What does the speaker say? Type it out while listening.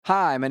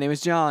Hi, my name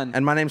is John.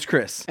 And my name's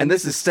Chris. And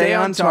this is Stay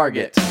on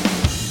Target.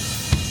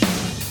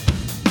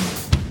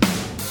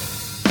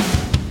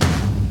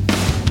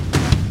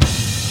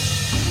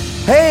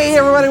 Hey,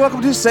 everybody,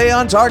 welcome to Stay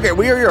on Target.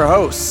 We are your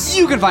hosts.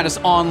 You can find us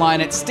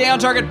online at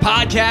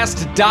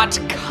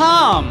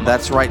stayontargetpodcast.com.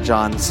 That's right,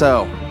 John.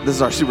 So, this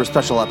is our super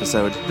special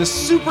episode. The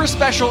super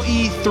special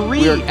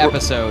E3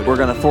 episode. We're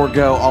going to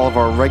forego all of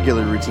our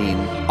regular routine.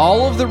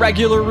 All of the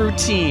regular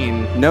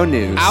routine. No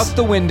news. Out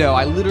the window.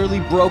 I literally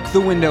broke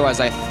the window as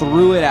I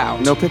threw it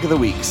out. No pick of the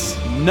weeks.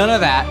 None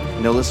of that.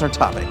 No listener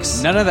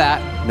topics. None of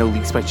that. No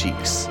leaks by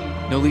cheeks.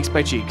 No leaks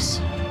by cheeks.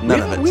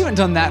 None of it. We haven't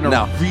done that in a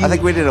No, really... I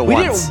think we did it We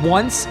once. did it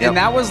once, Yep. and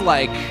that was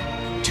like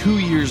 2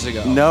 years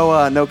ago.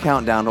 No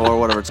countdown or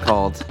whatever it's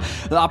called.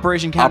 The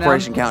Operation Countdown.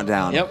 Operation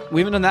Countdown. Yep, we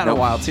haven't done that in a Nope.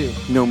 while, too.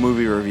 No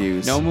movie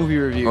reviews. No movie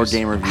reviews. Or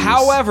game reviews.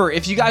 However,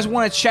 if you guys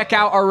want to check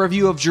out our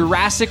review of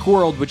Jurassic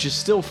World, which is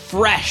still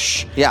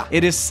fresh. Yeah.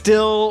 It is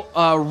still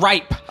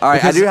ripe. All right, I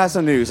because do have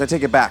some news. I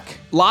take it back.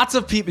 Lots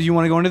of people... You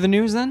want to go into the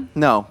news then?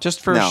 No.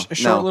 Just for no, a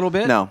short no, little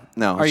bit? No.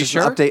 Are It's you just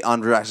sure? an update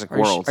on Jurassic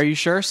World. Are you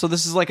sure? So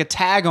this is like a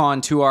tag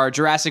on to our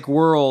Jurassic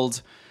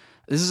World.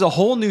 This is a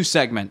whole new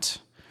segment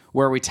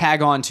where we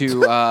tag on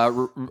to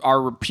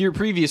our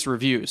previous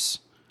reviews.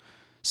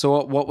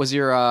 So what was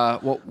your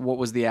what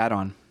was the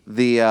add-on?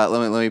 The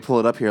let me pull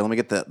it up here. Let me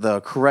get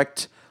the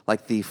correct,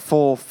 like the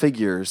full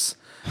figures.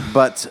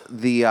 But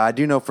I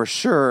do know for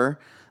sure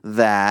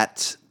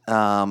that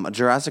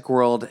Jurassic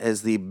World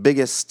is the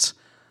biggest,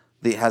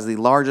 has the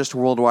largest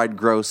worldwide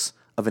gross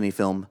of any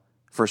film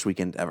first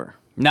weekend ever.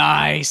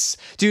 Nice.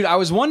 Dude, I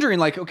was wondering,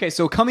 like, okay,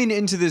 so coming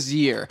into this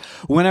year,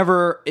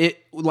 whenever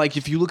it, like,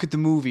 if you look at the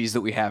movies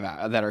that we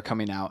have that are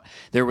coming out,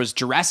 there was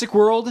Jurassic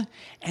World,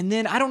 and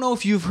then, I don't know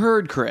if you've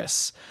heard,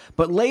 Chris,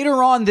 but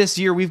later on this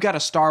year, we've got a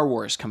Star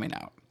Wars coming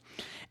out.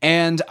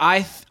 And I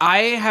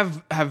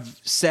have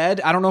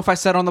said, I don't know if I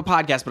said on the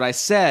podcast, but I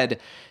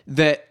said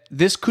that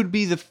this could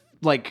be the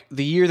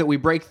year that we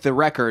break the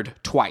record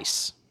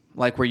twice.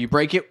 Like, where you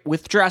break it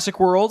with Jurassic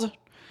World,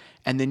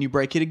 and then you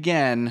break it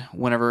again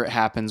whenever it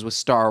happens with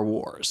Star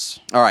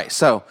Wars. All right,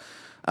 so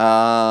it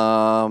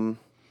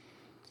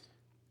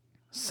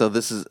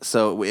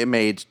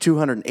made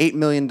 $208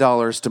 million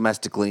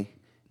domestically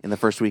in the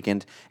first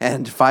weekend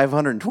and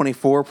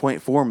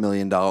 $524.4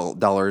 million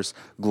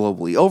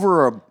globally,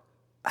 over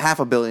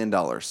 $500 million.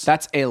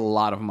 That's a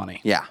lot of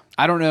money. Yeah.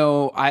 I don't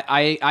know.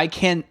 I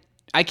can't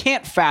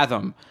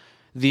fathom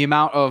the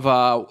amount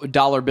of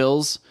dollar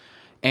bills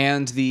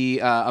and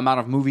the amount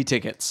of movie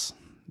tickets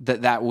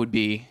that would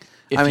be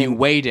if you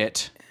weighed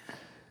it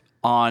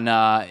on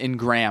in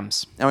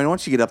grams. I mean,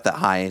 once you get up that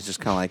high, it's just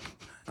kind of like,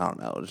 I don't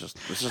know, it's just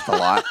a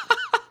lot,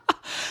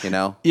 you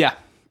know? Yeah.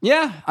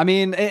 Yeah. I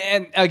mean,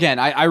 and again,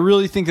 I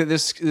really think that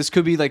this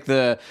could be like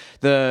the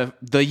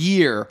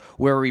year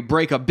where we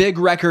break a big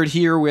record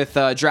here with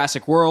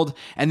Jurassic World,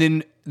 and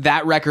then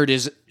that record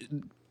is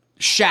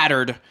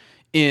shattered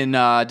in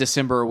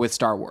December with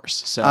Star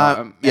Wars.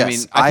 So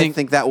yes, I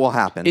think that will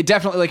happen. It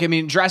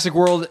definitely, Jurassic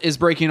World is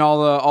breaking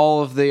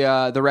all of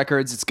the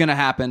records. It's going to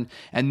happen,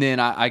 and then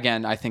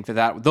I think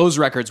that those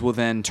records will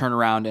then turn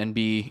around and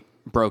be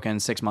broken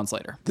 6 months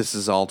later. This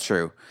is all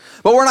true,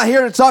 but we're not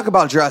here to talk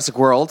about Jurassic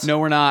World. No,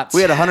 we're not.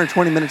 We had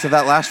 120 minutes of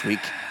that last week.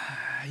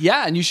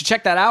 Yeah, and you should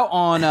check that out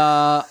on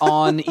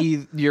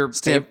your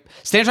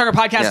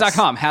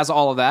StayOnTargetPodcast.com has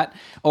all of that,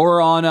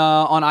 or on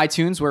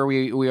iTunes where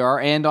we are,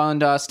 and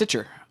on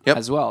Stitcher. Yep.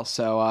 As well,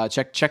 so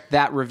check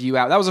that review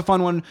out. That was a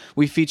fun one.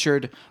 We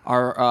featured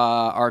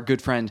our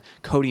good friend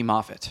Cody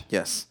Moffat.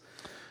 Yes,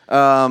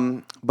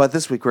 but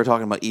this week we're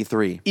talking about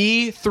E3.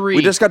 E3.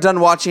 We just got done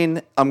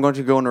watching. I'm going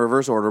to go in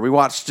reverse order. We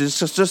watched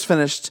just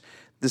finished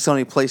the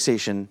Sony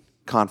PlayStation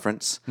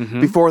conference.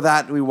 Mm-hmm. Before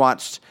that, we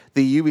watched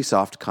the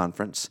Ubisoft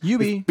conference.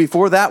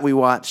 Before that, we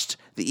watched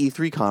the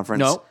E3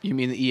 conference. No, you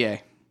mean the EA.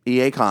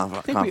 EA I think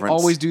conference. we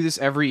always do this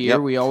every year.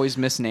 Yep. We always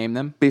misname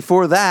them.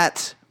 Before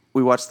that,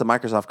 we watched the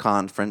Microsoft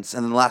conference,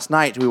 and then last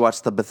night we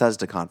watched the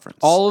Bethesda conference.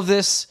 All of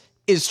this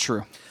is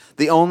true.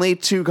 The only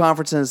two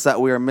conferences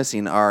that we are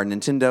missing are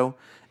Nintendo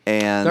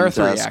and There are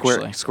three,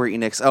 Square actually.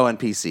 Enix. Oh, and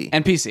PC.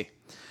 And PC.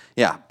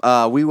 Yeah,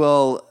 we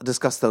will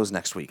discuss those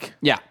next week.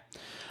 Yeah.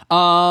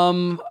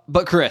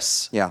 But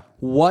Chris. Yeah.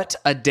 What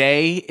a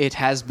day it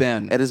has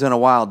been. It has been a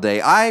wild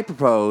day. I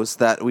propose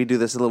that we do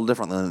this a little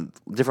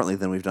differently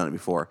than we've done it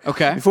before.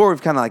 Okay. Before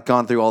we've kind of like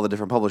gone through all the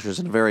different publishers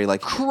in a very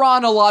like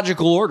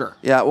Chronological order.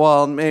 yeah,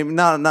 well, maybe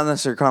not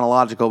necessarily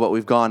chronological, but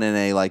we've gone in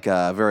a like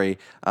a very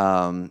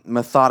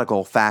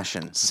methodical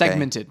fashion. Okay?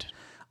 Segmented.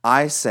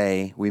 I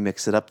say we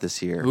mix it up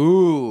this year.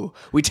 Ooh.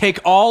 We take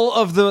all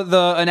of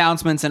the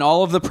announcements and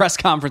all of the press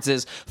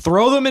conferences,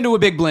 throw them into a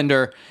big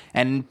blender,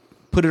 and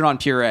put it on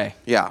puree.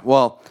 Yeah,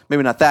 well,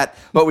 maybe not that,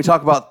 but we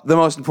talk about the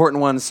most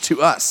important ones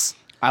to us.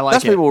 I like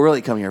That's it. what people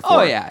really come here for.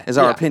 Oh, yeah. Is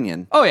our Yeah.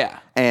 opinion. Oh, yeah.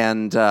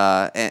 And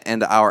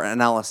our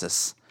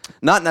analysis.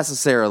 Not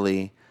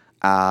necessarily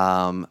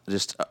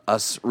just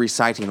us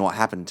reciting what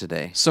happened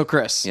today. So,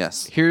 Chris,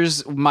 Yes.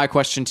 here's my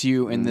question to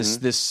you in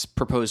this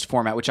proposed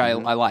format, which I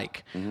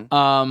like.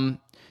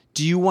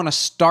 do you want to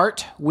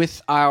start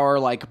with our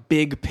like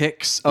big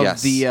picks of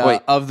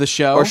Yes. of the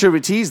show, Or should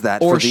we tease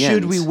that or for the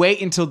should end? we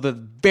wait until the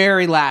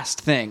very last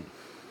thing?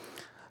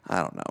 I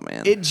don't know,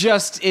 man. It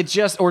just,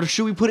 or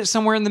should we put it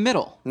somewhere in the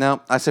middle?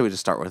 No, I say we just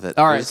start with it.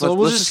 All right, so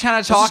we'll just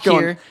kinda talk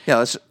here.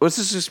 Let's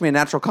just be a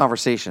natural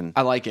conversation.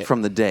 I like it.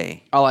 From the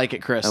day. I like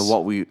it, Chris.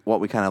 What we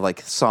kind of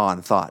like saw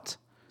and thought.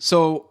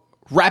 So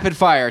rapid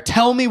fire.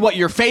 Tell me what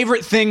your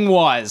favorite thing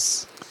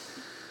was.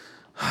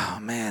 Oh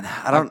man,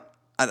 I don't know.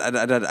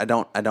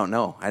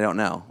 I don't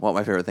know what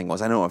my favorite thing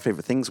was. I know what my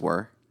favorite things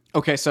were.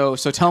 Okay, so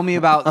tell me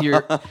about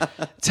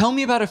tell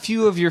me about a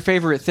few of your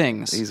favorite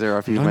things. These are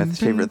a few of my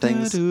favorite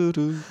things.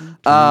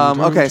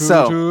 Okay,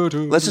 so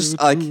let's just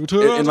like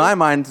in my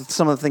mind,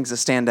 some of the things that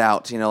stand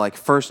out. Like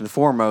first and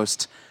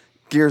foremost,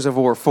 Gears of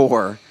War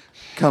 4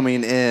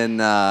 coming in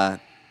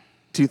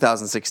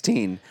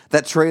 2016.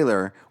 That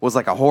trailer was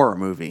like a horror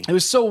movie. It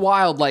was so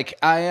wild. Like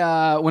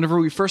whenever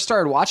we first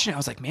started watching it, I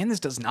was like, man, this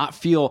does not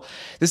feel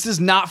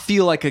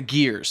like a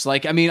Gears.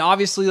 Like, I mean,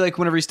 obviously, like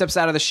whenever he steps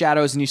out of the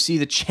shadows and you see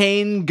the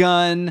chain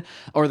gun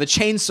or the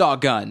chainsaw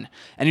gun,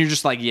 and you're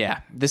just like,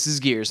 yeah, this is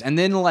Gears. And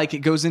then like it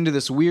goes into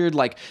this weird,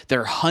 like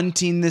they're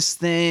hunting this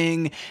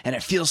thing, and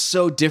it feels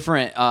so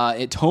different,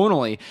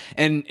 tonally,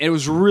 and it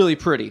was really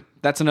pretty.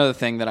 That's another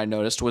thing that I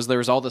noticed was there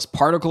was all this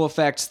particle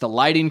effects, the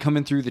lighting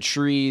coming through the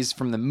trees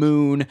from the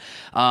moon,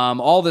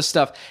 all this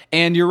stuff.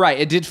 And you're right,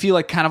 it did feel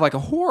like kind of like a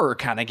horror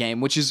kind of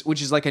game, which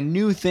is like a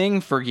new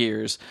thing for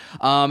Gears.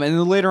 And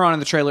then later on in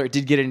the trailer, it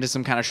did get into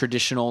some kind of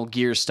traditional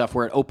Gears stuff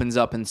where it opens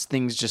up and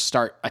things just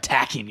start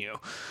attacking you.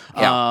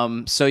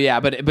 Yeah. So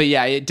yeah, but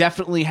yeah, it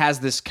definitely has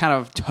this kind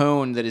of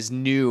tone that is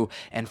new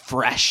and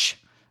fresh,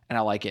 and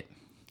I like it.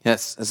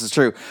 Yes, this is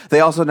true. They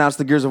also announced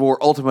the Gears of War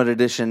Ultimate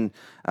Edition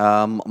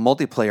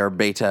multiplayer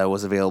beta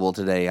was available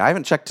today. I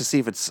haven't checked to see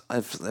if it's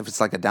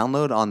like a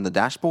download on the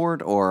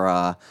dashboard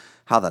or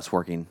how that's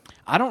working.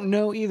 I don't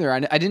know either. I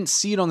didn't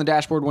see it on the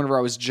dashboard whenever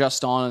I was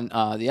just on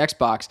the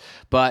Xbox,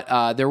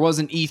 but there was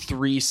an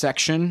E3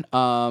 section,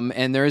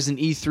 and there is an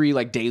E3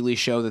 like daily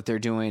show that they're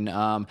doing.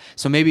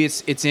 So maybe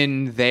it's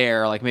in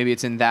there, like maybe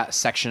it's in that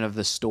section of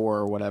the store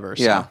or whatever.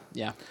 So,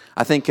 yeah.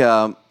 I think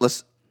I'll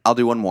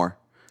do one more.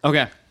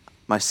 Okay.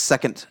 My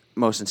second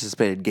most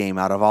anticipated game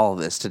out of all of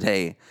this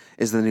today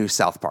is the new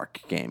South Park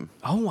game.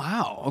 Oh,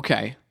 wow.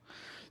 Okay.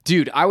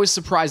 Dude, I was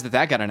surprised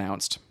that got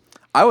announced.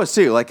 I was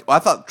too. Like, I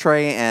thought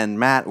Trey and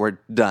Matt were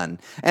done.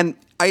 And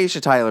Aisha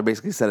Tyler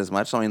basically said as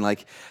much. I mean,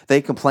 like,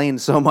 they complained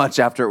so much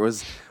after it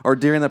was, or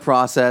during the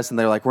process, and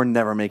they're like, we're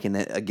never making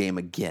it a game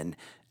again,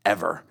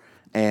 ever.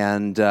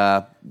 And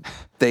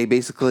they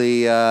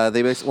basically,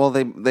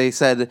 they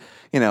said,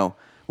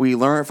 we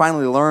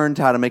finally learned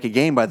how to make a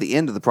game by the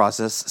end of the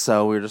process,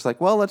 so we were just like,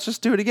 well, let's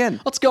just do it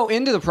again. Let's go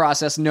into the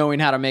process knowing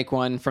how to make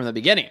one from the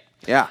beginning.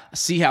 Yeah.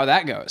 See how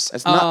that goes.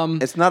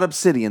 It's not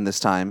Obsidian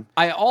this time.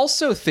 I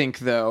also think,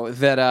 though,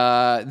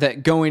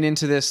 that going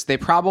into this, they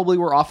probably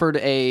were offered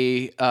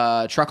a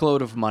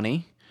truckload of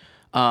money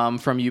from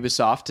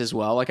Ubisoft as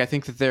well. Like, I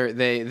think that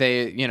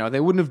they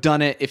wouldn't have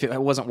done it if it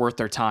wasn't worth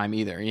their time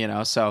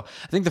either, So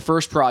I think the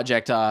first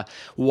project,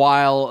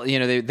 while,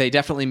 they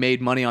definitely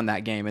made money on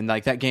that game, and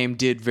like that game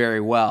did very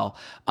well.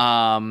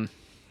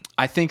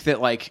 I think that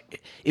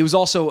like it was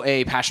also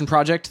a passion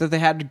project that they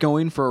had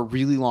going for a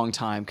really long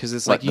time, because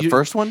it's like the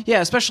first one?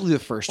 Yeah, especially the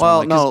first one.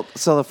 Well, no.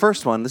 So the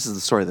first one, this is the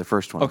story of the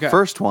first one. Okay.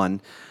 First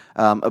one,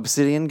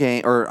 Obsidian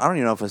game, or I don't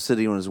even know if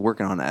Obsidian was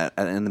working on it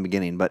in the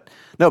beginning, but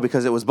no,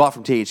 because it was bought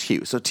from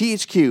THQ. So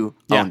THQ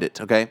owned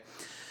it. Okay.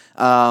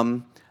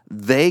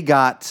 They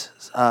got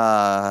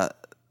went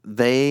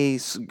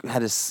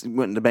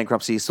into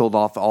bankruptcy, sold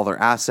off all their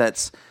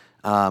assets.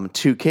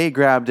 2K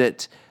grabbed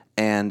it,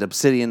 and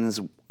Obsidian's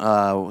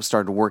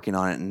started working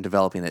on it and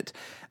developing it.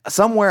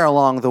 Somewhere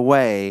along the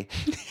way,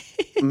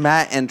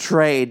 Matt and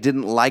Trey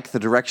didn't like the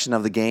direction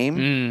of the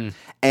game,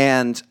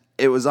 and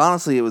it was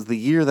the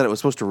year that it was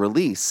supposed to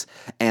release,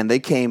 and they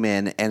came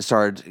in and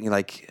started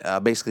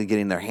basically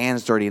getting their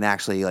hands dirty and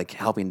actually like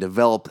helping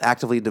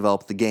actively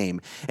develop the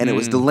game, and it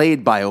was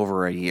delayed by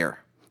over a year.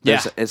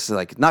 It's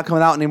like not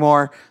coming out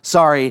anymore.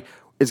 Sorry,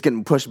 it's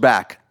getting pushed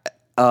back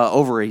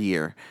over a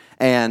year.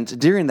 And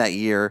during that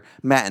year,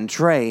 Matt and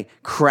Trey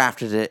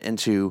crafted it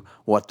into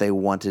what they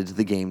wanted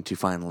the game to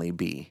finally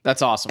be.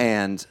 That's awesome.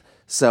 And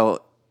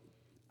so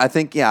I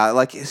think,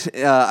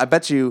 I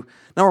bet you,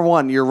 number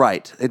one, you're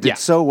right. It did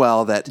so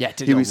well that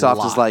Ubisoft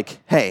was like,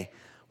 hey,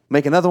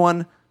 make another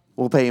one,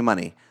 we'll pay you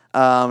money.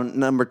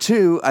 Number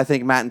two, I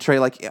think Matt and Trey,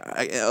 like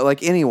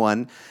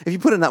anyone, if you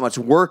put in that much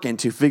work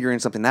into figuring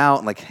something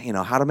out, like,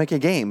 how to make a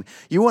game,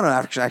 you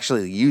want to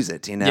actually use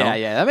it,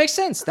 Yeah, that makes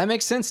sense. That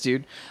makes sense,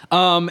 dude.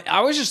 I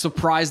was just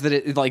surprised that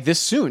it like this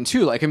soon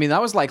too. Like, I mean, that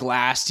was like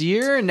last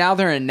year, and now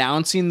they're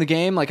announcing the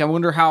game. Like, I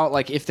wonder how,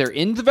 like, if they're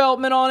in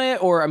development on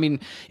it, or I mean,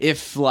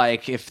 if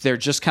they're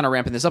just kind of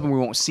ramping this up and we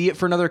won't see it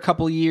for another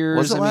couple years.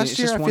 Was it last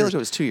year? I feel like it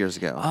was 2 years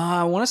ago.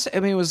 I want to say,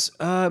 it was,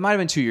 it might have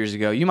been 2 years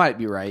ago. You might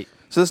be right.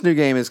 So this new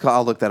game is called,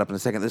 I'll look that up in a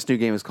second. This new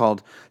game is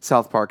called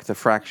South Park: The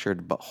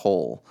Fractured But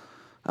Whole.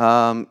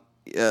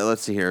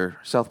 let's see here.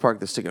 South Park: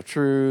 The Stick of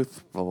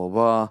Truth. Blah blah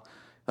blah.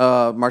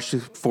 March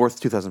 4th,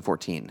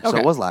 2014. So Okay.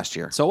 it was last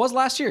year. So it was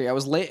last year. Yeah, it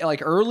was late,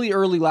 like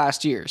early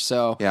last year.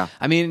 So Yeah.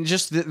 I mean,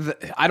 just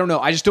I don't know.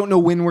 I just don't know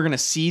when we're gonna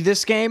see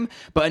this game,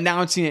 but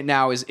announcing it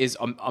now is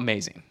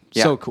amazing.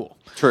 Yeah. So cool.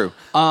 True.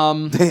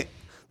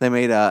 They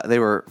made they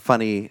were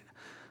funny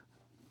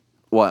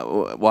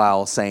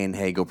while saying,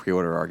 "Hey, go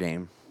pre-order our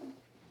game."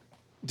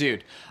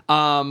 Dude.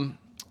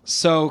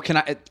 So can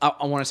I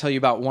want to tell you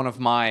about one of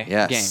my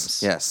Yes.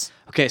 games. Yes.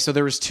 Okay, so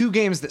there was 2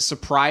 games that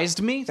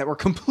surprised me that were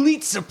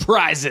complete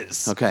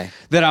surprises. Okay.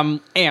 That I'm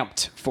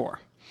amped for.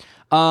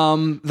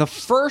 The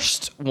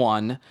first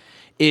one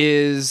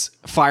is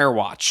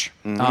Firewatch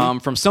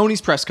from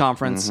Sony's press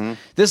conference.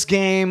 This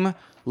game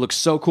looks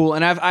so cool,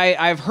 and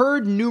I've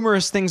heard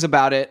numerous things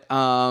about it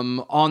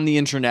on the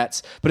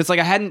internet, but it's like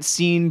I hadn't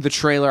seen the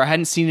trailer, I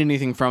hadn't seen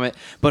anything from it.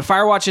 But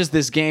Firewatch is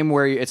this game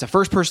where it's a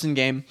first-person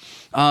game,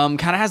 kind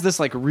of has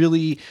this like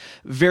really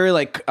very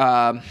like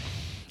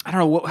I don't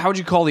know how would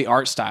you call the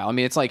art style? I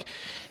mean, it's like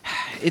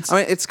it's I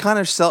mean, it's kind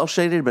of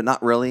cel-shaded, but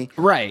not really.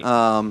 right.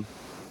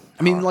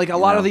 I mean, like a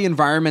lot of the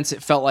environments,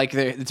 it felt like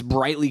it's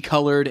brightly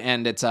colored,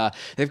 and it's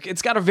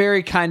got a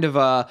very kind of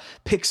a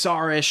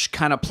Pixar-ish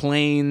kind of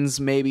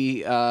plains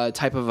maybe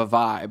type of a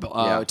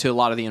vibe to a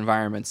lot of the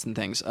environments and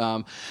things.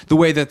 The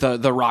way that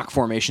the rock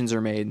formations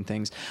are made and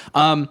things.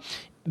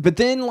 But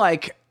then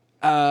like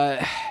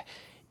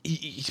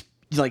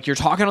like you're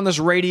talking on this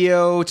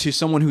radio to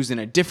someone who's in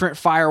a different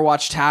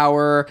Firewatch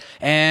tower,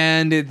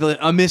 and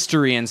a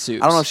mystery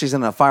ensues. I don't know if she's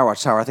in a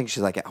Firewatch tower. I think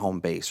she's like at home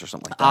base or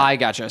something like that. I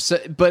gotcha. So,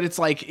 but it's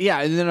like, yeah,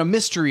 and then a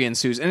mystery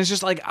ensues, and it's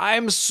just like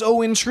I'm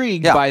so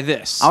intrigued by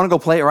this. I want to go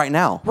play it right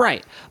now.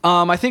 Right.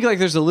 I think like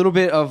there's a little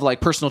bit of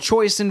like personal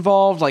choice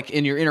involved, like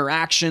in your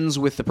interactions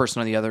with the person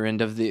on the other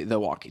end of the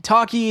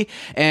walkie-talkie,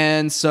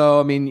 and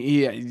so I mean,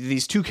 yeah,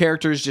 these 2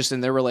 characters just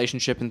in their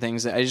relationship and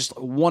things. I just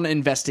want to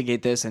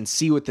investigate this and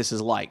see what this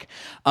is like.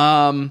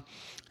 And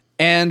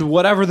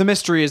whatever the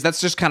mystery is, that's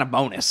just kind of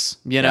bonus,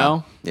 you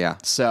know? Yeah.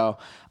 So,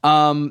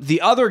 the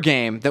other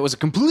game that was a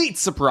complete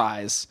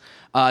surprise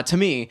to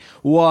me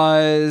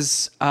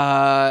was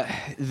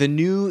the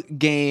new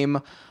game.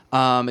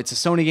 It's a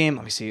Sony game.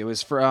 Let me see. It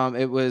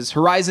was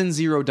Horizon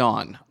Zero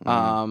Dawn.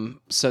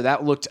 So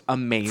that looked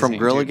amazing. From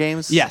Guerrilla dude.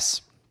 Games?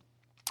 Yes.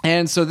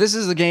 And so this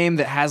is a game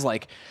that has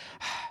like,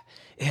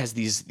 it has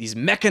these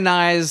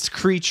mechanized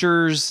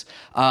creatures,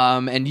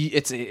 and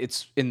it's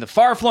in the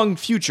far-flung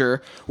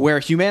future where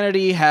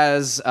humanity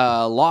has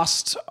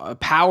lost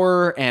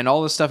power and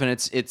all this stuff, and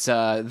it's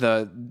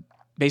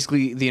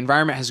basically the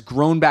environment has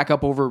grown back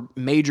up over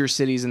major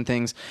cities and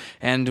things,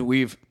 and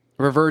we've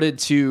reverted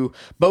to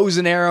bows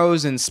and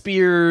arrows and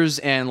spears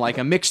and like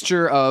a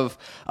mixture of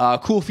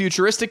cool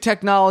futuristic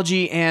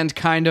technology and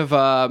kind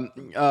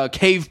of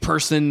cave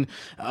person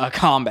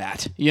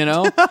combat, you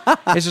know?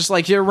 It's just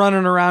like you're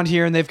running around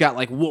here, and they've got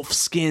like wolf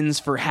skins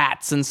for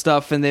hats and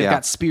stuff, and they've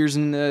got spears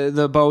and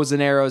the bows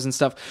and arrows and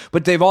stuff,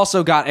 but they've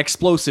also got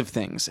explosive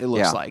things, it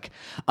looks like.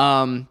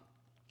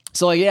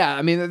 So like, yeah,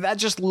 I mean, that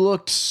just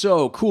looked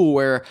so cool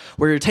where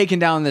you're taking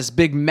down this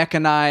big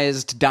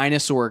mechanized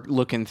dinosaur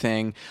looking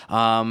thing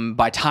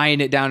by tying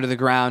it down to the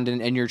ground,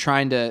 and you're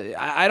trying to,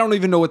 I don't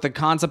even know what the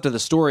concept of the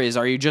story is.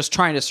 Are you just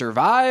trying to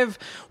survive?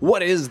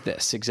 What is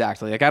this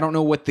exactly? Like, I don't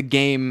know what the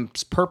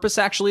game's purpose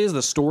actually is, the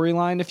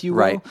storyline, if you will.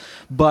 Right.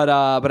 But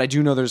I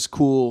do know there's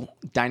cool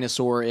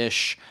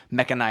dinosaur-ish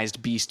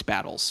mechanized beast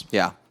battles.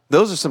 Yeah.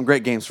 Those are some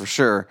great games for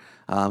sure.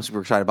 I'm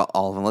super excited about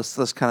all of them.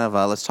 Let's kind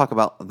of let's talk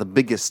about the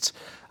biggest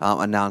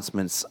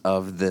announcements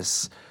of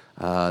this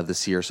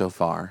year so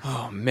far.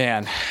 Oh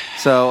man!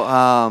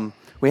 So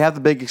we have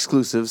the big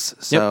exclusives.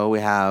 So we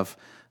have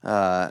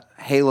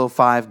Halo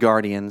 5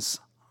 Guardians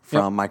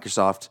from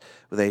Microsoft.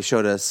 They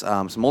showed us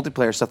some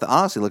multiplayer stuff that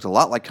honestly looked a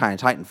lot like kind of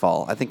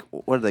Titanfall. I think,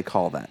 what do they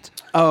call that?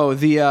 Oh,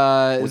 Was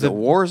it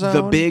Warzone?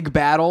 The big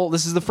battle.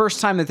 This is the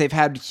first time that they've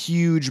had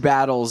huge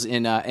battles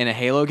in a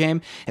Halo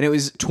game, and it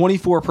was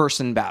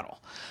 24-person battle.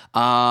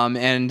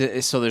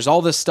 And so there's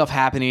all this stuff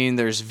happening.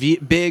 There's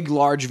big,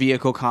 large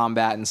vehicle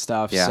combat and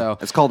stuff. Yeah, So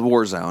it's called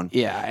Warzone.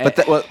 Yeah.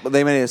 But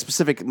they made a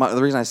specific.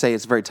 The reason I say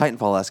it's very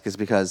Titanfall-esque is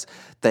because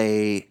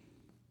they.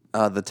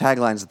 The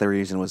taglines that they were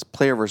using was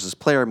player versus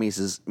player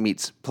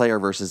meets player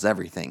versus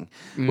everything,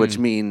 which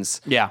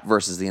means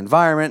versus the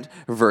environment,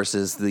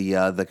 versus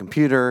the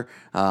computer,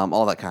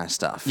 all that kind of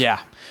stuff. Yeah,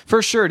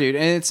 for sure, dude.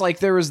 And it's like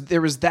there was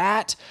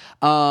that.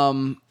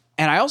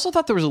 And I also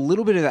thought there was a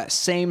little bit of that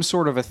same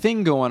sort of a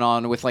thing going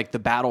on with like the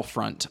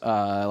Battlefront.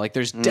 Like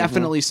there's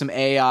definitely some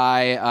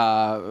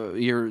AI,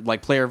 your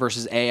like player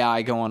versus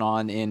AI going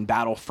on in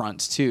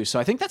Battlefront too. So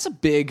I think that's a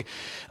big,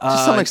 to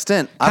some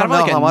extent. I kind don't of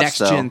know like how a much next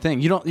though. gen thing.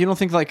 You don't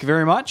think like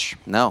very much?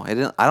 No, I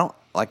didn't. I don't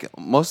like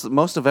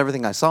most of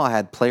everything I saw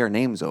had player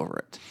names over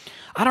it.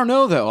 I don't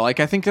know though.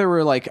 Like I think there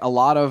were like a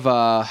lot of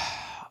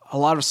a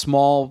lot of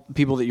small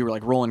people that you were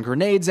like rolling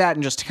grenades at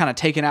and just kind of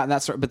taking out and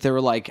that sort. But they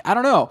were like, I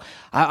don't know.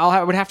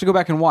 I would have to go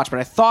back and watch. But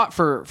I thought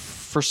for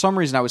some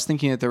reason I was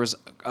thinking that there was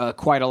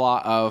quite a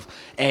lot of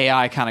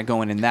AI kind of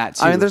going in that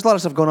too. I mean, there's a lot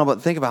of stuff going on,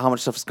 but think about how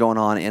much stuff's going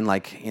on in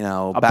like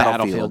a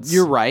battlefield.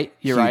 You're right.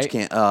 You're right.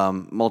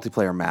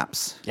 Multiplayer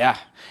maps. Yeah.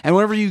 And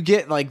whenever you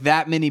get like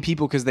that many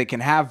people, because they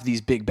can have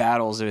these big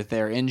battles with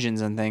their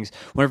engines and things,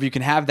 whenever you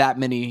can have that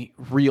many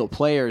real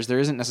players, there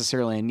isn't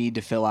necessarily a need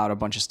to fill out a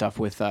bunch of stuff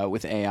with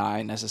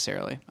AI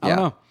necessarily. I don't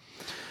know.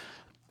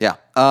 Yeah.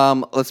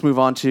 Let's move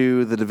on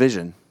to The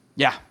Division.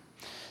 Yeah.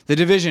 The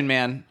Division,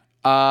 man.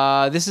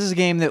 This is a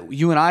game that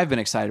you and I have been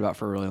excited about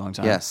for a really long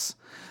time. Yes.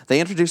 They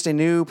introduced a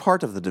new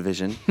part of The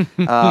Division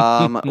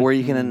where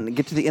you can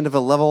get to the end of a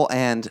level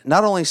and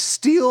not only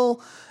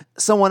steal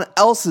someone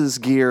else's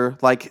gear,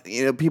 like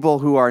people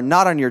who are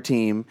not on your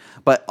team,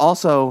 but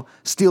also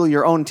steal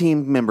your own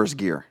team members'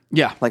 gear.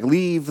 Yeah. Like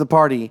leave the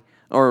party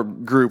or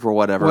group or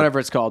whatever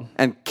it's called,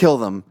 and kill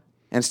them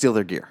and steal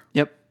their gear.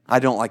 Yep. I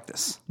don't like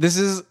this. This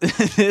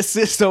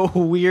is a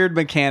weird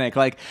mechanic.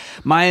 Like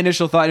my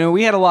initial thought,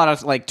 we had a lot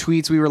of like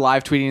tweets. We were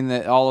live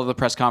tweeting all of the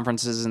press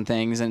conferences and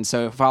things, and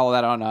so follow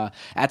that on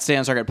at Stay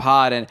on Target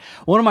Pod. And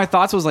one of my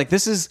thoughts was like,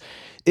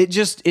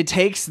 it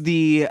takes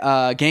the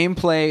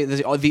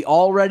gameplay, the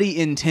already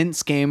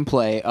intense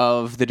gameplay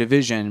of The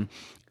Division,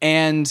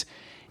 and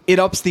it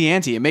ups the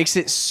ante. It makes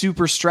it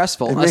super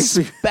stressful,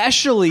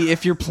 especially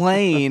if you're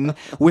playing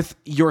with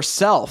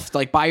yourself,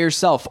 like by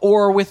yourself,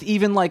 or with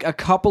even like a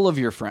couple of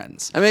your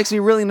friends. It makes me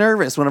really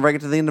nervous whenever I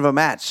get to the end of a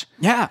match.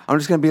 Yeah. I'm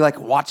just going to be like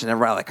watching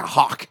everybody like a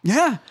hawk.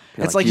 Yeah.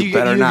 It's like you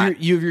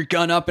have your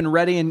gun up and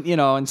ready, and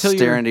until you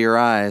stare into your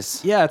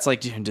eyes. Yeah, it's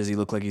like, does he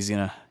look like he's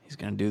gonna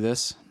do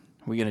this?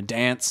 Are we gonna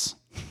dance?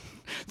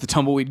 The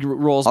tumbleweed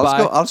rolls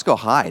by. I'll just go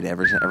hide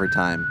every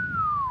time.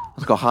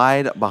 Let's go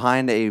hide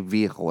behind a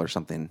vehicle or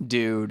something.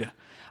 Dude,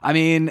 I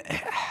mean,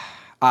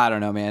 I don't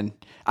know, man.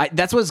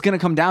 That's what it's going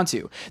to come down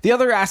to. The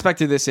other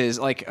aspect of this is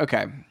like,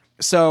 okay,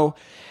 so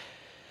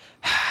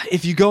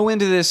if you go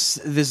into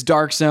this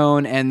dark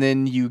zone and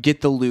then you get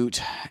the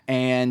loot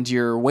and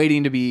you're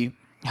waiting to be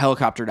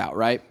helicoptered out,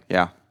 right?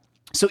 Yeah.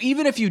 So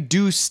even if you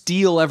do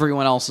steal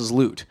everyone else's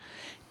loot,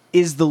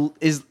 is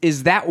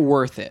that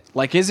worth it?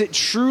 Like, is it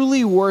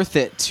truly worth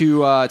it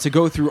to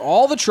go through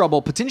all the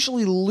trouble,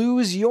 potentially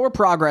lose your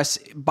progress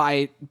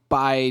by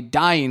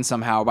dying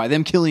somehow, by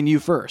them killing you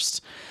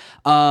first?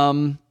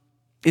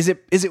 Is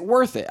it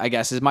worth it? I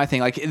guess is my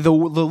thing. Like the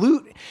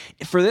loot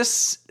for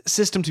this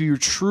system to be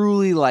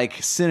truly like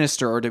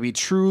sinister or to be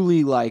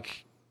truly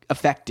like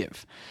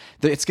effective,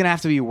 it's going to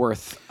have to be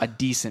worth a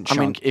decent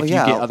chunk if you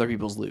get other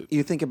people's loot.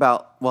 You think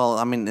about,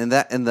 in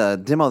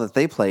the demo that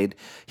they played,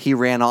 he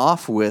ran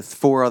off with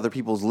 4 other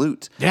people's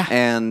loot. Yeah.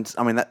 And,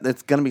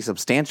 that's going to be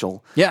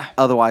substantial. Yeah.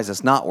 Otherwise,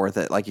 it's not worth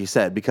it, like you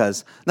said,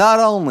 because not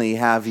only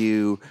have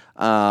you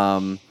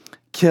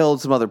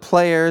killed some other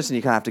players and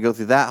you kind of have to go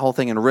through that whole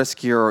thing and risk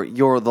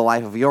the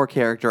life of your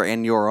character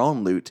and your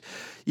own loot,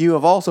 you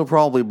have also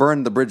probably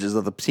burned the bridges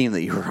of the team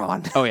that you were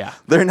on. Oh, yeah.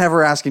 They're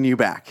never asking you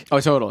back. Oh,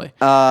 totally.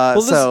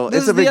 So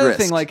this it's a big the other risk.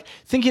 thing, like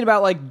thinking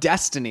about like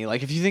Destiny.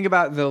 Like if you think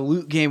about the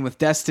loot game with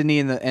Destiny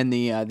and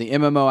the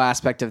MMO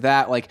aspect of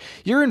that, like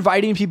you're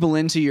inviting people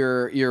into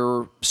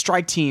your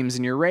strike teams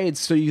and your raids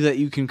so that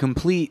you can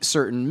complete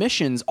certain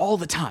missions all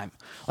the time.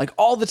 Like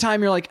all the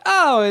time, you're like,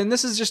 oh, and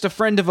this is just a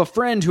friend of a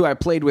friend who I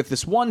played with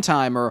this one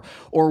time, or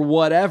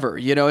whatever.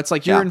 It's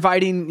like you're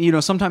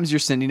inviting. Sometimes you're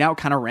sending out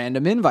kind of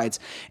random invites,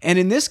 and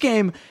in this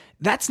game,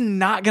 that's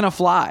not gonna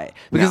fly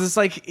because it's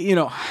like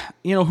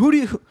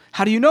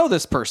how do you know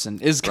this person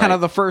is kind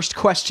of the first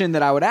question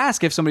that I would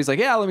ask if somebody's like,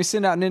 yeah, let me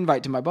send out an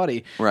invite to my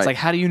buddy. Right. It's like,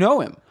 how do you know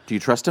him? Do you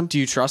trust him?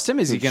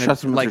 Is he going to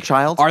trust him with your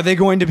child? Are they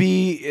going to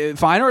be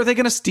fine, or are they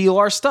going to steal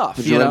our stuff?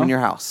 Did you live in your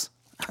house?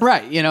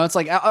 Right. It's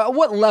like, at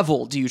what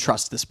level do you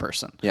trust this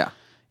person? Yeah.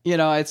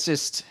 It's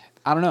just,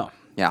 I don't know.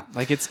 Yeah.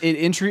 Like it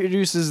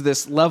introduces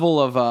this level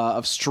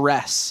of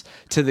stress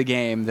to the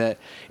game that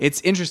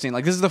it's interesting.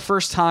 Like this is the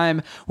first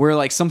time where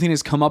like something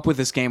has come up with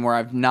this game where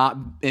I've not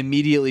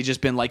immediately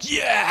just been like,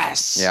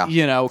 yes,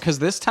 because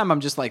this time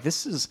I'm just like,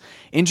 this is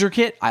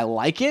intricate. I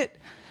like it,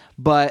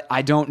 but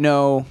I don't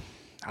know.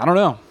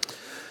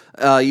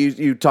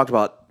 You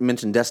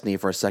mentioned Destiny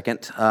for a second.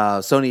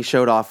 Sony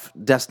showed off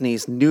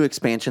Destiny's new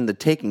expansion, The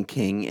Taken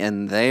King,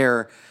 in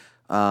their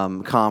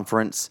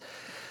conference.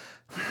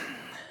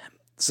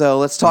 So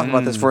let's talk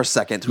about this for a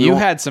second. You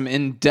had some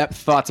in-depth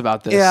thoughts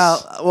about this. Yeah,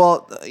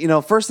 well,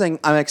 first thing,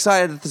 I'm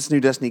excited at this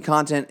new Destiny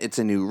content. It's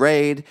a new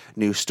raid,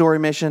 new story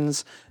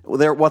missions.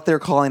 What they're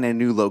calling a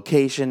new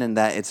location, and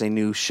that it's a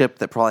new ship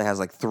that probably has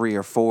like 3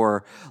 or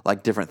 4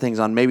 like different things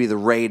on. Maybe the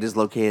raid is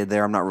located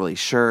there. I'm not really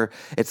sure.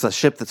 It's a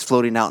ship that's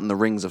floating out in the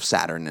rings of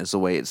Saturn, is the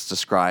way it's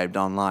described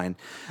online.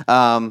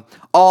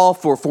 All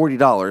for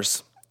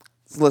 $40.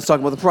 So let's talk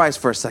about the price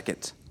for a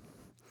second.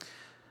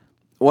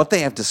 What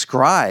they have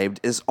described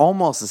is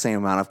almost the same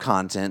amount of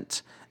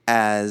content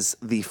as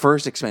the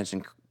first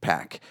expansion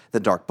pack,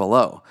 The Dark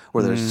Below,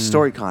 where there's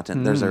story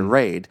content, there's a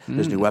raid,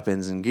 there's new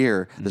weapons and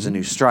gear, there's a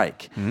new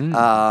strike.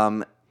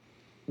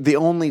 The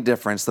only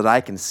difference that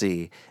I can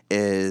see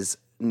is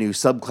new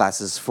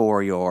subclasses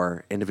for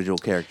your individual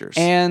characters.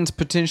 And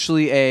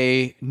potentially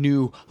a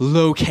new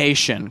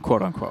location,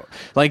 quote unquote.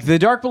 Like the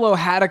Dark Below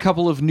had a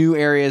couple of new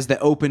areas that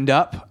opened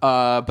up,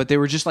 but they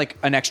were just like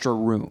an extra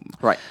room.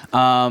 Right.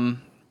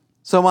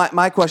 So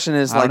my question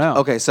is like, know.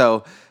 okay,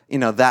 so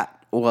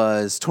that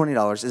was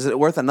 $20. Is it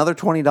worth another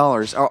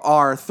 $20? Or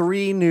are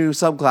 3 new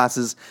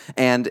subclasses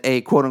and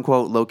a quote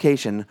unquote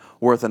location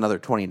worth another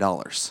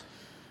 $20?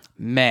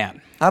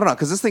 Man. I don't know,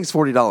 because this thing's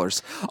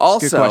 $40.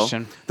 Also, good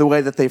question. The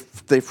way that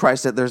they've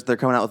priced it, they're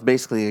coming out with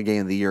basically a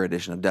Game of the Year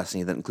edition of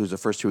Destiny that includes the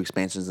first 2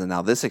 expansions and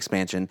now this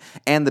expansion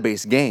and the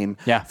base game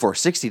for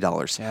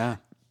 $60. Yeah.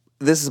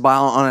 This is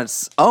on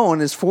its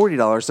own is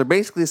 $40. They're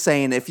basically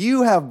saying if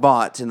you have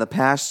bought in the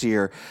past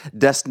year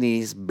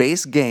Destiny's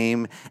base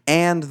game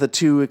and the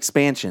 2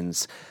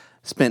 expansions,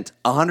 spent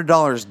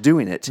 $100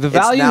 doing it, the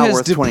value it's now has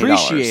worth $20.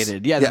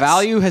 depreciated. Yeah, the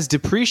value has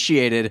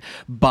depreciated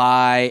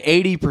by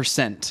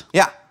 80%.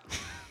 Yeah.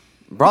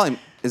 Probably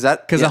is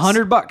that because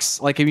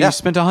 $100, like if you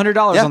spent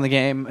 $100 on the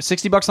game,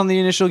 $60 on the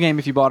initial game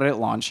if you bought it at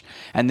launch,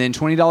 and then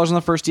 $20 on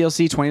the first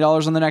DLC,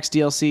 $20 on the next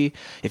DLC.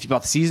 If you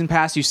bought the season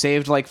pass, you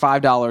saved like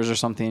 $5 or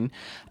something,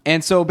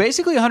 and so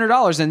basically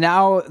 $100. And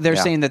now they're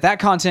saying that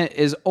content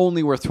is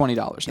only worth $20.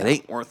 Now. It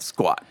ain't worth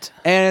squat.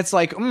 And it's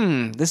like,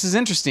 this is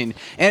interesting.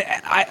 And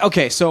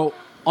so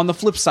on the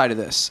flip side of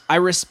this, I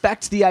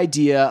respect the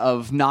idea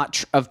of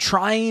of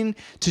trying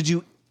to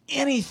do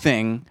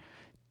anything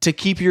to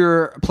keep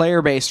your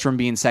player base from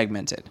being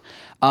segmented,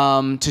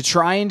 to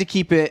trying to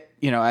keep it,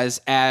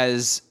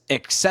 as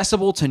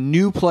accessible to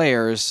new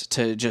players,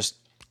 to just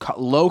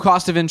low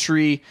cost of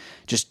entry,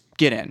 just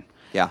get in.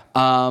 Yeah.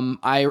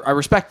 I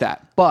respect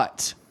that,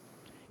 but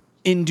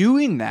in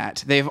doing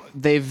that,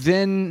 they've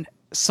then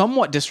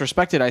somewhat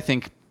disrespected, I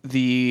think,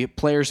 the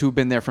players who've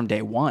been there from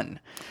day one.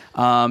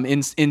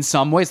 In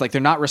some ways, like they're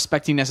not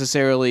respecting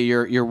necessarily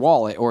your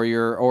wallet or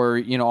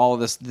all of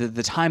this,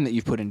 the time that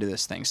you've put into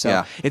this thing.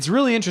 So it's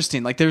really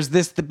interesting. Like there's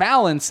the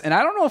balance, and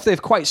I don't know if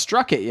they've quite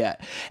struck it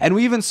yet. And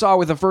we even saw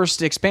with the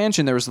first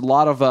expansion, there was a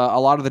lot of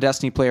the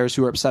Destiny players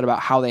who were upset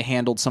about how they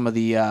handled some of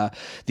the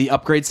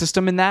upgrade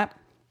system in that,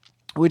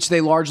 which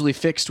they largely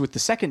fixed with the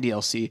second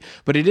DLC.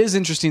 But it is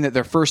interesting that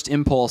their first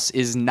impulse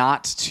is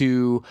not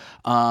to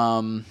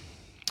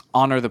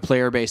honor the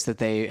player base that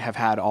they have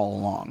had all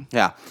along.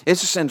 Yeah,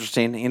 it's just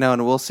interesting,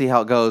 and we'll see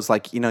how it goes.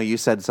 Like, you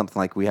said something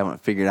like we haven't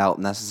figured out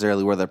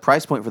necessarily where the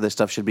price point for this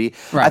stuff should be.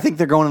 Right. I think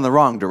they're going in the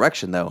wrong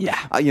direction, though. Yeah.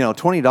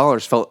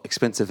 $20 felt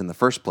expensive in the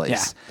first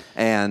place.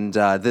 Yeah. And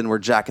then we're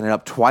jacking it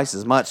up twice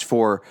as much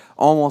for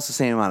almost the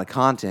same amount of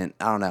content.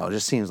 I don't know. It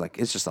just seems like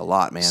it's just a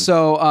lot, man.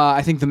 So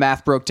I think the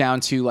math broke down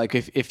to, like,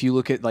 if you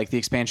look at, like, the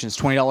expansions,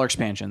 $20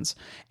 expansions,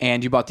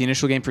 and you bought the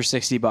initial game for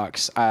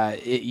 $60,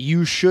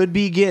 you should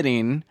be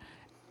getting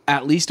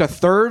at least a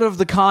third of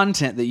the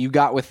content that you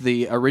got with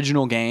the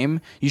original game.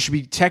 You should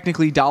be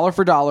technically dollar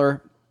for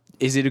dollar.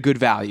 Is it a good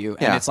value?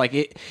 And it's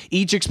like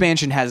each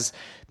expansion has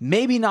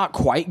maybe not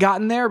quite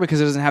gotten there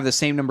because it doesn't have the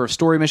same number of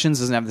story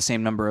missions, doesn't have the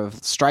same number of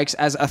strikes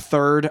as a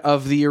third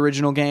of the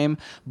original game.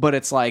 But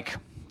it's like,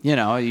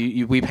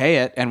 we pay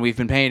it, and we've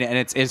been paying it, and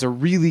it's a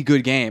really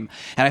good game.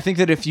 And I think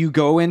that if you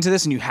go into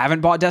this and you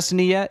haven't bought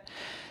Destiny yet,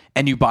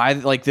 and you buy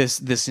like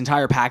this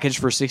entire package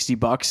for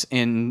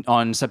 $60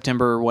 on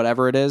September or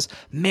whatever it is,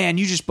 man,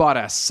 you just bought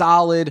a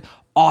solid,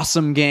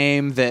 awesome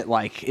game that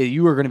like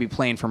you are going to be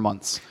playing for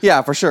months.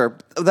 Yeah, for sure.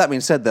 That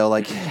being said, though,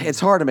 like it's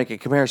hard to make a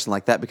comparison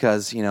like that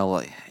because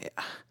like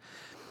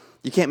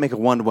you can't make a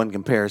 1-to-1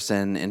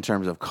 comparison in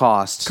terms of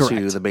cost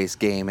to the base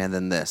game and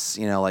then this.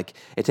 Like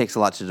it takes a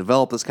lot to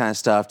develop this kind of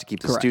stuff, to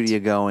keep the studio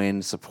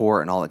going,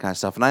 support, and all that kind of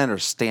stuff. And I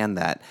understand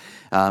that.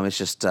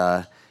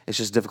 It's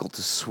just difficult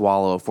to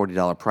swallow a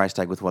 $40 price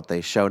tag with what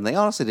they showed. And they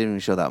honestly didn't even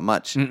show that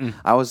much.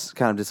 I was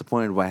kind of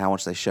disappointed by how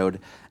much they showed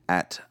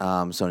at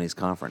Sony's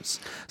conference.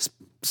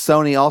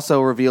 Sony also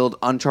revealed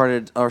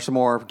Uncharted, or some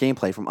more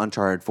gameplay from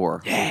Uncharted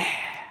 4. Yeah.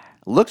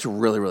 Looked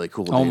really, really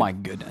cool. Oh, dude. my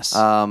goodness.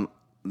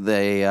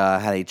 They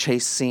had a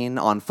chase scene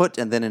on foot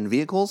and then in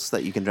vehicles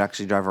that you can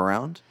actually drive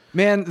around.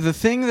 Man, the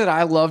thing that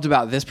I loved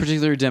about this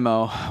particular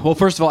demo, well,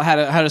 first of all, it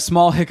had a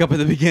small hiccup at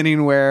the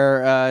beginning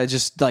where it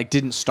just like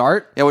didn't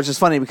start. Yeah, which is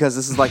funny because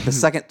this is like the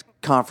second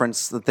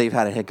conference that they've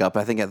had a hiccup.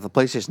 I think at the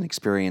PlayStation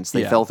Experience,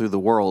 they fell through the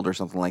world or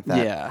something like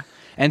that. Yeah,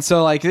 and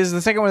so like this is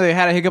the second one they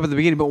had a hiccup at the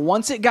beginning, but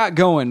once it got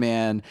going,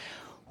 man,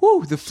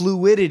 the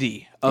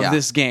fluidity of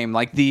this game,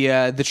 like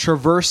the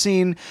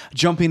traversing,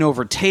 jumping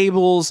over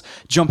tables,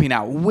 jumping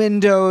out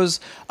windows,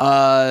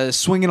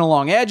 swinging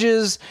along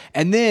edges,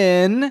 and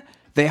then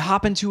they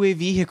hop into a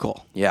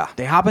vehicle. Yeah.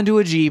 They hop into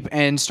a Jeep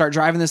and start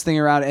driving this thing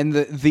around, and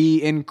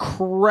the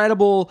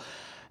incredible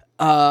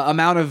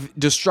amount of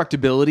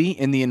destructibility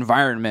in the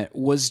environment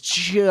was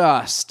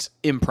just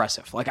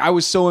impressive. Like, I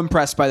was so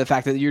impressed by the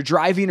fact that you're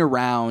driving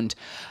around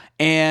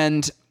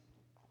and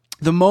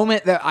The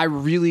moment that I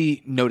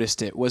really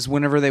noticed it was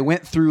whenever they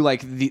went through,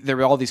 like, there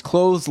were all these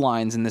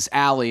clotheslines in this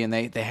alley, and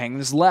they hang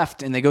this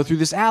left, and they go through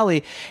this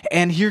alley,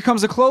 and here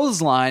comes a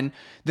clothesline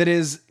that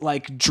is,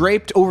 like,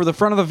 draped over the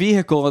front of the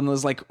vehicle and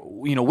was, like,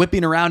 you know,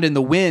 whipping around in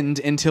the wind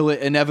until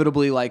it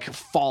inevitably, like,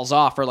 falls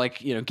off or,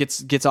 like, you know,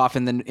 gets off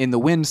in the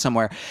wind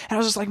somewhere. And I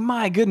was just like,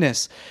 my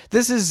goodness,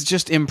 this is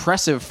just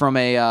impressive from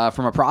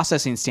a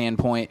processing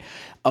standpoint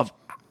of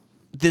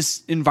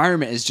this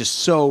environment is just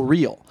so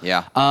real.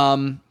 Yeah.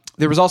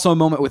 There was also a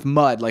moment with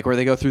mud, like where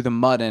they go through the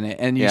mud in it,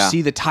 and you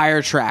see the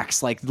tire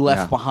tracks like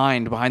left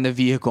behind the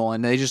vehicle,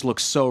 and they just look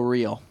so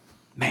real.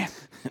 Man,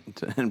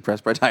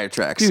 Impressed by tire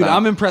tracks, dude,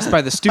 I'm impressed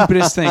by the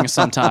stupidest things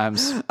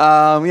sometimes.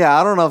 Yeah,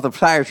 I don't know if the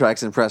tire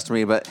tracks impressed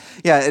me, but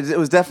yeah, it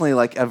was definitely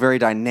like a very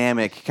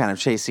dynamic kind of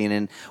chase scene.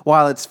 And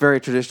while it's very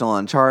traditional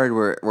Uncharted,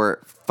 where it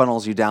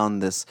funnels you down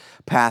this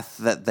path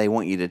that they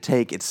want you to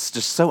take, it's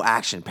just so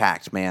action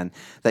packed, man,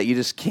 that you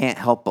just can't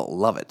help but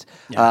love it.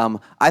 Yeah.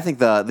 I think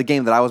the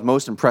game that I was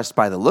most impressed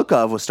by the look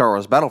of was Star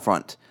Wars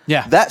Battlefront.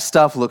 Yeah. That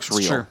stuff looks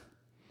real. True.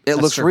 It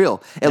looks true.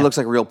 real. It looks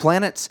like real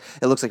planets.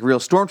 It looks like real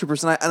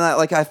stormtroopers. And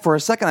I for a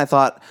second I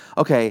thought,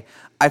 okay,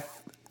 I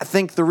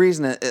think the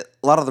reason a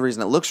lot of the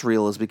reason it looks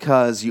real is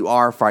because you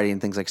are fighting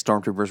things like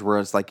stormtroopers, where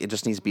it's like it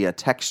just needs to be a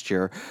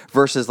texture.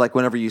 Versus like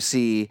whenever you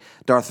see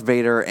Darth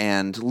Vader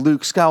and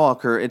Luke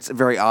Skywalker, it's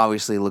very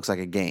obviously looks like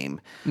a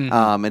game. It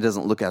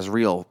doesn't look as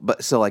real.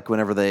 But so like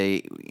whenever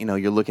they, you know,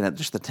 you're looking at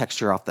just the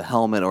texture off the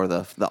helmet or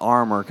the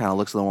armor, kind of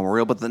looks a little more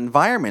real. But the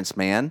environments,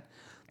 man.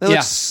 They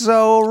look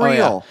so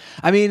real. Oh,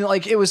 yeah. I mean,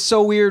 like, it was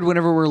so weird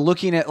whenever we're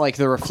looking at, like,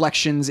 the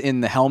reflections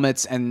in the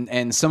helmets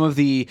and some of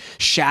the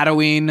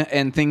shadowing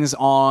and things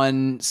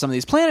on some of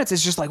these planets.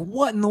 It's just like,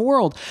 what in the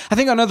world? I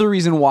think another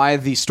reason why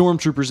the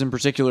stormtroopers in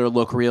particular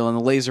look real and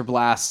the laser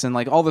blasts and,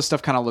 like, all this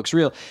stuff kind of looks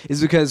real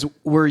is because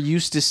we're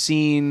used to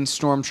seeing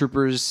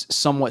stormtroopers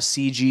somewhat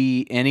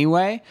CG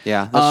anyway.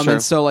 Yeah, that's true.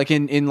 And so, like,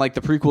 in like,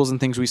 the prequels and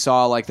things we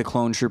saw, like, the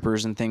clone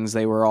troopers and things,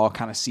 they were all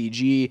kind of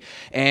CG.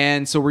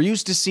 And so we're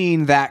used to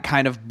seeing that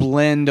kind of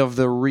blend of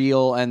the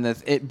real and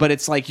but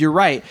it's like, you're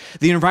right,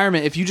 the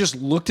environment, if you just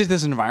looked at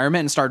this environment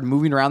and started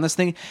moving around this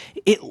thing,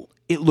 it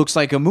looks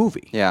like a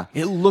movie. Yeah,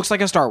 it looks like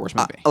a Star Wars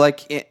movie.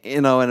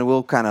 You know, and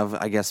we'll kind of,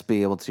 I guess,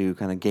 be able to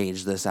kind of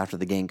gauge this after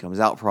the game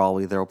comes out.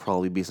 Probably there'll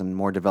probably be some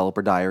more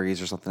developer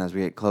diaries or something as we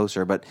get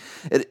closer, but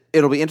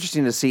it'll be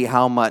interesting to see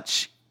how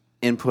much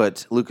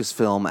input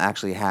Lucasfilm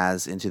actually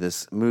has into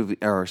this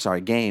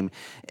game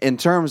in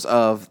terms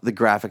of the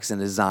graphics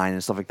and design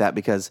and stuff like that,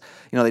 because,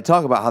 you know, they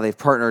talk about how they've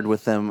partnered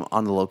with them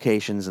on the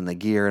locations and the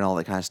gear and all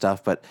that kind of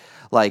stuff, but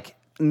like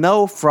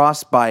no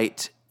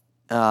Frostbite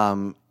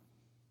powered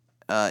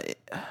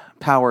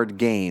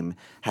game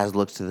has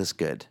looked this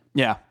good.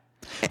 Yeah.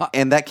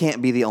 And that can't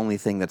be the only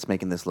thing that's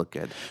making this look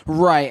good.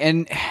 Right.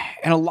 And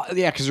a lot,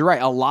 yeah, because you're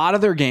right. A lot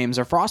of their games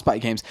are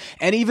Frostbite games.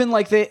 And even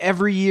like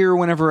every year,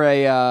 whenever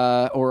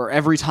or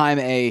every time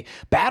a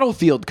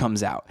Battlefield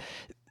comes out,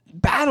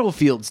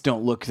 Battlefields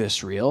don't look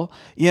this real,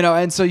 you know,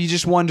 and so you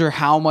just wonder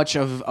how much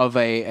of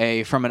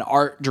a from an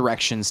art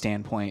direction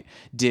standpoint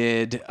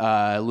did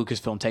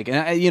Lucasfilm take.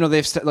 And you know,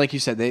 they've, like you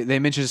said, they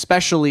mentioned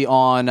especially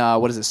on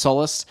what is it,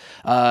 Solist,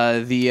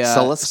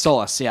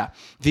 Solist, yeah,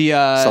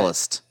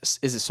 Solist.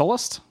 Is it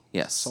Solist?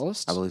 Yes,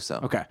 Solist, I believe so.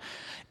 Okay.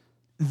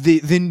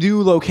 The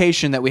new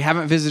location that we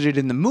haven't visited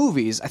in the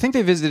movies, I think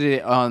they visited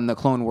it on the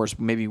Clone Wars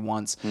maybe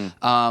once,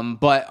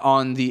 but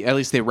on at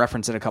least they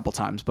reference it a couple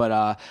times,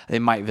 but they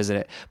might visit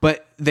it.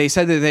 But they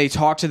said that they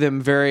talked to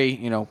them very,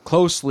 you know,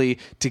 closely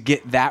to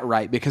get that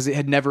right because it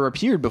had never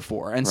appeared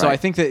before. And so I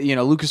think that, you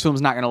know, Lucasfilm's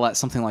not going to let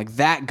something like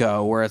that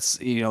go, where it's,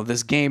 you know,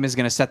 this game is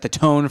going to set the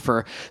tone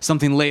for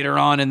something later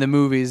on in the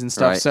movies and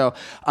stuff. Right. So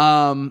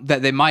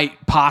that they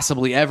might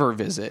possibly ever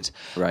visit.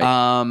 Right.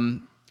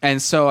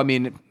 And so, I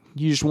mean,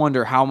 you just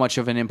wonder how much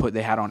of an input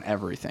they had on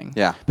everything.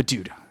 Yeah. But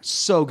dude,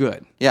 so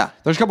good. Yeah.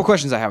 There's a couple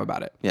questions I have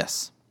about it.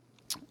 Yes.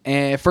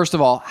 And first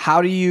of all,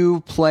 how do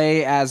you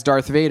play as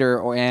Darth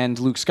Vader and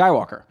Luke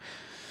Skywalker?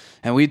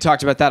 And we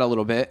talked about that a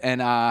little bit,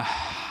 and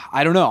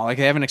I don't know, like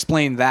they haven't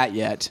explained that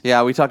yet.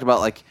 Yeah, we talked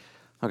about like,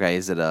 okay,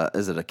 is it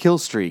a kill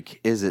streak?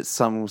 Is it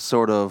some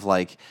sort of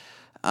like,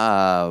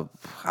 I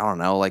don't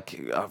know,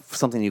 like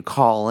something you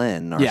call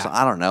in, or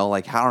I don't know,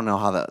 like I don't know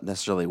how that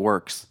necessarily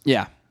works.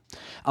 Yeah,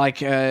 like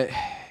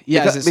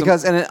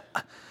because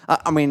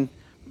I mean,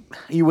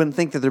 you wouldn't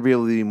think that there'd be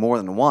able to be more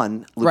than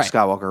one Luke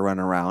Skywalker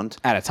running around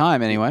at a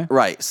time, anyway.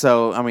 Right.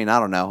 So I mean, I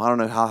don't know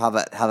how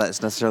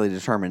that's necessarily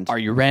determined. Are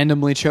you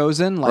randomly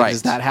chosen? Like,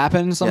 does that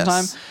happen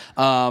sometime?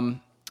 Yes.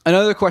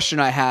 Another question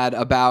I had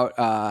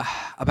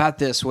about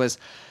this was,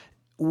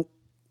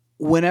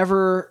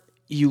 whenever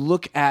you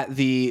look at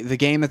the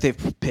game that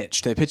they've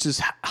pitched, they pitched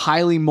this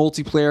highly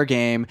multiplayer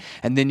game,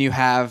 and then you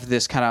have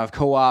this kind of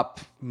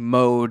co-op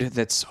mode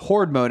that's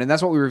horde mode, and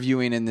that's what we were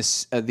viewing in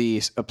this the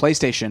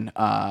PlayStation,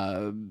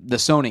 the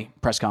Sony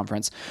press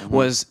conference.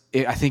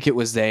 I think it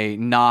was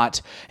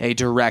not a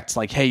direct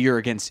like, hey, you're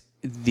against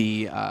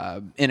the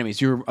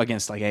enemies, you're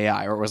against like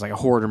AI, or it was like a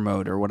hoarder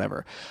mode or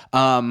whatever.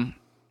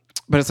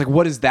 But it's like,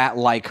 what is that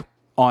like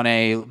on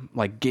a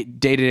like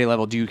day-to-day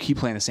level? Do you keep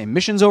playing the same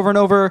missions over and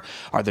over?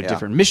 Are there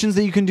different missions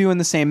that you can do in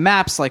the same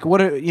maps? Like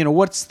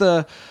what's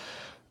the...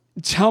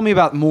 Tell me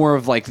about more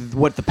of like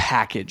what the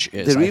package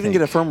is. Did we even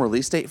get a firm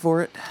release date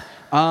for it?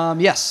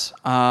 Yes,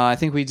 I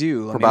think we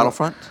do. For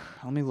Battlefront?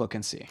 Let me look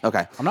and see.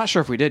 Okay. I'm not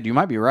sure if we did. You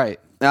might be right.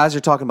 Now, as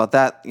you're talking about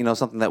that,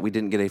 something that we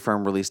didn't get a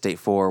firm release date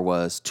for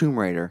was Tomb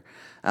Raider.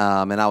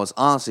 And I was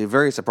honestly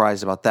very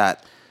surprised about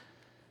that.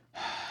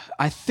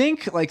 I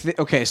think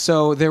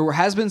so there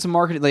has been some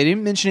marketing. They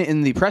didn't mention it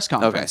in the press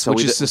conference, Okay, so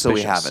which is suspicious. so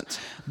we haven't.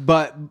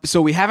 But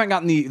so we haven't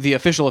gotten the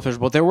official.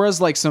 But there was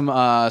like some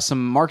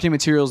marketing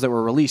materials that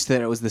were released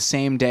that it was the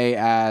same day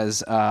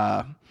as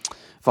Fallout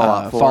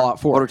 4. Fallout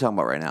 4. What are we talking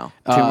about right now?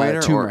 Tomb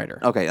Raider? Tomb Raider.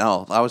 Okay,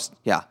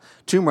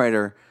 Tomb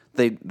Raider.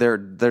 They're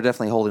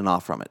definitely holding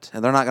off from it,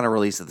 and they're not going to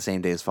release it the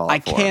same day as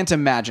Fallout 4. I can't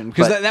imagine,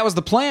 because that was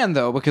the plan,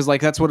 though, because like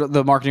that's what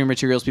the marketing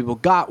materials people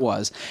got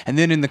was, and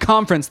then in the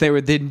conference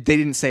they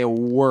didn't say a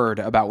word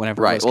about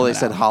whenever. Right. It was Well, they coming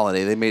said out.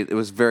 holiday. It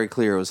was very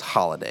clear it was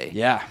holiday.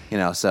 Yeah.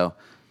 So,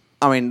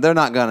 I mean, they're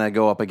not going to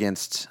go up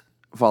against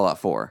Fallout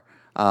 4.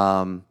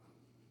 And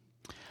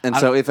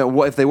so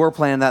if they were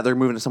planning that, they're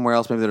moving it somewhere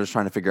else. Maybe they're just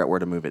trying to figure out where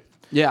to move it.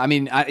 Yeah, I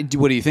mean,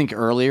 what do you think?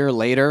 Earlier,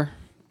 later?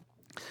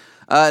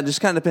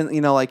 Just kind of depends.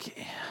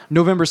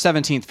 November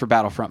 17th for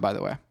Battlefront, by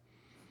the way.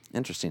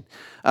 Interesting.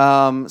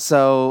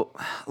 So,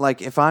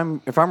 like, if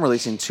I'm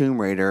releasing Tomb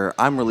Raider,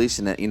 I'm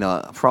releasing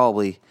it,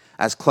 probably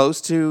as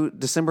close to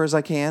December as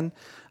I can.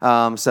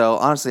 So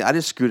honestly, I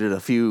just screwed it a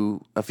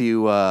few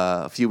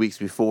weeks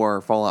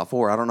before Fallout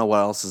 4. I don't know what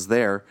else is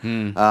there.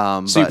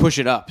 So you push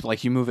it up,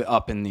 like you move it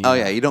up in the. Oh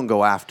yeah, you don't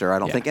go after. I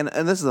don't think. And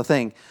this is the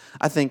thing.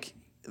 I think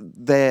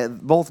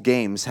both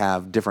games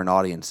have different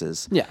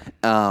audiences. Yeah.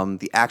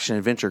 The action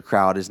adventure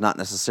crowd is not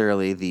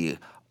necessarily the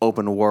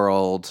open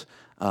world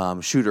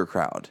shooter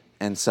crowd,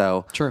 and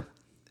so True.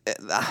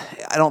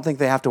 I don't think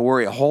they have to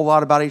worry a whole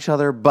lot about each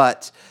other,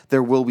 but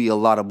there will be a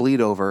lot of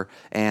bleed over.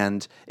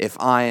 And if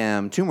I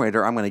am Tomb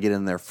Raider, I'm going to get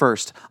in there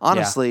first.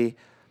 Honestly,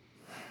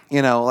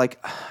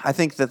 I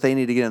think that they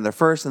need to get in there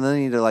first, and then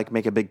they need to like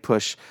make a big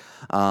push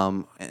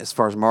as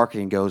far as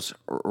marketing goes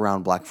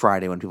around Black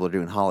Friday when people are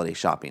doing holiday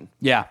shopping.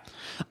 Yeah,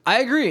 I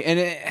agree.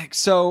 And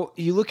so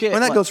you look at,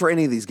 and that goes for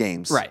any of these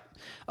games, right?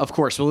 Of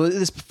course. Well,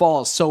 this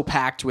fall is so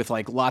packed with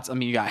like lots. I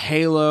mean, you got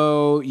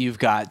Halo, you've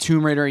got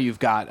Tomb Raider, you've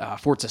got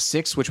Forza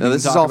 6, which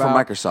this is all from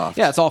Microsoft.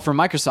 Yeah, it's all from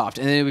Microsoft,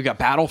 and then we've got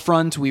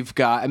Battlefront. We've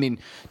got,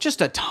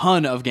 just a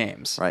ton of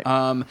games.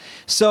 Right.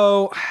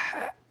 So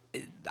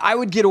I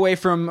would get away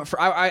from.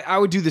 I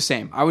would do the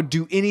same. I would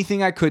do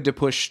anything I could to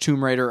push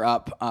Tomb Raider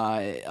up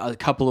a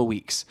couple of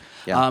weeks.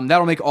 Yeah.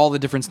 That'll make all the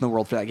difference in the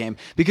world for that game.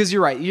 Because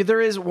you're right.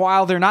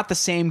 While they're not the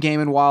same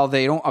game, and while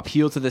they don't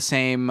appeal to the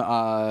same.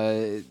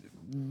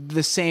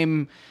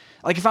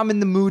 Like if I'm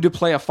in the mood to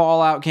play a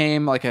Fallout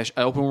game, like an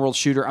open world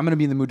shooter, I'm going to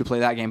be in the mood to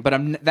play that game.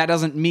 But that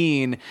doesn't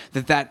mean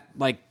that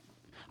like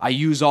I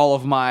use all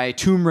of my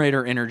Tomb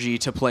Raider energy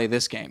to play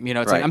this game.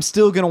 It's like I'm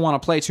still going to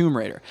want to play Tomb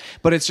Raider.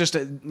 But it's just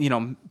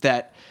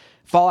that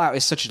Fallout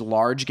is such a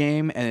large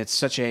game, and it's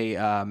such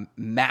a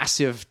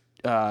massive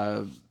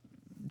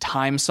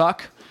time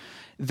suck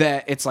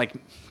that it's like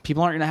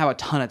people aren't going to have a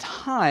ton of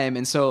time.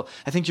 And so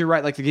I think you're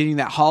right. Like they're getting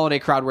that holiday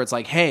crowd where it's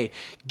like, hey,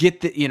 get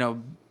the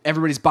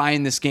everybody's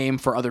buying this game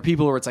for other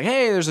people, or it's like,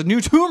 hey, there's a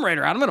new Tomb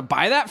Raider. I'm going to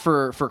buy that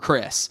for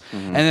Chris.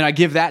 Mm-hmm. And then I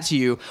give that to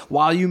you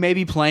while you may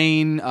be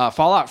playing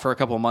Fallout for a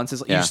couple of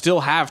months. You still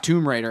have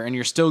Tomb Raider and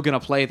you're still going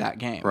to play that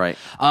game. Right.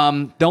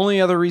 The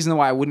only other reason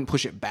why I wouldn't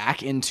push it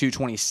back into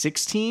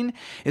 2016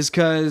 is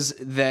because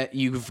that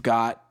you've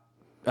got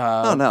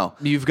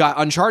you've got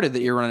Uncharted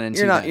that you're running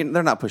into.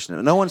 They're not pushing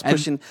it. No one's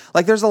pushing.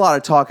 Like, there's a lot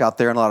of talk out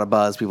there and a lot of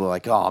buzz. People are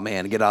like, "Oh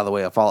man, get out of the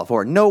way of Fallout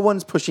 4." No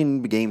one's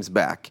pushing games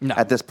back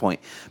at this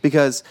point,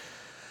 because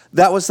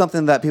that was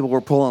something that people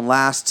were pulling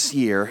last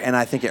year, and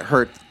I think it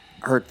hurt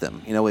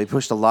them. We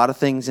pushed a lot of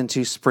things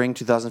into spring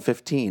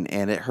 2015,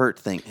 and it hurt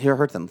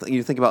them.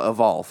 You think about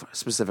Evolve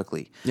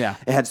specifically. Yeah.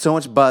 It had so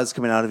much buzz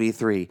coming out of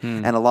E3,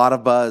 and a lot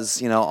of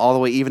buzz, all the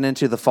way even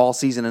into the fall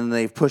season, and then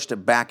they've pushed it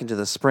back into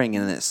the spring,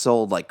 and it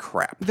sold like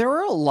crap. There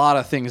were a lot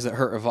of things that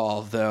hurt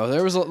Evolve, though.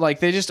 There was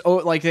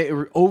they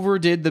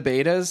overdid the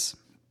betas.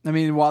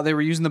 While they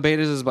were using the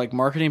betas as like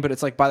marketing, but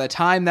it's like by the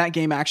time that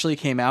game actually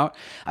came out,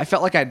 I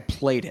felt like I'd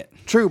played it.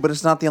 True, but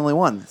it's not the only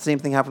one. The same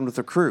thing happened with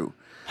The Crew.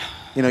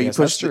 You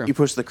push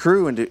the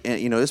Crew into,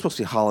 it's supposed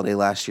to be holiday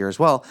last year as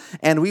well.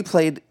 And we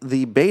played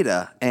the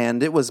beta,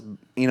 and it was,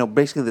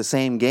 basically the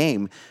same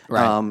game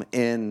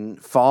in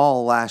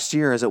fall last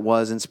year as it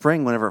was in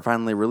spring whenever it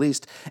finally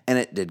released, and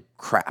it did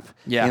crap.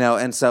 Yeah.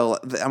 And so,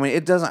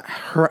 it doesn't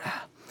hurt.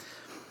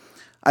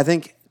 I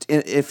think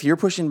if you're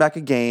pushing back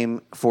a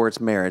game for its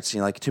merits,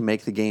 to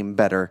make the game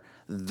better,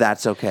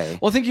 that's okay.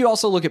 Well, I think you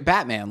also look at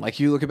Batman. Like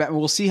you look at Batman,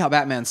 we'll see how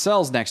Batman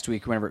sells next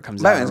week whenever it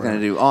comes out. Batman's going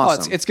to do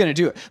awesome. It's going to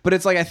do it. But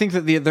it's like I think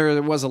that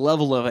there was a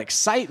level of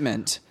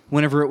excitement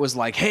whenever it was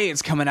like, hey,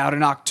 it's coming out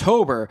in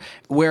October.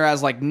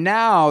 Whereas like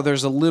now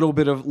there's a little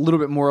bit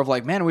more of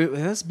like, man,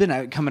 that's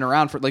been coming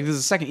around for like, this is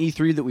the second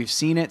E3 that we've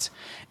seen it.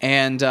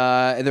 And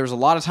there was a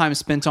lot of time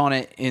spent on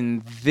it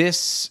in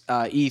this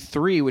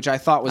E3, which I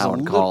thought was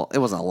it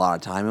wasn't a lot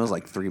of time. It was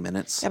like 3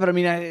 minutes. Yeah, but I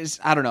mean,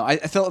 I don't know. I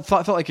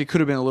felt like it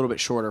could have been a little bit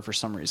shorter for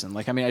some reason.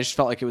 Like, I mean, I just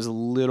felt like it was a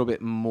little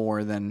bit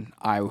more than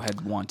I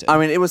had wanted. I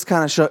mean, it was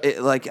kind of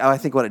I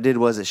think what it did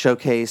was it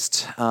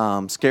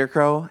showcased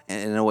Scarecrow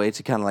in a way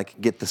to kind of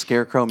like get the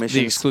Scarecrow missions,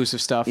 the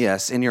exclusive stuff.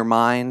 Yes, in your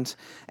mind,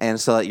 and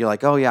so that you're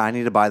like, oh yeah, I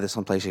need to buy this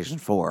on PlayStation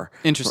 4.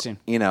 Interesting.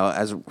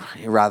 As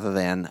rather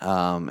than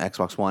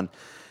Xbox One.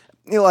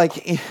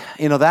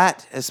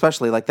 That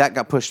especially like that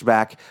got pushed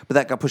back, but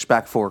that got pushed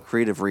back for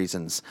creative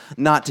reasons,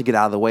 not to get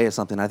out of the way of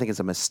something. I think it's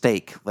a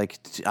mistake. Like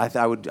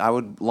I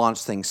would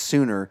launch things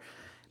sooner,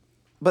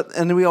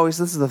 this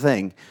is the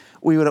thing.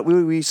 We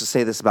used to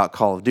say this about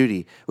Call of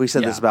Duty. We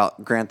said this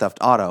about Grand Theft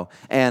Auto,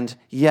 and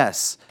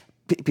yes,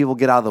 people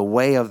get out of the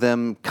way of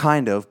them,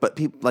 kind of, but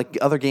like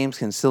other games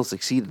can still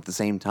succeed at the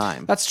same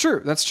time. That's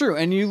true.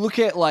 And you look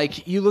at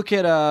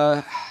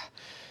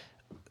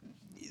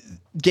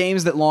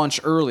games that launch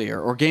earlier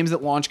or games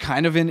that launch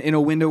kind of in a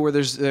window where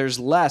there's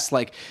less.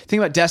 Like, think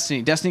about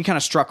Destiny. Destiny kind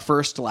of struck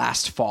first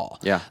last fall.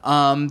 Yeah.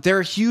 They're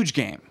a huge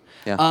game.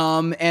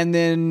 Yeah. And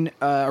then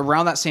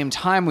around that same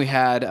time we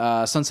had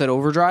Sunset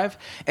Overdrive,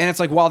 and it's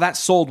like, while that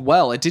sold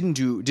well, it didn't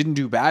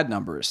do bad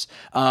numbers.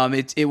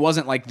 It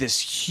wasn't like this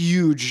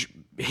huge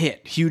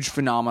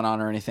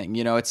phenomenon or anything.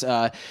 It's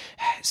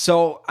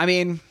so I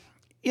mean,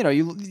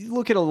 you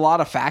look at a lot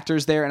of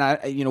factors there,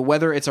 and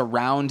whether it's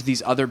around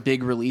these other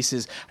big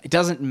releases, it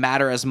doesn't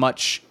matter as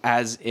much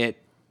as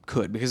it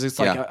could, because it's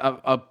like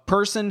a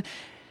person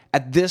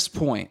at this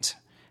point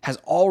has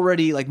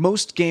already, like,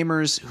 most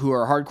gamers who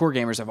are hardcore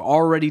gamers have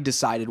already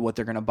decided what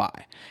they're going to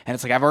buy. And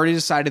it's like, I've already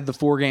decided the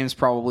 4 games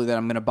probably that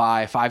I'm going to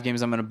buy, 5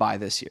 games I'm going to buy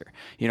this year,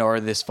 or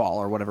this fall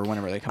or whatever,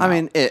 whenever they come out.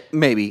 I mean,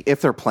 maybe if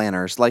they're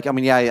planners. Like, I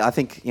mean, yeah, I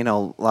think, a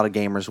lot of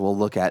gamers will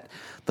look at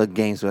the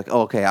games like,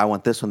 oh, okay, I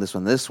want this one, this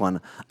one, this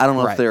one. I don't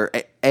know if they're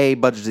A,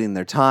 budgeting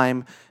their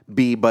time,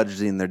 B,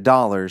 budgeting their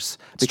dollars,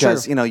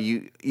 because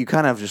you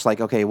kind of just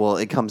like, okay, well,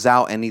 it comes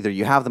out and either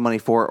you have the money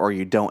for it or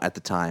you don't at the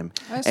time.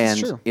 That's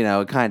true.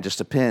 It kind of just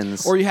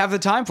depends. Or you have the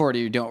time for it or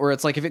you don't. Or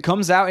it's like, if it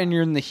comes out and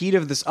you're in the heat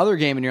of this other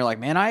game and you're like,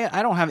 man,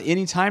 I don't have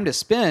any time to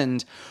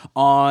spend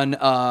on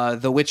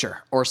The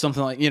Witcher or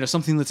something like,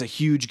 something that's a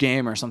huge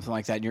game or something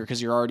like that,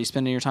 because you're already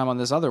spending your time on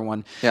this other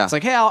one. Yeah. It's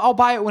like, hey, I'll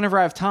buy it whenever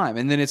I have time,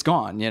 and then it's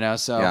gone.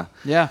 So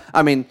yeah.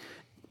 I mean,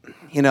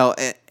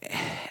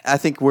 I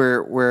think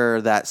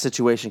where that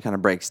situation kind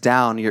of breaks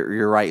down,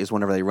 you're right, is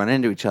whenever they run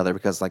into each other,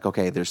 because like,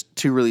 okay, there's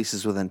 2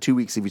 releases within 2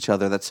 weeks of each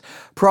other. That's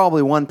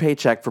probably one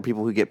paycheck for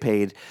people who get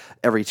paid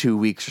every 2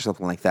 weeks or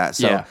something like that.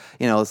 So,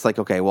 it's like,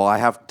 okay, well, I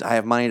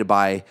have money to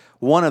buy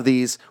one of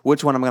these.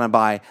 Which one I'm going to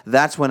buy?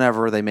 That's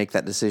whenever they make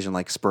that decision,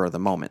 like spur of the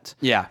moment.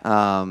 Yeah.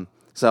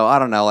 So I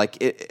don't know. Like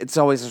it's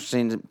always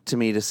interesting to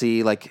me to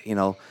see, like,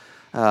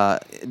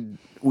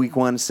 week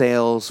 1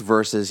 sales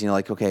versus,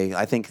 okay,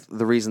 I think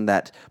the reason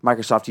that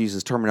Microsoft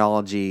uses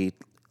terminology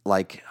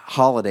like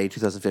holiday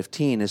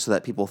 2015 is so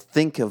that people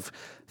think of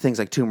things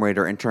like Tomb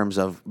Raider in terms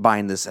of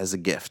buying this as a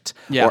gift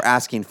or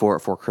asking for it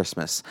for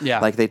Christmas. Yeah.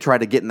 Like they try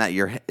to get in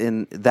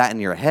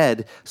your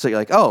head, so you're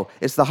like, oh,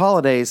 it's the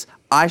holidays,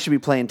 I should be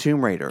playing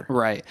Tomb Raider.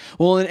 Right.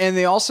 Well, and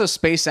they also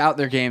space out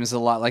their games a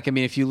lot. Like, I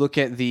mean, if you look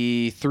at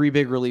the 3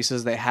 big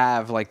releases they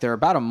have, like, they're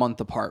about a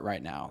month apart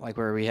right now. Like,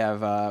 where we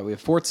have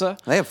Forza.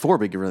 They have 4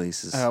 big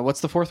releases.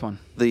 What's the 4th one?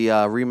 The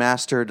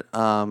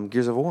remastered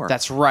Gears of War.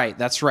 That's right.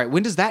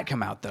 When does that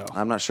come out, though?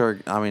 I'm not sure.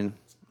 I mean,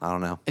 I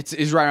don't know. It's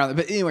right around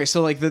there. But anyway,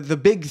 so like the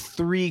big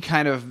 3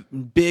 kind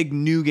of big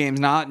new games,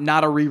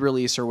 not a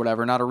re-release or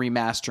whatever, not a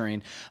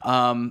remastering.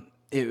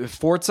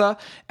 Forza,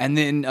 and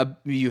then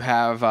you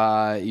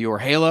have your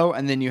Halo,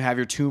 and then you have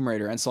your Tomb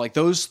Raider. And so like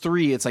those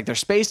 3, it's like they're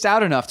spaced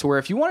out enough to where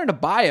if you wanted to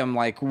buy them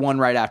like one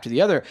right after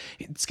the other,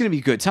 it's going to be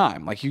a good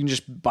time. Like you can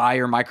just buy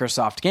your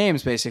Microsoft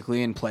games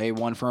basically and play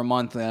one for a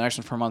month, and the next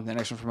one for a month, and the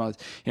next one for a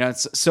month.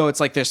 It's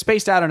like they're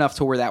spaced out enough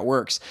to where that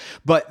works.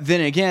 But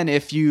then again,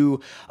 if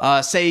you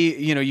say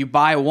you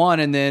buy one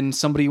and then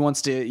somebody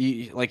wants to,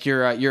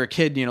 you're a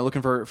kid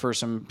looking for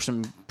some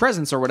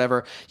presents or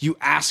whatever, you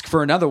ask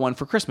for another one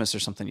for Christmas or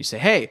something. You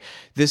say, hey,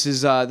 this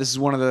is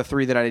one of the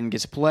 3 that I didn't get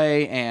to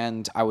play,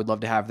 and I would love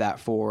to have that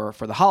for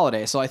the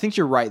holiday. So I think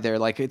you're right there.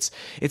 Like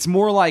it's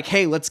more like,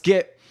 hey, let's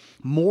get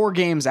more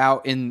games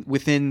out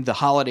within the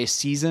holiday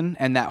season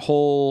and that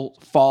whole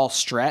fall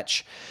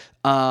stretch,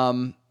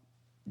 to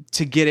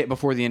get it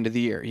before the end of the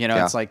year.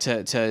 It's like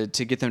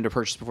to get them to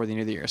purchase before the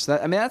end of the year. So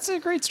that's a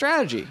great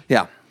strategy.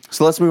 Yeah.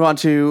 So let's move on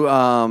to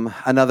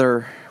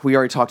another. We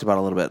already talked about it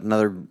a little bit.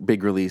 Another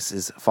big release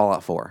is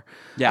Fallout 4.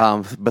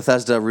 Yeah.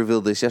 Bethesda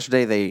revealed this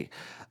yesterday. They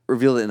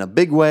revealed it in a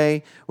big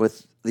way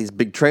with these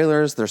big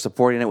trailers. They're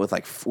supporting it with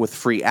with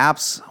free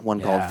apps. One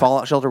called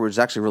Fallout Shelter, which is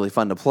actually really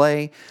fun to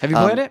play. Have you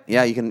played it?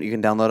 Yeah, you can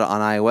download it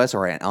on iOS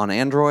or on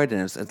Android,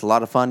 and it's a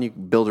lot of fun. You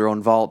can build your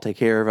own vault, take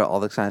care of it, all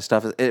this kind of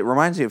stuff. It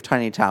reminds me of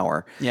Tiny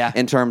Tower. Yeah.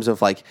 In terms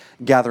of like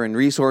gathering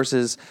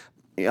resources,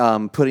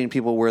 putting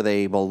people where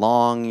they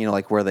belong,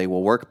 like where they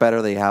will work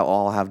better. They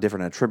all have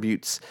different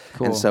attributes,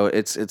 and so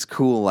it's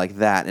cool like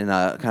that in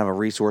a kind of a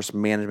resource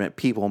management,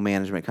 people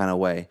management kind of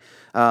way.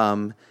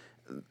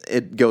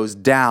 It goes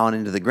down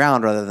into the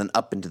ground rather than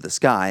up into the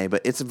sky, but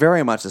it's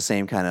very much the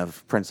same kind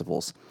of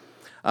principles.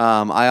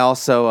 I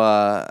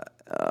also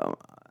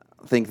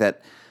think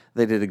that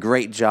they did a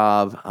great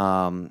job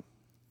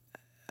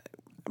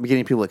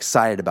getting people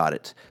excited about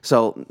it.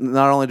 So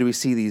not only do we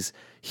see these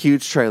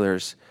huge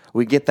trailers,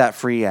 we get that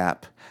free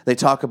app. They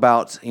talk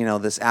about,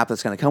 this app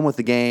that's going to come with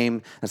the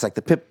game. It's like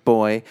the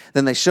Pip-Boy.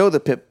 Then they show the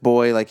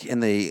Pip-Boy like in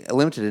the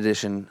limited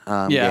edition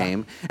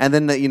game. And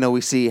then,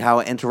 we see how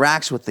it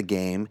interacts with the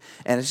game.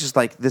 And it's just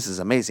like, this is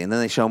amazing. And then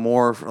they show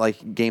more like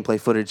gameplay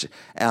footage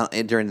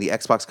during the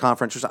Xbox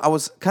conference, which I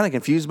was kind of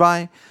confused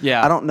by.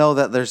 Yeah. I don't know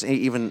that there's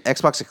even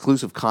Xbox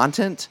exclusive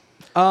content.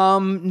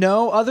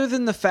 No, other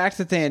than the fact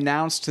that they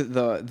announced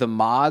the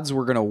mods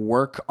were going to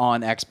work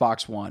on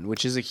Xbox One,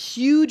 which is a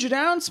huge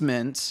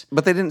announcement.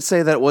 But they didn't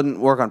say that it wouldn't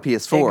work on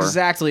PS4.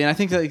 Exactly, and I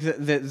think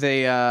that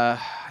they, I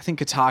think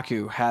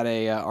Kotaku had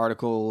a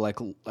article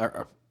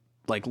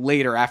like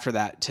later after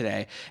that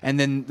today, and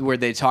then where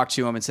they talked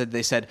to him and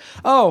they said,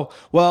 oh,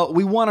 well,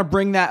 we want to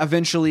bring that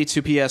eventually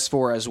to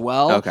PS4 as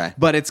well. Okay.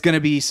 But it's going to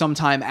be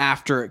sometime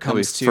after it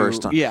comes to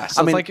first. Yeah.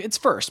 So it's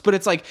first, but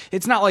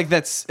it's not like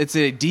it's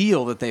a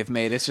deal that they've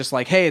made. It's just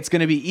like, hey, it's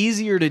going to be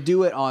easier to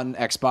do it on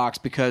Xbox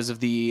because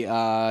of the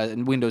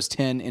Windows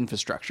 10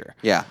 infrastructure.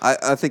 Yeah,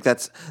 I think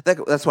that's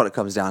what it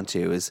comes down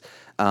to is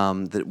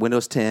the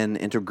Windows 10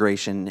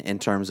 integration in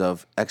terms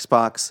of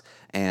Xbox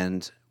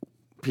and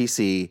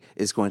PC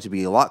is going to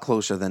be a lot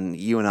closer than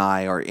you and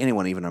I or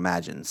anyone even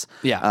imagines.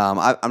 Yeah.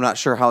 I'm not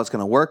sure how it's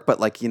going to work,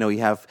 but you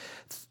have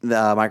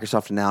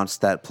Microsoft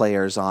announced that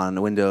players on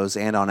Windows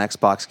and on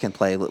Xbox can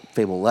play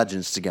Fable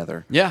Legends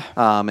together. Yeah.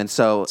 And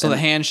so the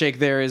handshake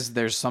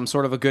there's some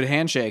sort of a good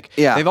handshake.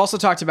 Yeah. They've also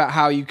talked about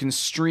how you can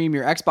stream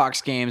your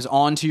Xbox games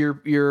onto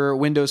your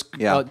Windows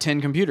 10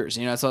 computers.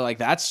 So like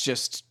that's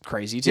just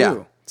crazy too.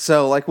 Yeah.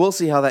 So, we'll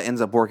see how that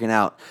ends up working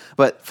out.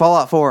 But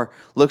Fallout 4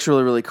 looks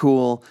really, really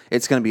cool.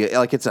 It's going to be,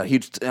 it's a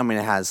huge,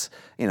 it has,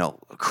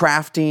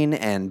 crafting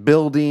and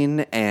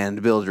building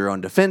and build your own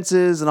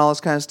defenses and all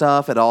this kind of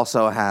stuff. It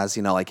also has,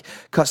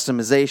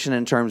 customization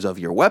in terms of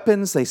your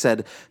weapons. They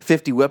said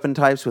 50 weapon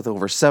types with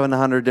over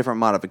 700 different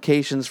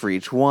modifications for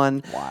each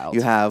one. Wild.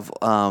 You have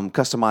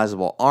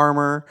customizable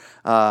armor.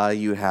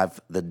 You have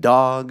the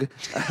dog.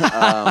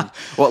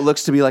 What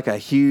looks to be like a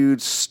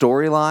huge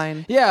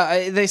storyline.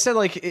 Yeah, they said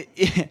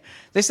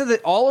they said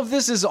that all of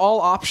this is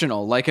all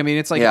optional.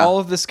 It's all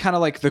of this kind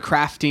of like the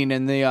crafting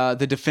and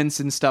the defense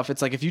and stuff.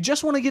 It's like if you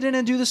just want to get in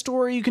and do the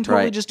story, you can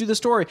totally just do the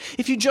story.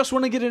 If you just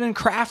want to get in and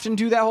craft and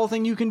do that whole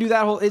thing, you can do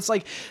that whole. It's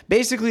like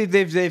basically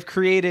they've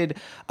created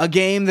a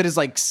game that is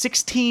like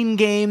 16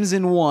 games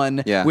in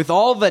one with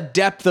all the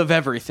depth of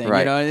everything.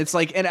 Right. And it's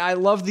like, and I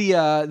love the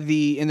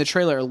in the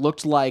trailer it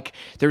looked like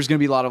there was going to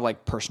be a lot of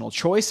like personal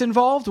choice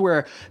involved,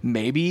 where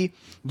maybe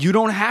you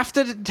don't have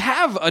to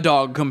have a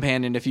dog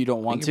companion if you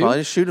don't want to. Probably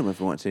just shoot him if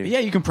you want to. Yeah,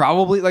 you can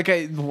probably like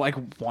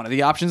one of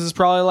the options is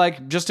probably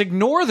like just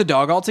ignore the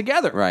dog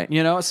altogether. Right.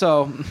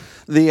 So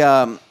the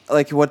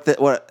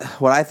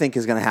what I think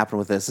is going to happen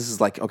with this is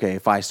like, okay,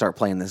 if I start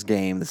playing this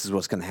game, this is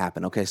what's going to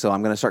happen. Okay, so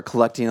I'm going to start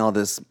collecting all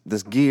this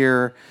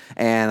gear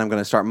and I'm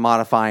going to start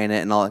modifying it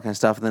and all that kind of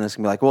stuff. And then it's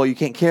going to be like, well, you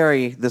can't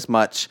carry this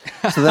much,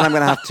 so then I'm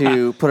going to have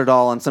to put it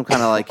all in some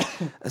kind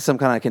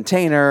of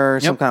container,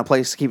 some kind of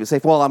place to keep it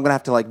safe. Well, I'm going to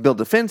have to build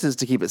defenses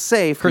to keep it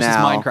safe. Versus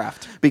now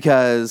Minecraft,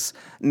 because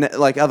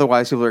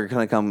otherwise people are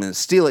going to come and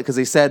steal it, because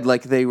they said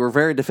they were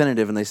very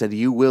definitive and they said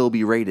you will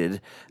be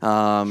raided.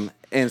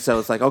 And so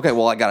it's like, okay,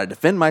 well, I got to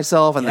defend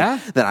myself. And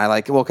then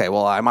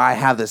I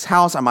have this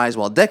house. I might as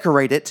well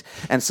decorate it.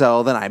 And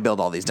so then I build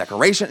all these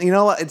decorations. You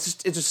know what? It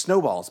just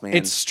snowballs, man.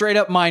 It's straight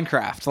up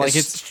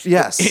Minecraft.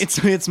 Yes.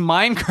 It's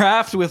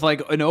Minecraft with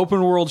an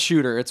open world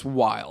shooter. It's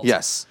wild.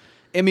 Yes.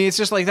 I mean, it's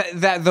just like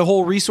that the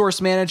whole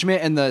resource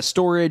management and the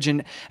storage.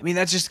 And I mean,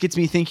 that just gets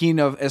me thinking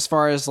of as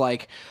far as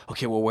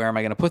okay, well, where am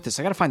I going to put this?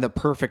 I got to find the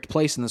perfect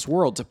place in this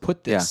world to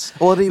put this.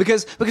 Yeah. Well,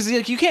 because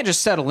you can't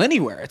just settle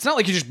anywhere. It's not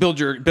like you just build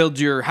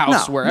your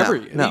house wherever.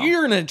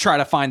 You're going to try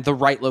to find the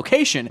right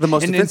location. The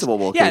most defensible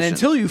location. Yeah, and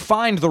until you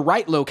find the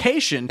right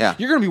location,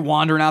 you're going to be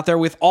wandering out there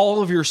with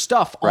all of your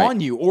stuff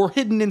on you or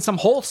hidden in some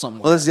hole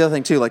somewhere. Well, this is the other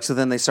thing, too. So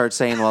then they start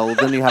saying, well,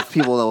 then you have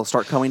people that will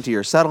start coming to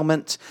your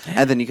settlement,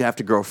 and then you have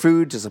to grow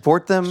food to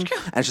support them. And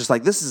it's just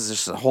this is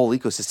just a whole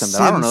ecosystem that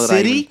I don't know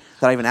that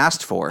I even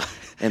asked for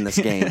in this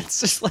game.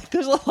 It's just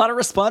there's a lot of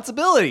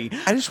responsibility.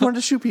 I just wanted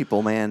to shoot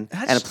people, man,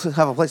 and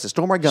have a place to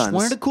store my guns. Just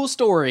wanted a cool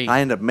story.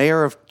 I ended up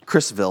mayor of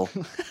Chrisville.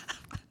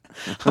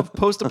 Of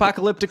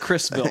post-apocalyptic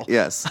Chrisville.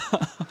 Yes.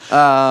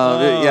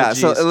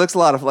 So it looks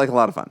like a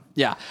lot of fun.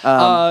 Yeah.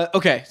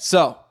 Okay,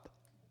 so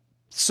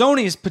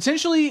Sony's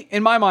potentially,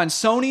 in my mind,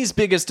 Sony's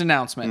biggest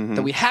announcement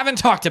that we haven't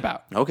talked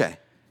about. Okay.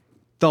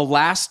 The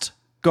Last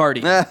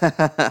Guardian.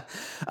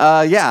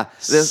 Yeah.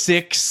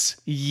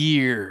 6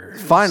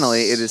 years.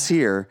 Finally, it is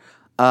here.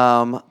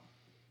 I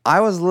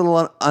was a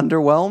little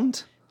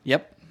underwhelmed.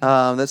 Yep.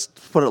 Let's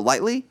put it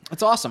lightly.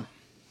 That's awesome.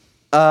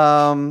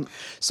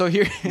 So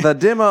here, The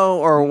demo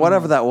or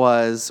whatever that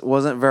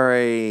wasn't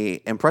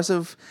very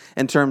impressive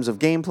in terms of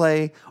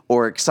gameplay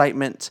or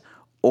excitement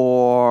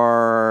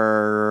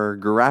or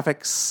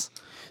graphics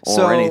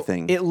or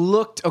anything. It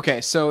looked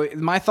okay. So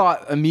my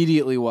thought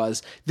immediately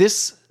was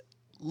this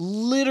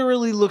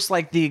literally looks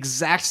like the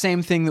exact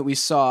same thing that we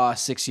saw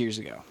 6 years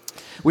ago.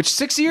 Which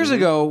 6 years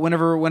ago,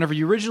 whenever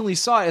you originally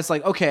saw it, it's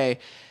like, okay,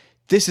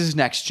 this is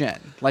next gen.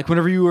 Like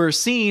whenever you were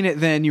seeing it,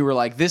 then you were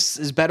like, this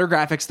is better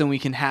graphics than we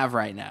can have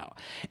right now.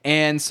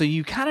 And so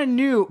you kind of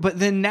knew, but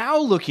then now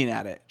looking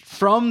at it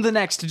from the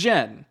next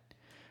gen,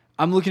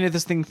 I'm looking at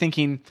this thing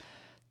thinking,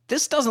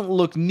 this doesn't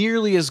look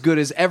nearly as good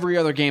as every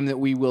other game that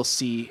we will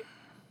see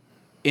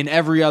in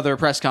every other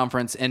press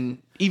conference and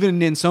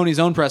even in Sony's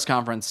own press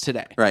conference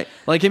today. Right.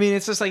 Like, I mean,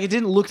 it's just like, it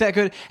didn't look that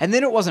good. And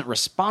then it wasn't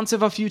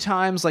responsive a few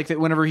times, like that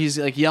whenever he's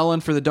like yelling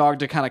for the dog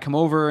to kind of come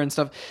over and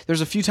stuff. There's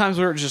a few times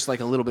where it's just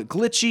like a little bit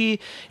glitchy.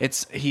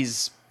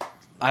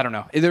 I don't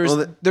know.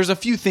 There's a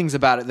few things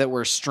about it that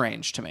were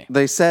strange to me.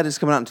 They said it's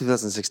coming out in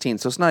 2016,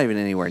 so it's not even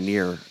anywhere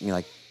near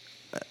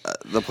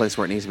the place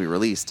where it needs to be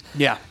released.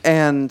 Yeah.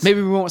 And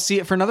maybe we won't see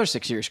it for another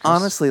 6 years, Chris.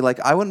 honestly, like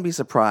I wouldn't be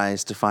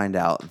surprised to find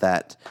out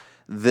that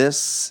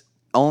this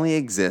only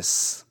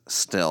exists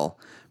still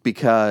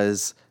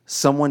because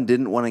someone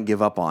didn't want to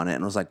give up on it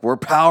and was like, we're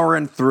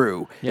powering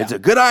through. Yeah. It's a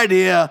good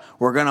idea.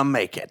 We're going to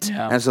make it.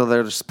 Yeah. And so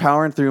they're just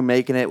powering through,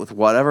 making it with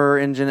whatever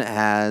engine it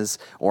has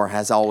or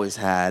has always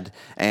had.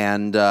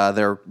 And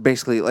they're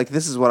basically like,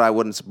 this is what I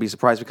wouldn't be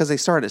surprised because they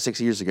started 6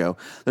 years ago.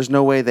 There's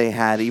no way they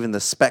had even the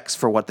specs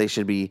for what they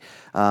should be,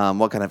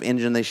 what kind of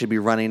engine they should be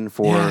running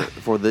for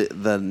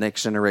the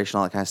next generation,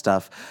 all that kind of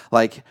stuff.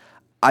 Like,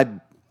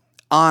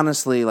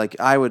 honestly, like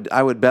I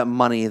would bet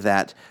money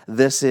that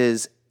this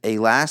is a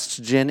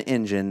last gen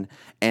engine,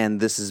 and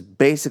this is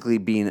basically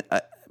being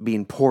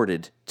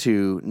ported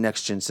to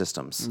next gen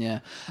systems. Yeah,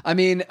 I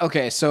mean,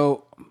 okay,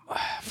 so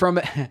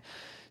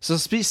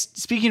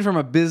speaking from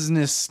a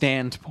business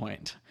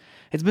standpoint,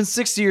 it's been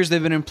 6 years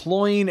they've been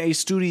employing a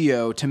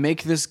studio to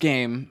make this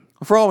game.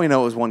 For all we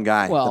know, it was one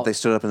guy Well, that they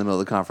stood up in the middle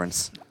of the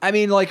conference. I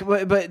mean, like,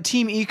 but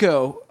Team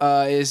Eco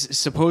is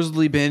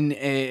supposedly been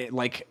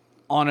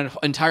on an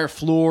entire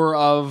floor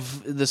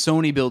of the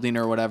Sony building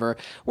or whatever,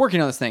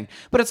 working on this thing.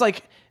 But it's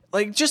like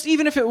just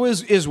even if it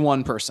is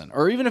one person,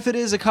 or even if it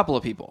is a couple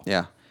of people,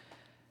 Yeah.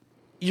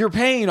 you're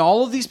paying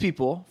all of these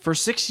people for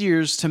 6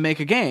 years to make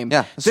a game.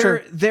 Yeah, that's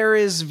true. There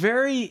is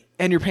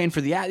and you're paying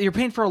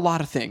for a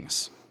lot of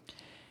things.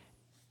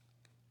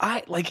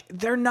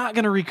 They're not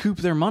going to recoup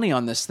their money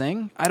on this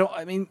thing.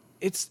 I mean,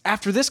 it's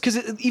after this, because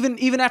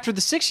even after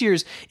the 6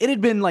 years, it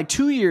had been like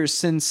 2 years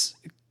since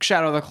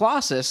Shadow of the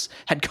Colossus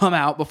had come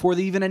out before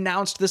they even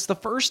announced this the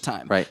first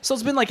time. Right. So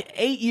it's been like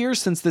 8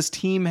 years since this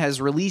team has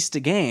released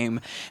a game.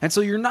 And so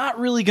you're not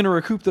really going to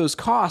recoup those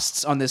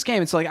costs on this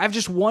game. It's like, I've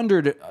just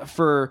wondered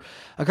for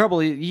a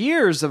couple of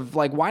years of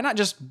like, why not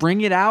just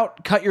bring it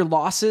out, cut your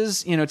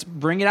losses, to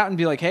bring it out and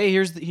be like, hey,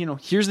 here's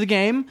the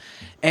game,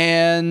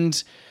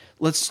 and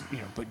let's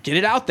but get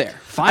it out there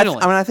finally.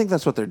 I think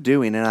that's what they're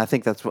doing, and I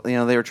think that's what they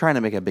were trying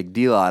to make a big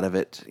deal out of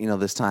it,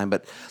 this time.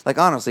 But like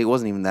honestly, it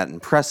wasn't even that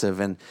impressive,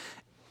 and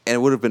it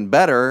would have been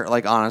better,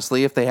 like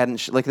honestly, if they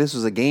hadn't this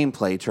was a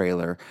gameplay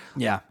trailer.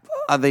 Yeah,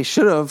 they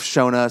should have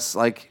shown us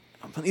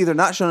either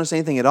not shown us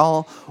anything at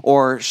all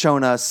or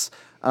shown us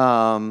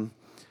a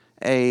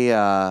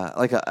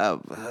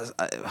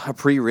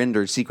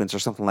pre-rendered sequence or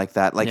something like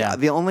that.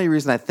 The only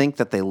reason I think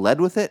that they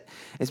led with it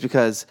is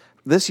because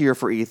this year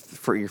for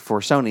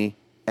Sony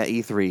at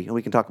E3, and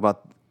we can talk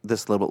about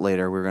this a little bit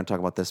later. We're going to talk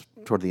about this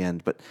toward the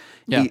end, but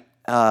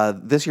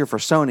this year for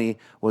Sony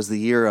was the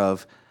year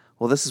of,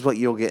 well, this is what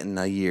you'll get in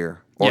a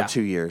year or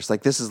 2 years.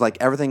 Like this is like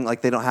everything.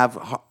 Like they don't have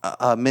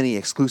many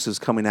exclusives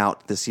coming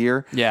out this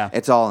year. Yeah,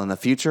 it's all in the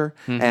future.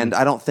 Mm-hmm. And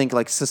I don't think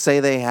to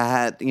say they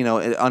had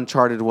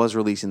Uncharted was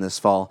releasing this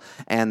fall,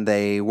 and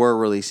they were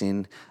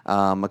releasing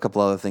a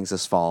couple other things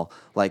this fall.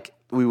 Like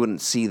we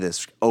wouldn't see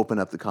this open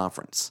up the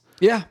conference.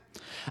 Yeah,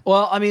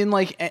 well, I mean,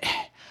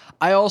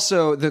 I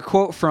also, the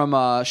quote from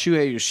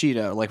Shuhei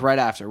Yoshida, right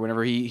after,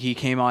 whenever he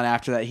came on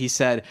after that, he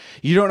said,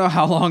 "You don't know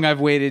how long I've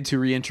waited to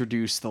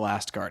reintroduce The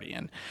Last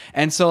Guardian."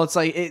 And so it's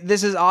like,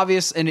 this is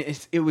obvious, and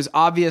it was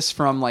obvious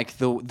from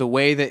the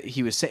way that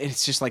he was saying.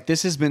 It's just like,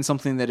 this has been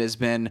something that has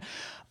been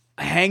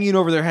hanging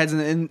over their heads,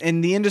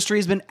 and the industry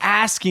has been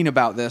asking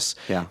about this.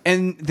 Yeah.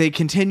 And they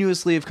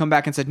continuously have come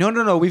back and said,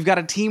 no, we've got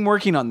a team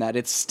working on that.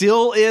 It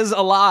still is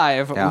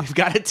alive. Yeah. We've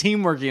got a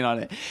team working on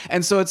it.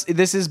 And so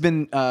this has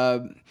been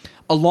a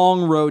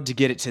long road to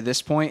get it to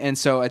this point. And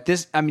so at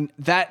this, I mean,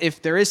 that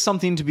if there is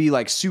something to be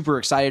super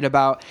excited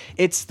about,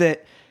 it's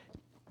that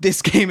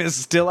this game is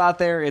still out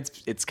there.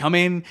 It's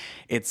coming.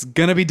 It's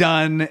gonna be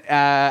done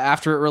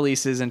after it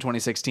releases in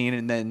 2016,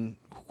 and then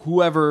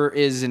whoever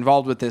is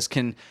involved with this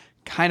can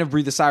kind of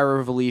breathe a sigh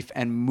of relief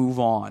and move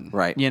on.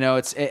 Right.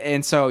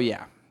 So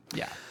yeah.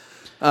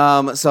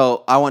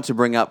 So I want to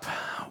bring up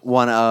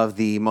one of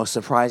the most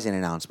surprising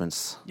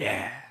announcements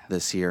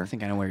this year. I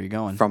think I know where you're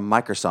going. From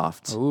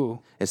Microsoft. Ooh.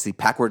 It's the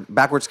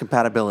backwards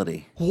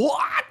compatibility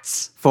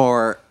What?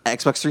 for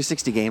Xbox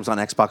 360 games on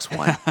Xbox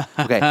One.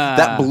 Okay,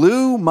 that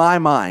blew my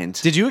mind.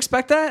 Did you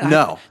expect that?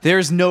 No.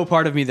 There's no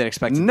part of me that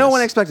expected No this.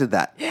 one expected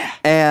that. Yeah.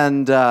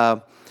 And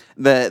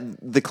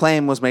the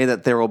claim was made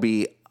that there will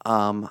be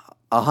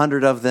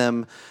 100 of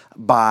them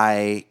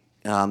by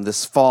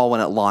this fall when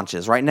it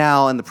launches. Right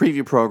now in the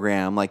preview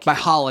program, like By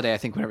holiday, I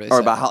think, whenever they or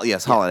said. by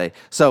holiday.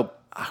 So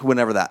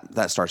whenever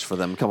that starts for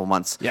them, a couple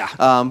months. Yeah.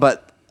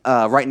 But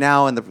right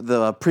now, in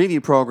the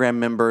preview program,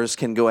 members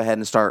can go ahead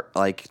and start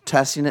like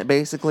testing it,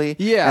 basically.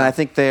 Yeah. And I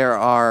think there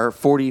are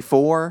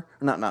 44.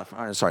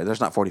 Sorry,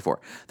 there's not 44.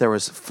 There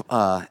was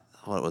what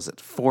was it?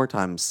 4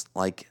 times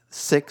like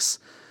 6.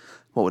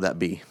 What would that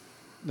be?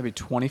 That'd be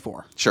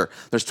 24. Sure.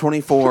 There's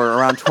 24,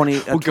 around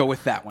 20. We'll go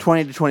with that one.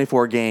 20 to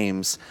 24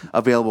 games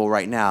available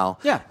right now.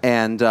 Yeah.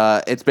 And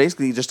it's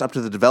basically just up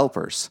to the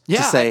developers to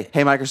Yeah. say,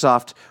 hey,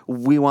 Microsoft,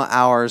 we want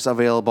ours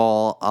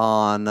available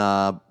on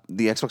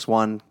the Xbox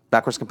One,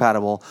 backwards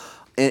compatible.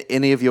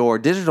 Any of your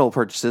digital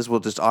purchases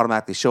will just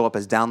automatically show up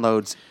as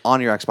downloads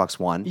on your Xbox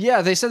One.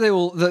 Yeah, they said they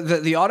will.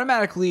 They will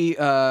automatically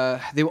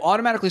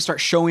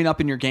start showing up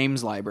in your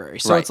games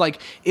library. So Right. it's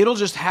like it'll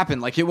just happen.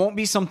 Like it won't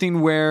be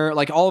something where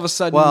like all of a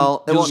sudden.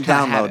 Well, it you'll won't just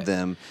kinda have download it.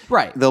 them.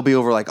 Right. They'll be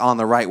over like on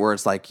the right where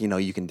it's like,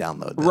 you can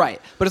download them.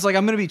 Right, but it's like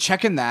I'm going to be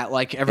checking that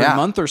like every Yeah.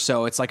 month or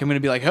so. It's like I'm going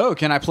to be like, oh,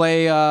 can I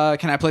play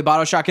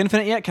BioShock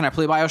Infinite yet? Can I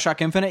play BioShock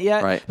Infinite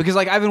yet? Right. Because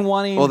like I've been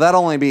wanting. Well,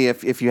 that'll only be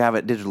if you have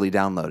it digitally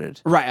downloaded.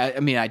 Right. I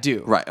mean, I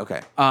do. Right. Okay.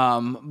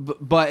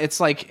 But it's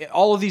like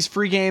all of these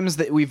free games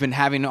that we've been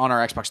having on our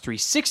Xbox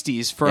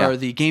 360s for Yeah.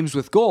 the games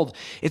with gold.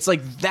 It's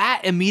like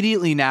that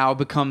immediately now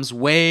becomes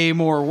way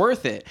more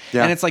worth it.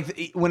 Yeah. And it's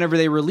like whenever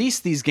they release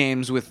these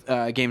games with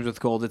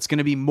gold, it's going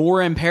to be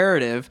more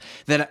imperative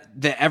that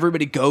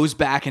everybody goes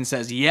back and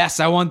says, yes,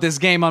 I want this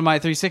game on my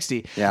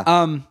 360.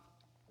 Yeah.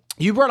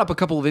 You brought up a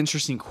couple of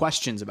interesting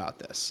questions about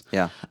this.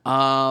 Yeah.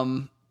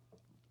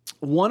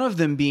 One of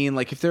them being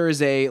like if there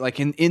is a like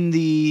in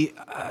the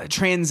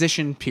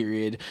transition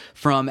period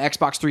from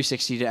Xbox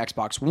 360 to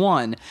Xbox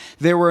One,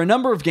 there were a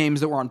number of games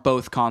that were on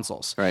both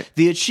consoles. Right.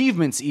 The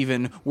achievements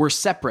even were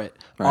separate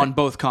Right. on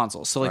both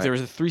consoles. So like Right. there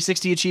was the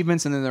 360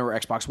 achievements and then there were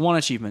Xbox One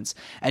achievements.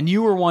 And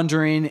you were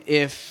wondering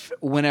if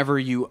whenever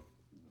you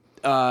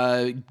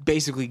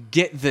basically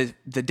get the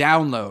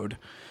download.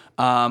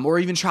 Or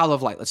even Child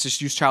of Light. Let's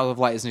just use Child of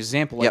Light as an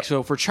example. Like, Yep.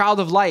 So for Child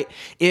of Light,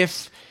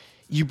 if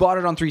you bought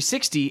it on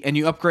 360 and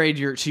you upgrade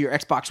to your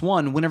Xbox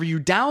One, whenever you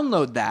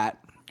download that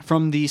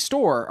from the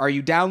store, are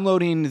you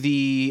downloading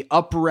the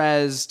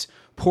up-resed,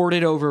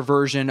 ported over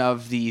version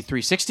of the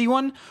 360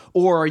 one,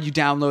 or are you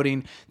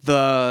downloading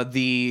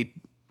the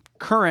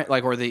current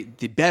or the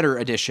better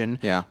edition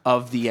Yeah.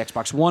 of the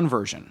Xbox One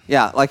version?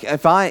 Yeah, like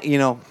if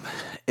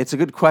it's a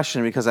good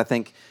question because I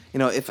think,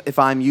 if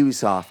I'm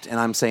Ubisoft and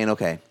I'm saying,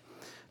 okay,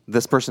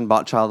 this person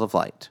bought Child of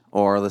Light,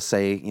 or let's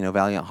say,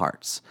 Valiant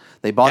Hearts.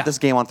 They bought Yeah. this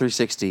game on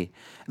 360.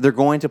 They're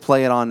going to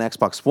play it on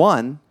Xbox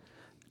One.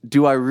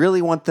 Do I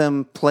really want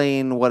them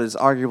playing what is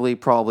arguably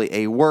probably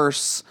a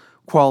worse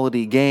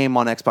quality game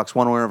on Xbox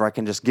One whenever I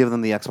can just give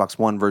them the Xbox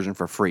One version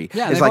for free?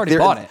 Yeah, It's they've already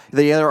bought it.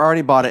 They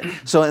already bought it.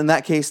 So in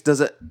that case,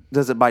 does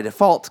it by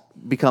default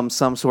become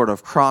some sort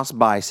of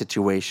cross-buy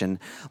situation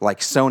like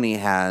Sony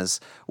has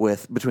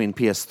between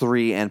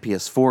PS3 and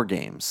PS4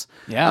 games?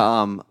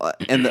 Yeah.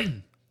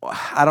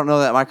 I don't know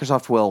that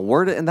Microsoft will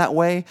word it in that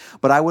way,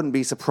 but I wouldn't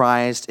be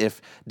surprised if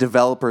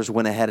developers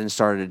went ahead and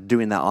started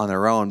doing that on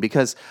their own.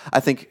 Because I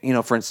think,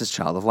 for instance,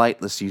 Child of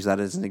Light, let's use that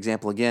as an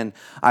example again.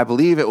 I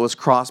believe it was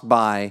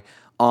cross-buy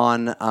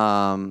on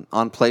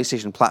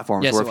PlayStation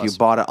platforms, Yes, where it if was. you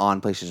bought it on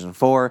PlayStation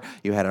 4,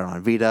 you had it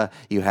on Vita,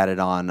 you had it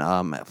on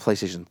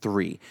PlayStation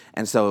 3.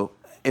 And so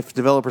if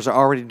developers are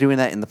already doing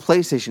that in the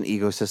PlayStation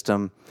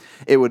ecosystem,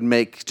 it would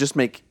make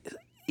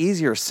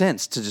easier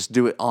sense to just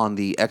do it on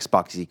the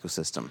Xbox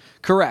ecosystem.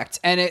 Correct,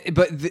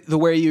 but the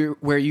where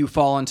you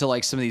fall into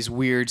like some of these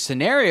weird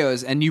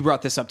scenarios, and you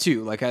brought this up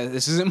too. Like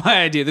this isn't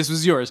my idea; this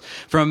was yours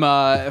from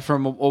a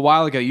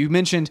while ago. You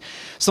mentioned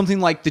something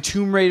like the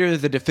Tomb Raider,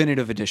 the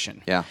definitive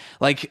edition. Yeah,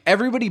 like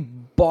everybody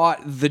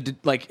bought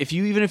if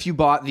you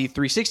bought the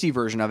 360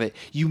 version of it,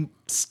 you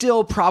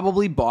still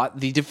probably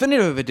bought the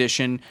definitive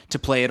edition to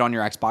play it on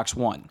your Xbox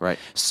One. Right.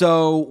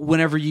 So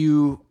whenever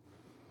you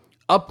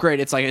upgrade,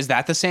 it's like, is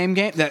that the same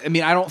game?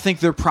 I don't think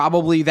they're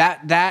probably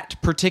that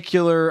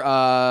particular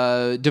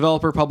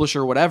developer,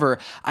 publisher, whatever.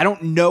 I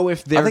don't know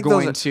if they're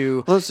going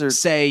to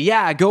say,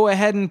 yeah, go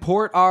ahead and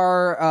port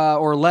our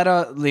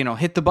or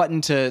hit the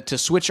button to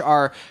switch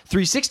our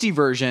 360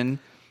 version,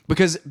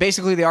 because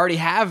basically they already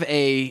have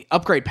a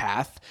upgrade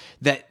path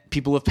that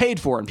people have paid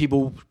for and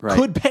people Right.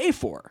 could pay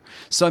for.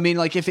 So I mean,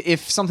 like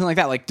if something like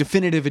that, like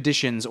definitive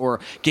editions or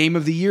Game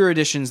of the Year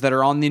editions that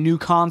are on the new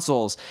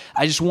consoles,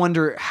 I just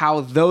wonder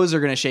how those are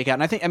going to shake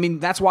out. And I mean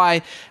that's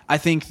why I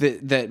think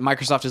that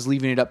Microsoft is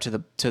leaving it up to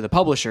the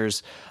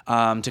publishers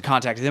to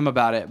contact them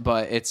about it.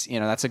 But it's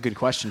that's a good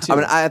question too. I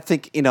mean, I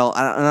think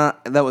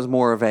that was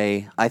more of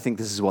a I think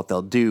this is what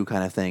they'll do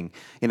kind of thing.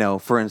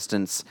 For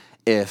instance,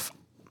 if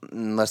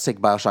let's take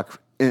BioShock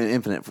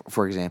Infinite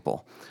for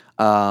example.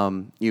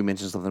 You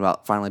mentioned something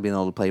about finally being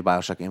able to play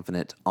BioShock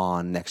Infinite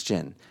on next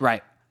gen.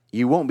 Right.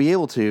 You won't be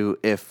able to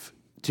if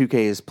 2K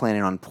is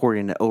planning on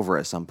porting it over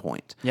at some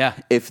point. Yeah.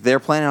 If they're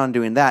planning on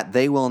doing that,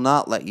 they will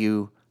not let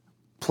you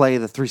play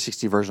the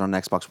 360 version on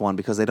Xbox One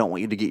because they don't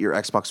want you to get your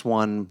Xbox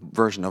One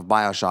version of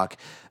BioShock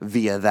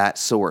via that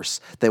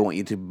source. They want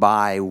you to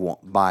buy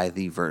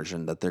the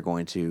version that they're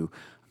going to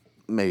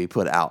maybe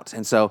put out.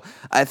 And so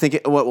I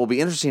think what will be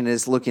interesting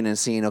is looking and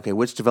seeing, okay,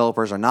 which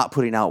developers are not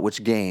putting out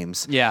which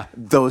games. Yeah.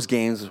 Those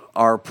games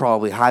are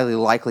probably highly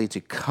likely to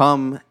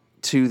come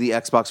to the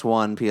Xbox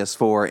One,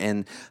 PS4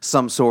 in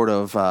some sort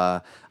of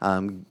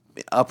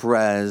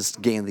up-res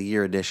Game of the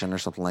Year edition or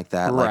something like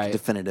that, Right. like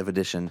definitive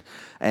edition.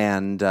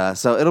 And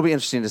so it'll be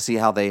interesting to see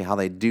how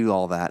they do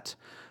all that.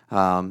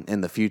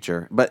 In the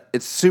future, but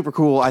it's super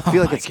cool. I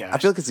feel like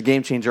it's a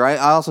game changer. I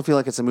also feel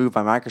like it's a move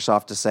by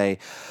Microsoft to say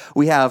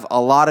we have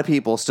a lot of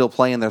people still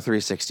playing their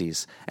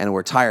 360s, and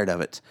we're tired of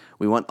it.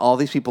 We want all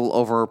these people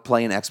over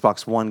playing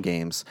Xbox One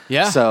games.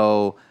 Yeah.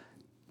 So,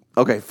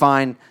 okay,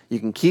 fine. You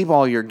can keep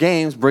all your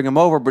games, bring them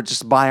over, but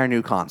just buy our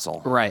new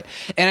console. Right.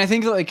 And I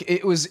think like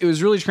it was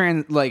really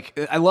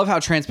I love how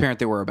transparent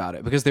they were about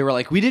it because they were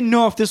like, we didn't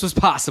know if this was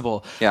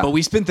possible, Yeah. but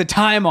we spent the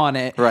time on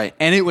it, Right.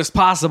 and it was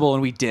possible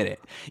and we did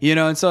it.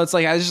 And so it's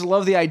like I just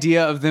love the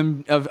idea of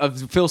them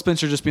of Phil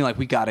Spencer just being like,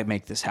 we got to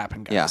make this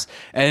happen, guys.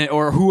 Yeah.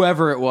 Or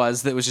whoever it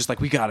was that was just like,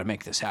 we got to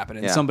make this happen.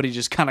 And Yeah. somebody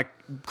just kind of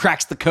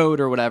cracks the code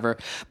or whatever.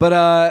 But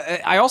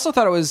I also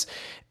thought it was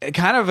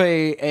kind of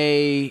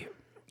a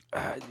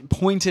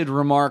pointed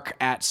remark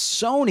at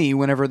Sony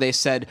whenever they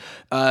said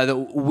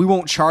that we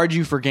won't charge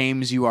you for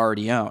games you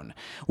already own.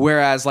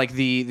 Whereas like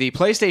the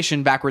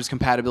PlayStation backwards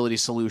compatibility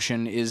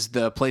solution is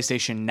the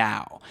PlayStation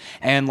Now.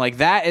 And like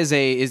that is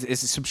a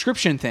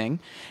subscription thing.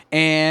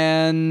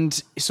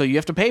 And so you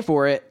have to pay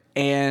for it.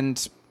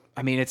 And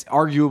I mean, it's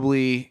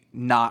arguably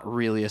not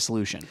really a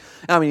solution.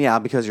 I mean, yeah,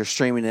 because you're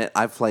streaming it.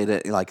 I've played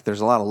it. Like,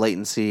 there's a lot of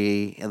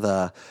latency.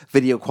 The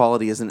video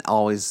quality isn't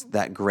always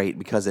that great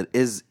because it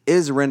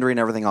is rendering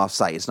everything off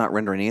site. It's not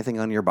rendering anything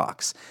on your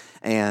box,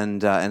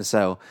 and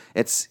so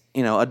it's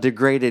a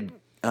degraded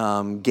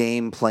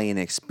game playing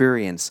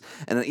experience.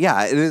 And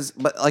yeah, it is.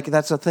 But like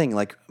that's the thing.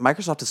 Like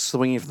Microsoft is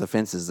swinging for the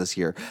fences this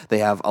year. They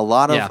have a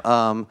lot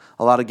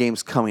of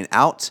games coming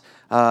out.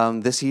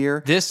 This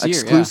year,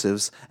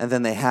 exclusives, and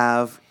then they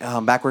have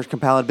backwards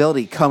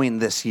compatibility coming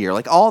this year.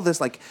 Like all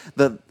this, I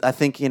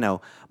think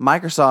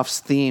Microsoft's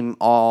theme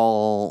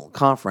all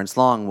conference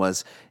long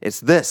was it's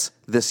this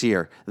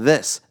year,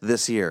 this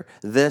year,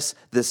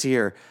 this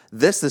year.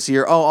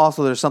 Oh,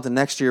 also there's something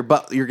next year,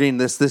 but you're getting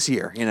this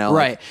year.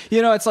 Right?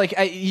 It's like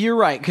you're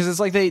right because it's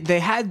like they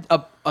had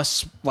a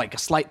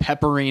slight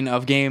peppering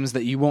of games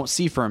that you won't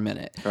see for a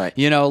minute. Right.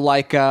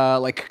 Like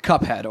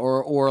Cuphead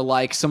or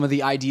like some of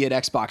the ID at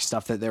Xbox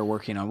stuff that they're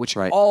working on, which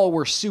all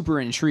were super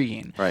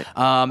intriguing. Right.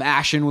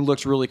 Ashen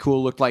looked really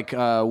cool. Looked like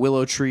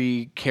Willow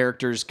Tree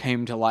characters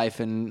came to life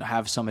and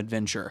have some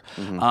adventure.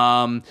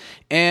 Mm-hmm.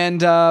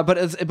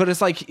 But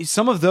it's like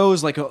some of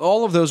those, like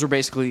all of those were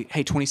basically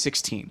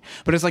 2016.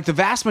 But it's like the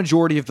vast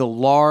majority of the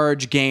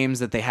large games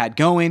that they had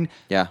going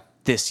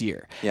this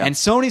year. Yeah. And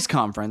Sony's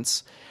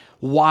conference,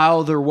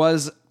 while there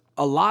was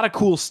a lot of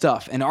cool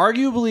stuff and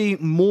arguably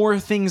more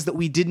things that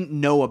we didn't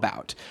know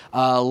about,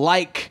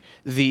 like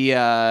the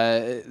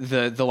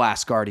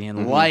Last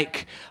Guardian,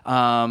 like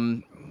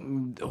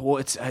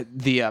what's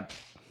the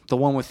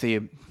one with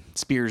the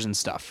spears and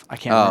stuff. I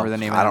can't remember the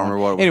name. I don't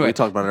remember what we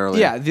talked about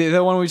earlier. Yeah,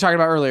 the one we talked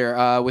about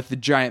earlier with the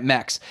giant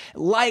mechs.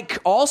 Like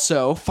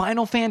also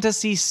Final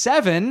Fantasy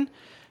VII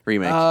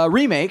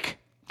remake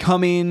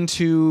coming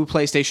to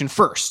PlayStation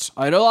first.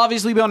 It'll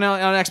obviously be on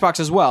Xbox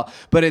as well,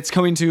 but it's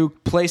coming to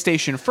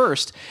PlayStation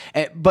first.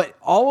 But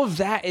all of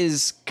that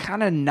is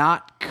kind of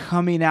not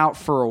coming out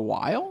for a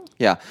while.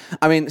 Yeah.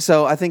 I mean,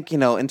 so I think,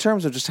 in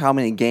terms of just how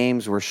many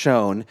games were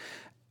shown,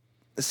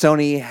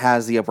 Sony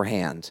has the upper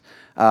hand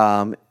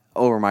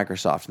over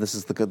Microsoft. This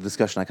is the good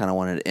discussion I kind of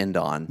wanted to end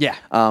on. Yeah.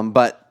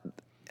 But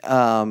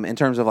in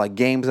terms of like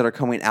games that are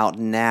coming out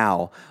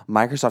now,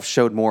 Microsoft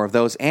showed more of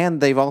those,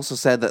 and they've also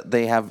said that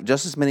they have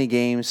just as many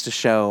games to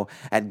show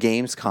at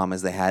Gamescom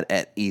as they had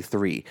at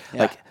E3.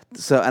 Yeah.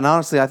 And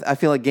honestly, I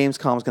feel like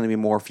Gamescom is going to be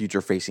more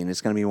future facing.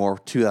 It's going to be more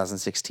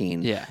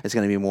 2016. Yeah. It's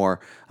going to be more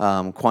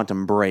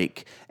Quantum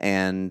Break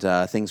and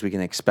things we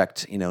can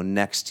expect,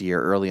 next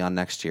year, early on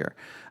next year.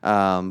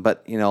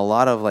 But a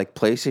lot of like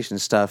PlayStation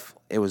stuff,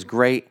 it was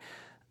great.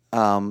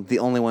 the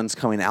only ones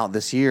coming out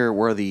this year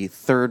were the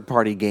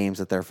third-party games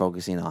that they're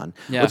focusing on,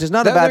 Yeah. which is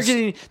not a bad.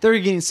 They're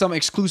getting some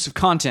exclusive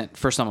content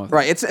for some of them.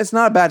 Right, it's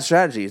not a bad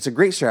strategy. It's a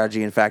great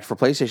strategy, in fact, for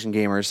PlayStation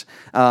gamers.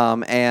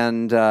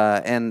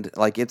 And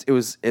like it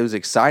was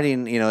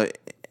exciting,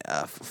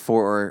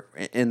 for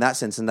in that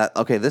sense. In that,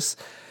 okay, this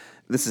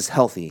is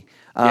healthy.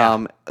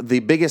 The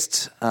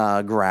biggest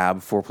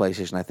grab for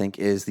PlayStation, I think,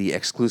 is the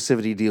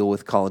exclusivity deal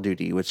with Call of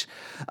Duty, which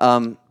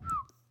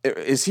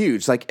is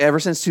huge. Like ever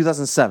since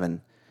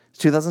 2007.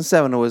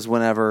 2007 was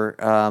whenever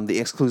the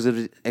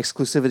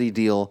exclusivity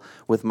deal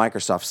with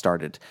Microsoft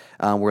started,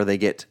 where they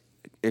get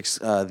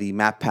the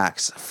map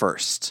packs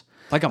first.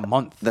 Like a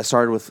month. That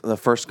started with the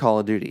first Call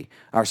of Duty.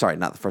 Or sorry,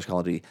 not the first Call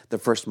of Duty, the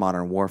first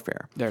Modern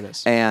Warfare. There it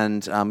is.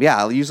 And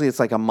usually it's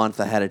like a month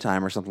ahead of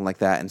time or something like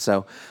that. And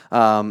so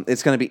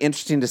it's going to be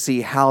interesting to see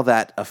how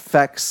that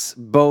affects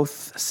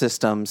both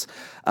systems.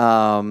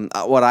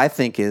 What I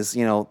think is,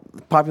 the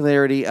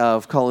popularity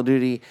of Call of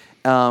Duty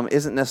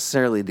isn't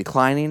necessarily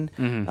declining,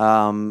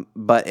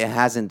 but it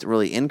hasn't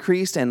really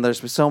increased. And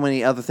there's so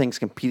many other things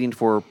competing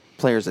for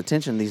players'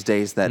 attention these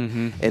days that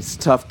it's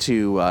tough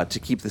to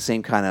keep the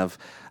same kind of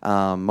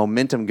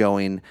momentum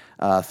going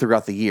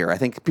throughout the year. I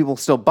think people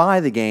still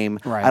buy the game.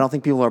 Right. I don't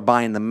think people are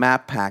buying the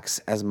map packs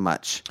as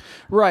much.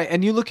 Right,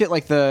 and you look at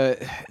like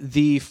the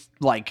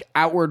like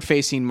outward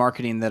facing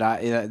marketing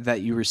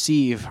that you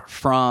receive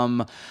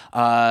from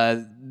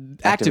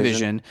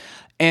Activision,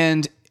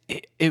 and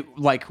it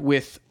like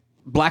with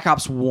Black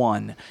Ops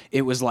 1,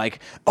 it was like,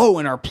 oh,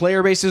 and our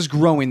player base is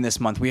growing this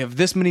month. We have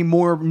this many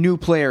more new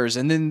players.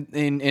 And then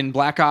in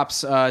Black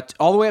Ops,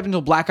 all the way up until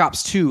Black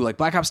Ops 2, like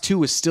Black Ops 2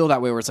 was still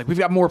that way where it's like, we've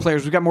got more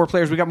players, we've got more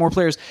players, we've got more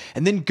players.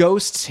 And then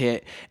Ghosts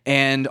hit,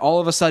 and all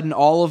of a sudden,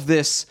 all of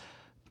this,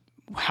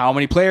 how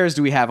many players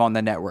do we have on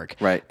the network?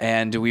 Right.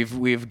 And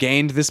we've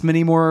gained this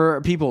many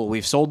more people.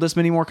 We've sold this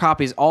many more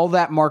copies. All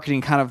that marketing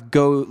kind of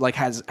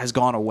has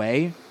gone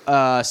away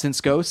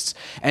since Ghosts.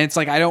 And it's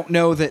like, I don't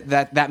know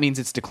that means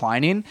it's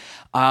declining.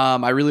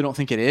 I really don't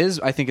think it is.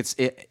 I think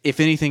if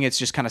anything, it's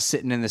just kind of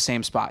sitting in the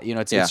same spot.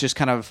 It's just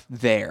kind of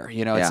there.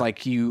 It's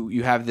like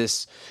you have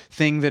this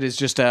thing that is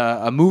just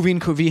a moving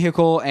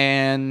vehicle,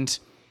 and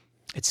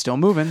it's still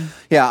moving.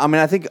 Yeah, I mean,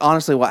 I think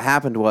honestly what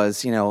happened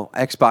was,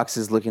 Xbox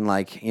is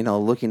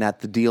looking at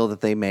the deal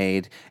that they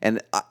made.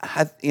 And,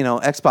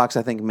 Xbox,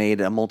 I think, made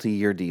a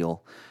multi-year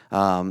deal.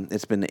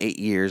 It's been 8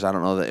 years. I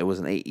don't know that it was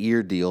an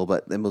 8-year deal,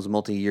 but it was a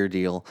multi-year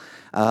deal.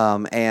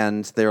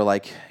 And they were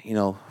like,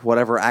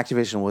 whatever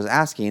Activision was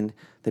asking,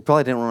 they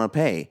probably didn't want to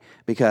pay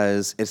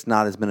because it's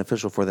not as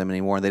beneficial for them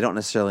anymore. And they don't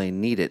necessarily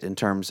need it in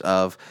terms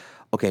of,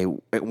 okay,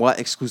 what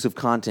exclusive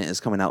content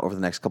is coming out over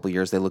the next couple of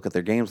years? They look at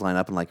their games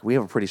lineup and like, we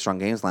have a pretty strong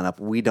games lineup.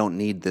 We don't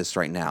need this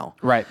right now.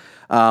 Right.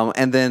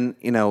 And then,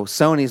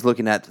 Sony's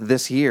looking at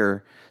this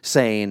year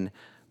saying,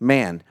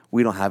 man,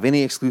 we don't have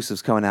any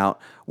exclusives coming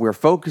out. We're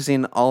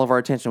focusing all of our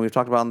attention. We've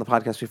talked about on the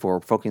podcast before,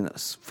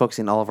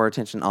 focusing all of our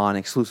attention on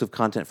exclusive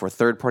content for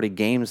third-party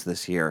games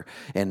this year.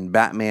 And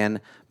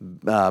Batman,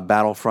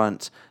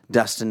 Battlefront,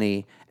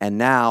 Destiny, and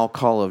now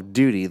Call of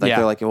Duty.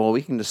 They're like, well,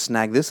 we can just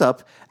snag this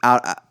up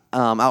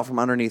out from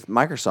underneath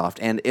Microsoft.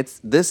 And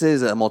this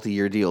is a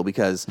multi-year deal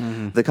because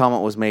the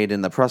comment was made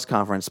in the press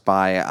conference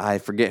by, I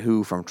forget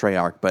who from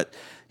Treyarch, but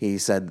he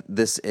said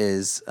this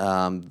is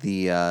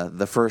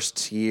the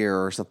first year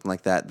or something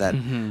like that that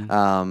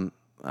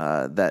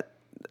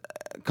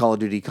Call of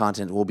Duty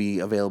content will be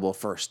available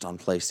first on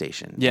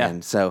PlayStation. Yeah.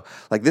 And so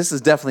this is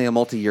definitely a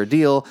multi-year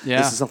deal.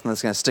 Yeah. This is something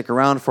that's going to stick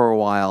around for a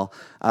while.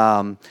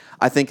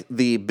 I think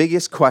the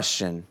biggest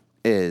question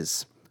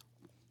is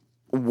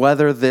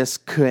whether this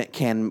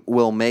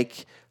will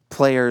make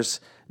players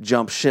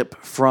jump ship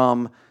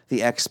from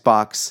the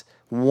Xbox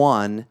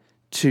One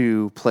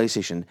to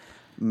PlayStation.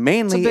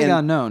 Mainly It's a big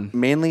unknown.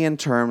 Mainly in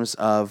terms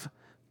of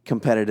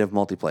competitive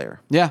multiplayer.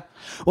 Yeah.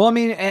 Well, I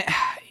mean,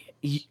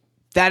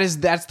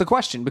 that's the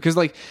question, because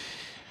like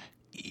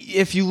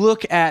if you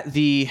look at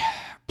the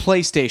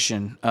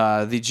PlayStation,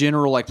 the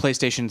general like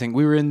PlayStation thing,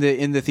 we were in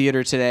the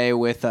theater today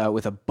with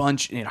a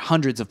bunch,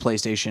 hundreds of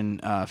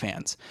PlayStation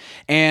fans,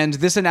 and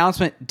this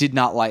announcement did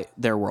not light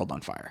their world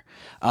on fire.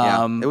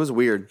 It was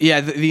weird. Yeah,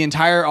 the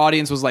entire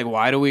audience was like,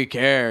 "Why do we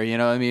care?"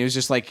 I mean, it was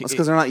just like it's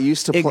because they're not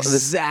used to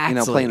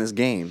exactly playing this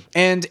game,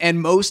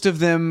 and most of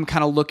them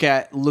kind of look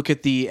at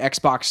the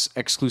Xbox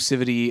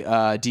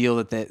exclusivity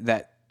deal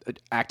that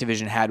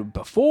Activision had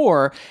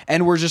before,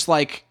 and we're just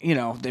like,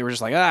 they were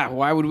just like,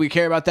 why would we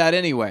care about that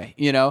anyway?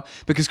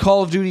 Because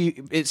Call of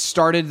Duty, it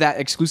started that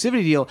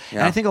exclusivity deal,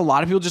 and I think a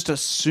lot of people just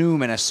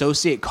assume and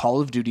associate Call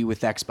of Duty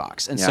with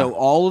Xbox, and so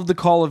all of the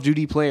Call of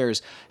Duty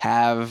players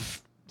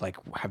have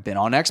been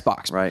on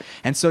Xbox, right?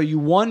 And so you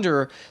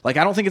wonder, I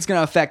don't think it's going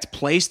to affect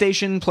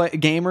PlayStation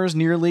gamers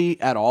nearly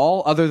at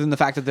all, other than the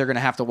fact that they're going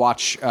to have to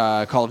watch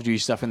Call of Duty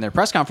stuff in their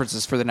press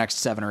conferences for the next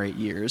 7 or 8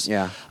 years.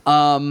 Yeah.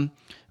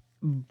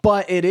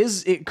 but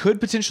it could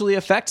potentially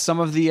affect some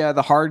of the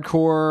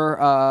hardcore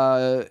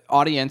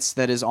audience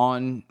that is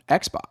on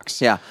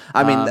Xbox. Yeah,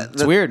 I mean,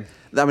 it's weird.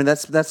 I mean,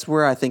 that's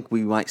where I think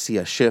we might see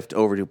a shift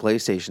over to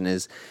PlayStation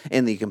is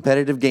in the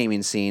competitive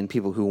gaming scene.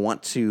 People who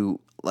want to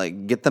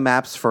like get the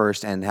maps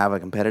first and have a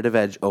competitive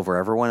edge over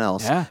everyone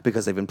else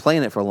because they've been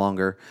playing it for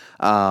longer.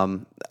 I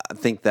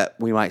think that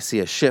we might see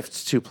a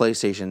shift to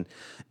PlayStation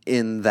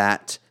in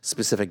that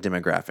specific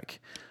demographic.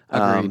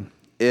 Agreed.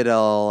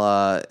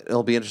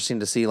 It'll be interesting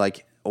to see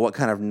like what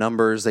kind of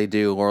numbers they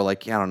do, or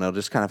like I don't know,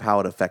 just kind of how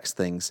it affects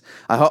things.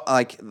 I hope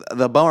like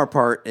the bummer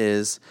part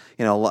is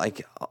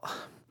like.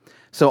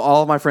 So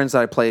all of my friends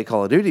that I play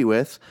Call of Duty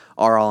with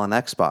are all on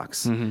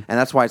Xbox, and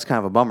that's why it's kind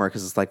of a bummer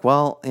because it's like,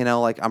 well,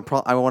 like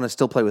I want to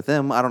still play with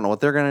them. I don't know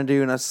what they're going to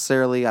do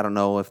necessarily. I don't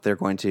know if they're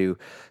going to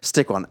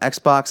stick on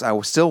Xbox. I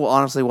still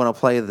honestly want to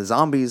play the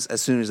zombies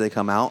as soon as they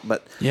come out,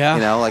 but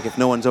like if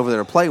no one's over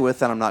there to play with,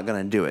 then I'm not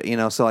going to do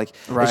it. So like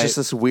it's just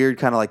this weird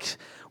kind of like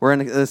we're in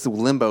this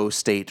limbo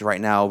state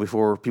right now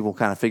before people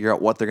kind of figure out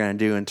what they're going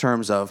to do in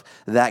terms of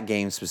that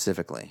game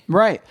specifically.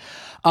 Right.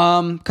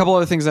 Couple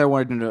other things I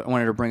wanted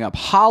to bring up.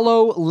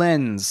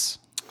 HoloLens.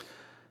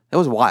 It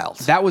was wild.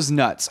 That was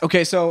nuts.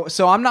 Okay, so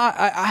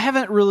I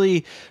haven't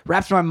really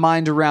wrapped my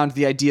mind around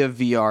the idea of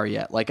VR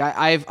yet. Like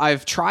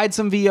I've tried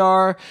some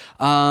VR,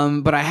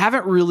 but I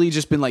haven't really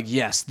just been like,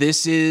 yes,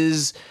 this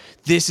is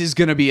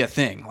going to be a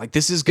thing. Like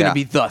this is going to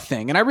be the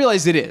thing. And I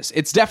realize it is.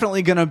 It's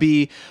definitely going to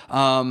be it's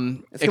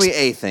going to be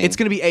a thing. It's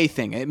going to be a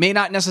thing. It may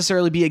not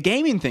necessarily be a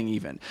gaming thing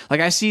even.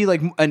 Like I see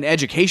like an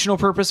educational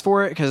purpose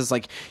for it because it's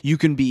like you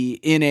can be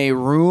in a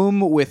room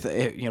with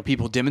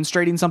people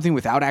demonstrating something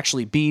without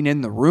actually being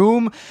in the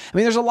room. I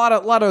mean there's a lot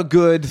of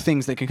good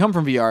things that can come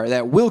from VR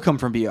that will come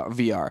from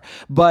VR.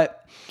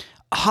 But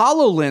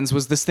HoloLens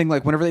was this thing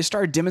like whenever they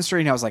started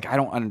demonstrating I was like I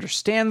don't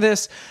understand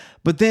this.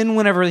 But then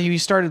whenever he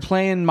started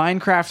playing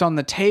Minecraft on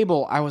the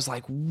table, I was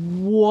like,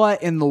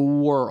 what in the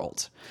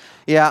world?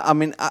 Yeah, I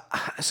mean,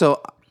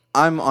 so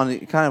I'm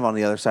kind of on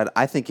the other side.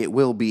 I think it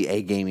will be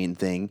a gaming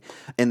thing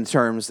in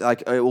terms,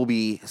 like, it will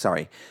be,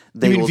 sorry.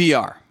 You mean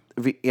VR?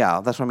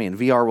 Yeah, that's what I mean.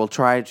 VR will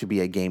try to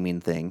be a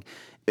gaming thing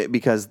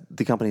because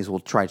the companies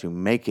will try to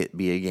make it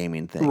be a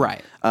gaming thing.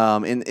 Right.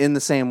 In the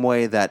same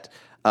way that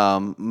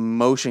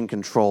motion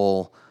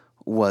control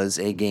was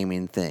a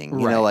gaming thing,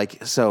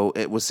 so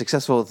it was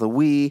successful with the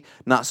Wii,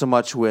 not so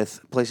much with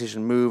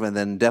PlayStation Move, and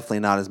then definitely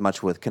not as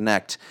much with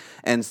Kinect.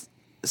 And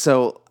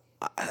so,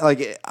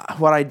 like,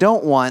 what I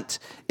don't want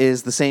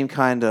is the same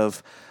kind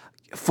of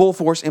full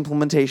force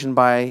implementation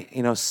by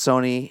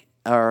Sony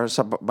or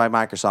by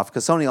Microsoft,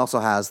 because Sony also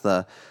has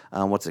the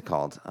what's it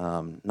called?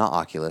 Not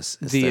Oculus.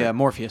 The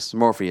Morpheus.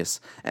 Morpheus.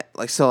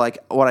 Like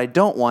what I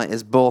don't want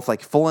is both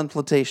like full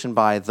implementation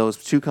by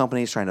those two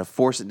companies trying to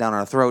force it down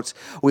our throats.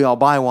 We all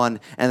buy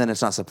one and then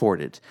it's not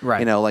supported.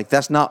 Right. Like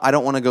that's not. I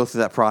don't want to go through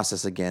that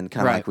process again,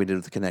 kind of like we did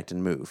with the Kinect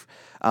and Move.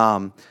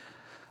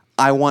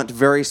 I want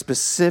very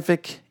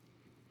specific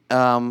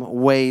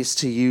ways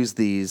to use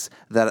these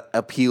that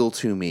appeal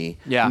to me.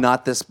 Yeah.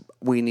 Not this.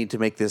 We need to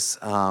make this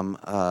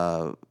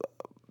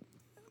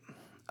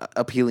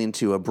appealing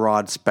to a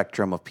broad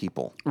spectrum of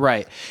people.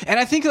 Right. And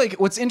I think like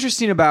what's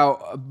interesting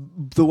about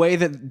the way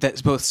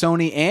that both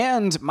Sony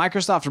and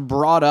Microsoft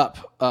brought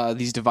up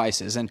these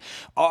devices, and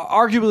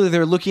arguably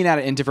they're looking at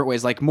it in different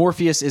ways. Like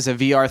Morpheus is a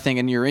VR thing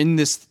and you're in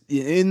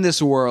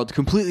this world,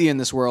 completely in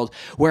this world,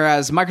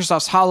 whereas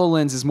Microsoft's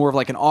HoloLens is more of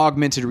like an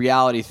augmented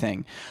reality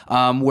thing,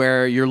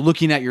 where you're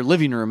looking at your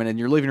living room and in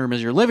your living room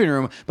is your living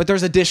room, but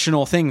there's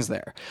additional things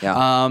there.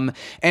 Yeah.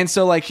 And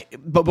so like,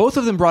 but both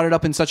of them brought it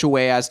up in such a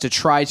way as to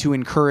try to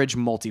encourage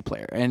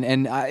multiplayer,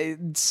 and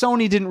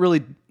Sony didn't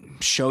really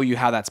show you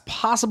how that's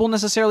possible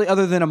necessarily,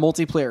 other than a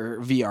multiplayer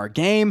VR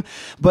game.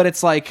 But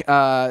it's like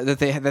that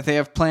they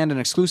have planned an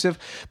exclusive.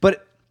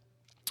 But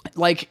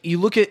like you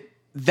look at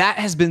that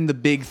has been the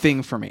big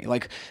thing for me.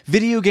 Like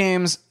video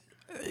games,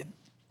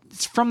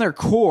 from their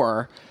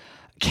core,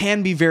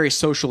 can be very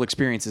social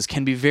experiences,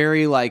 can be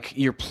very like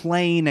you're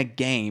playing a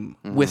game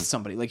with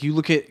somebody. Like you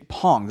look at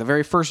Pong, the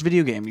very first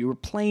video game, you were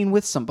playing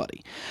with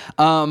somebody.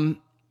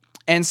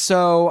 And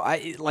so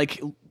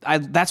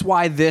that's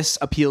why this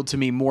appealed to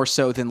me more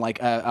so than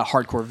like a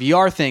hardcore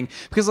VR thing,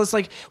 because it's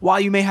like while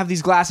you may have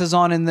these glasses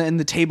on and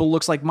the table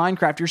looks like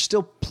Minecraft, you're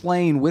still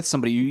playing with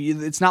somebody.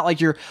 It's not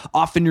like you're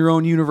off in your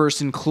own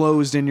universe and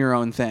closed in your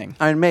own thing.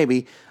 I mean,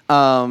 maybe.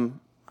 I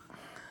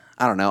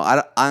don't know.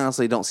 I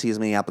honestly don't see as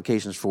many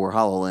applications for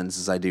HoloLens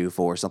as I do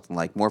for something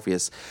like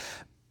Morpheus.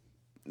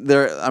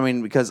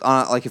 Because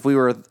like if we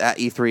were at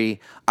E3,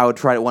 I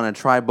would want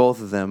to try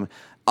both of them.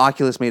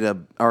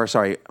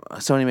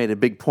 Sony made a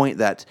big point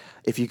that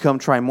if you come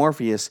try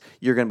Morpheus,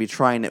 you're going to be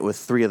trying it with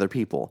 3 other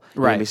people.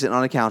 You're going to be sitting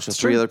on a couch with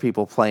 3 other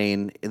people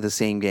playing the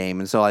same game.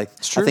 And so I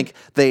think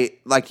they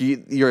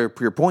your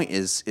point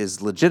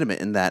is legitimate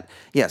in that,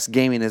 yes,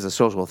 gaming is a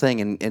social thing,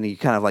 and you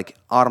kind of like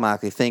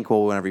automatically think,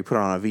 well, whenever you put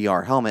on a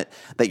VR helmet,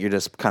 that you're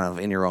just kind of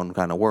in your own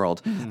kind of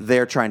world. Mm-hmm.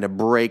 They're trying to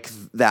break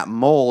that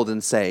mold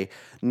and say,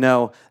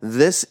 no,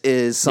 this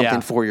is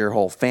something for your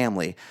whole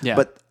family. Yeah.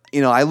 But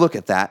I look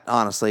at that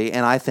honestly,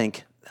 and I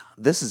think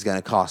this is going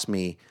to cost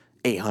me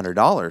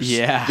 $800.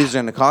 Yeah. These are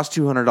going to cost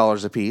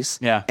 $200 a piece.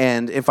 Yeah.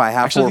 And if I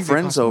have Actually, I four think they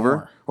friends cost over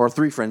more. or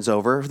 3 friends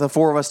over, the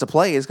 4 of us to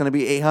play is going to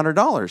be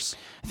 $800.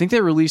 I think they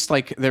released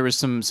there was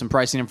some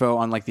pricing info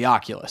on the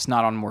Oculus,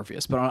 not on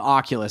Morpheus, but on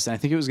Oculus, and I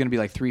think it was going to be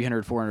like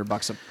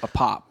 $300-$400 a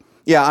pop.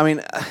 Yeah, I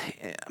mean,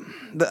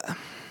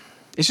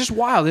 It's just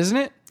wild, isn't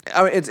it?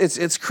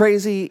 it's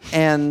crazy,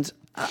 and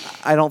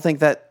I don't think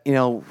that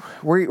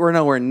we're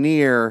nowhere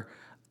near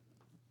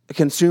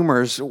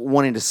consumers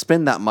wanting to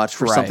spend that much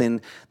for Right. something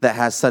that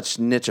has such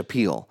niche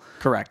appeal.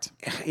 Correct.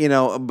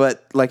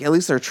 But at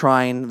least they're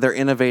trying, they're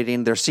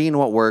innovating, they're seeing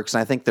what works,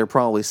 and I think they're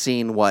probably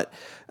seeing what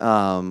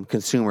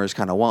consumers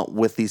kind of want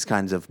with these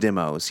kinds of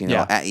demos.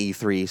 Yeah. At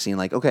E3, seeing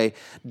okay,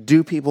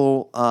 do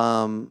people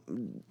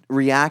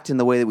react in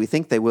the way that we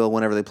think they will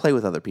whenever they play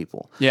with other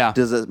people? Yeah.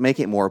 Does it make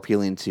it more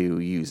appealing to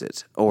use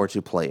it or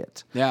to play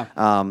it?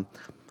 Yeah.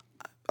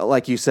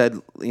 Like you said,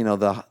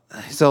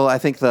 so I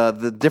think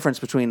the difference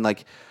between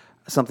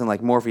something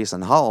like Morpheus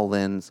and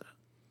HoloLens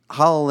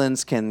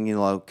can,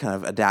 kind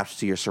of adapt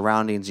to your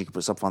surroundings. You can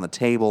put stuff on the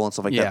table and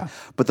stuff like Yeah. that.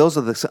 But those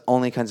are the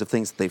only kinds of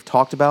things that they've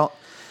talked about.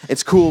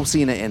 It's cool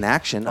seeing it in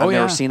action. I've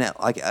never seen it.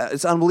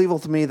 It's unbelievable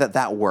to me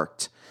that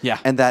worked. Yeah.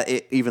 And that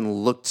it even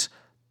looked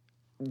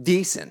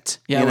decent.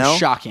 Yeah, it was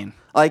shocking.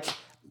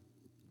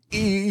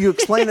 You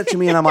explain it to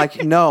me, and I'm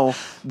like, no,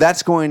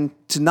 that's going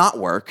to not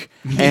work,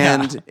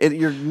 and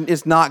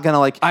it's not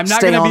going to I'm not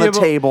stay gonna on be the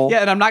able, table. Yeah,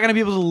 and I'm not going to be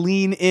able to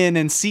lean in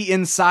and see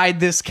inside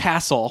this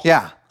castle.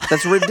 Yeah,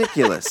 that's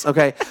ridiculous.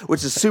 Okay,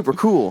 which is super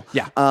cool.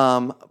 Yeah.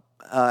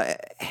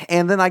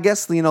 And then I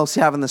guess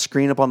having the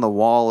screen up on the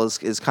wall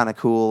is kind of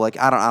cool.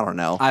 I don't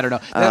know. I don't know.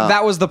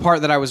 That was the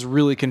part that I was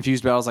really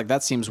confused about. I was like,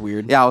 that seems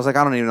weird. Yeah, I was like,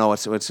 I don't even know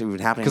what's even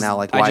happening now.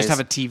 I why just have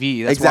a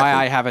TV. That's Exactly.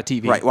 why I have a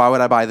TV. Right. Why would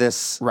I buy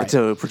this Right.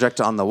 to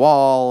project on the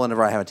wall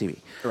whenever I have a TV?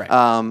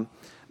 Right.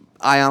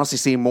 I honestly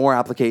see more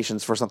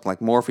applications for something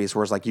like Morpheus,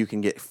 where it's you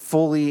can get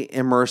fully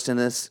immersed in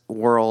this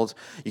world.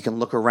 You can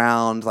look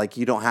around.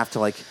 You don't have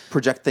to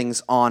project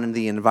things on in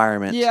the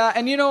environment. Yeah,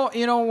 and you know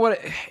what?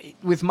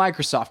 With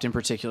Microsoft in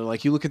particular,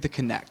 you look at the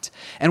Kinect,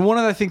 and one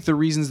of the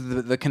reasons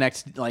the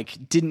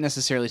Kinect didn't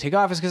necessarily take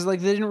off is because they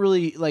didn't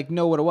really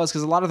know what it was,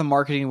 because a lot of the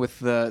marketing with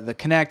the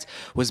Kinect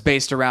was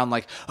based around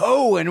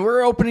and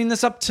we're opening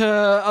this up to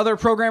other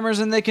programmers,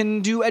 and they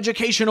can do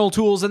educational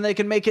tools, and they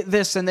can make it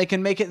this, and they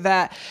can make it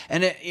that,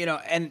 and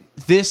and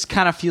this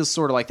kind of feels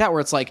sort of like that, where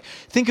it's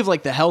think of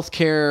the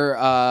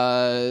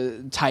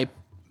healthcare type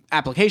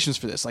applications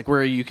for this,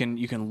 where you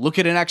can look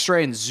at an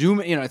x-ray and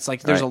zoom, it's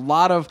there's a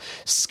lot of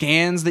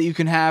scans that you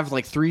can have,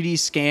 3D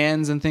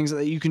scans and things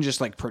that you can just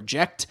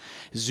project,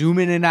 zoom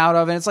in and out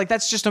of, and it's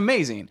that's just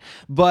amazing.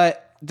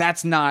 But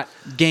that's not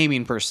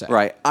gaming per se.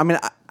 Right. I mean,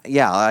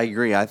 I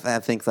agree. I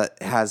think that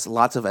it has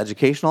lots of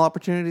educational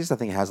opportunities. I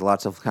think it has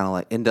lots of kind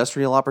of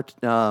industrial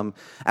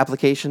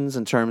applications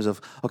in terms of,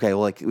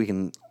 we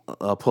can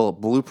pull up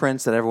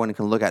blueprints that everyone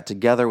can look at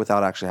together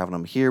without actually having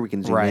them here. We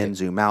can zoom in,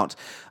 zoom out.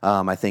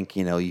 I think,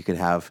 you could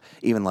have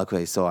even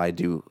so I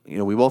do,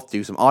 we both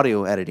do some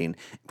audio editing.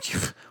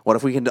 What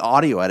if we can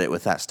audio edit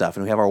with that stuff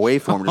and we have our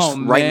waveform just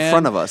right in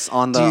front of us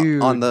on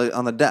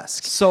the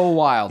desk? So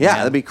wild. Yeah, man.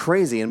 that'd be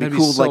crazy. And it'd be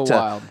That'd cool be so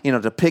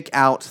wild. to pick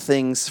out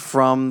things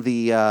from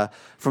the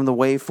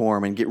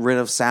waveform and get rid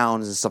of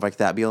sounds and stuff like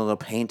that. Be able to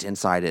paint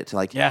inside it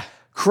to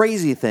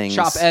crazy things.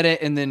 Chop, edit,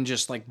 and then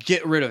just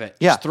get rid of it.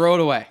 Yeah. Just throw it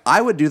away.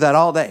 I would do that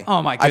all day.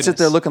 Oh my I'd sit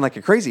there goodness. looking like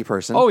a crazy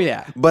person. Oh,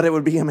 yeah. But it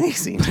would be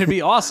amazing. It'd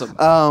be awesome.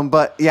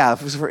 But yeah,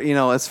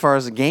 as far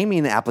as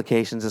gaming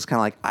applications, it's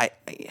kind of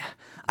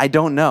I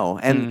don't know,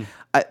 and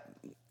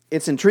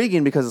it's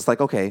intriguing because it's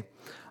okay,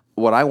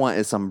 what I want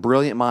is some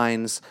brilliant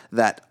minds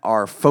that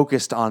are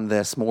focused on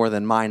this more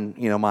than mine,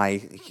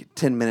 my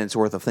 10 minutes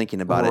worth of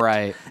thinking about it.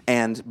 Right.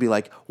 And be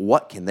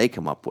what can they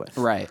come up with?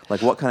 Right.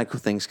 What kind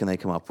of things can they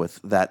come up with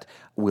that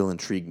will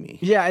intrigue me?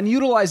 Yeah, and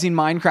utilizing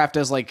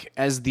Minecraft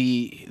as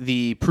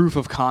the proof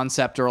of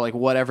concept, or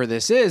whatever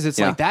this is, it's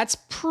that's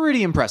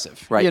pretty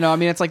impressive. Right.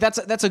 It's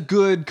that's a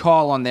good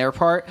call on their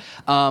part.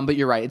 But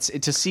you're right.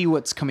 It's to see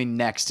what's coming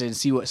next and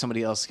see what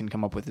somebody else can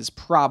come up with is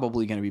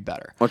probably going to be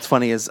better. What's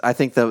funny is I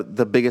think the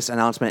biggest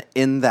announcement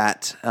in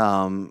that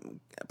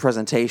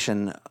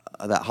presentation,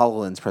 that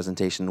HoloLens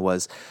presentation,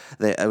 was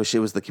that it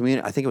was the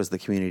community. I think it was the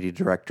community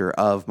director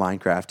of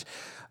Minecraft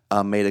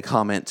made a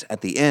comment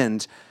at the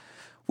end.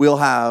 We'll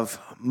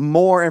have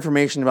more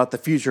information about the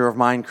future of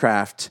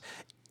Minecraft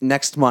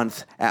next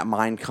month at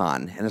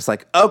Minecon, and it's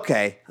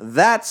okay,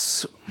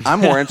 I'm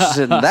more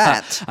interested in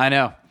that. I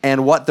know.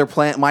 And what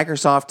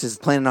Microsoft is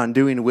planning on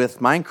doing with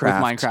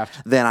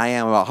Minecraft, than I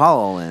am about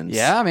HoloLens.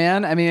 Yeah,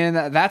 man. I mean,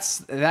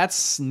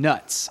 that's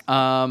nuts.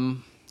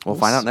 We'll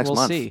find out next we'll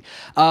month. See.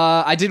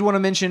 I did want to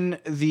mention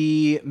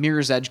the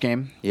Mirror's Edge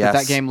game. Yes.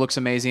 That game looks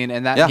amazing,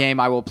 and that game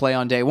I will play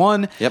on day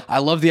one. Yep. I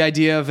love the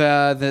idea of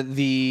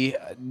the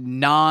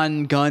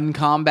non-gun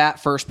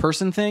combat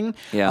first-person thing.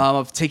 Yeah.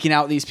 Of taking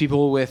out these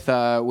people with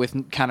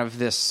kind of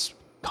this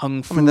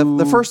kung fu. I mean,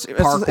 the first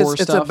parkour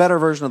it's a stuff. better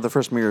version of the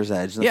first Mirror's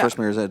Edge. The Yeah. first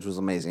Mirror's Edge was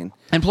amazing.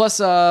 And plus,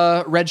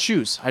 red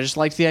shoes. I just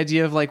like the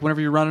idea of like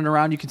whenever you're running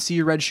around, you can see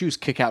your red shoes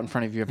kick out in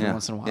front of you every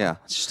once in a while. Yeah.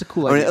 It's just a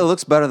cool I mean, idea. it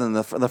looks better than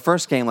the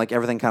first game. Like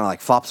everything kind of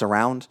like flops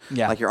around.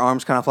 Yeah. Like your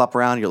arms kind of flop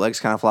around, your legs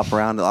kind of flop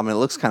around. I mean, it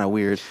looks kind of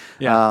weird.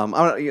 Yeah.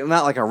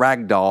 Not like a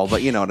rag doll,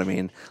 but you know what I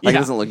mean. Like Yeah.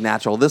 it doesn't look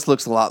natural. This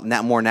looks a lot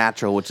more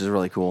natural, which is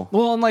really cool.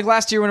 Well, and like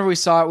last year, whenever we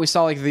saw it, we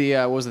saw like the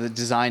what was it, the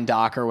design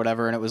doc or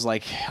whatever, and it was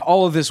like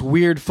all of this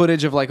weird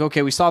footage of like,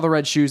 okay, we saw the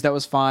red shoes, that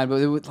was fine,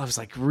 but it was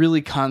like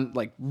really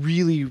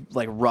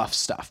rough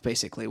stuff,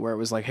 basically, where it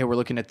was like, hey, we're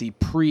looking at the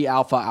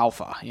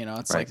pre-alpha, you know,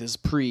 it's like this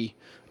pre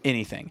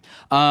anything.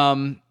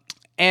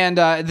 And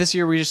this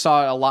year we just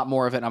saw a lot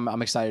more of it, and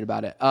I'm excited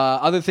about it.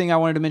 Other thing I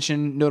wanted to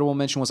mention, notable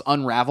mention, was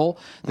Unravel,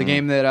 the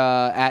game that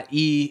at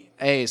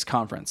EA's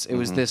conference. It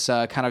was this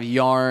kind of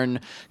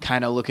yarn,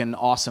 kind of looking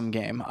awesome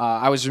game.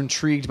 I was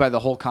intrigued by the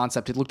whole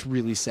concept. It looked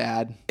really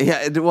sad.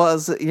 Yeah, it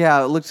was.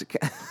 Yeah, it looked.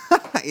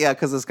 Yeah,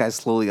 because this guy's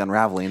slowly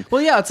unraveling.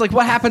 Well, yeah, it's like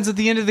what happens at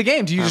the end of the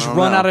game? Do you just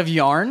run out of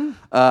yarn?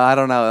 I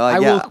don't know.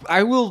 Like,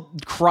 I will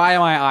cry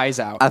my eyes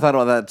out. I thought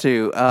about that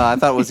too. I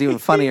thought it was even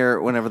funnier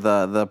whenever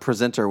the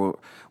presenter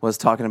was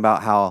talking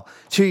about how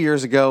 2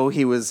 years ago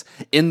he was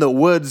in the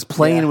woods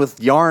playing with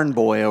Yarn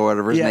Boy or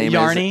whatever his name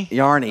Yarny. is.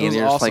 Yarny. It was And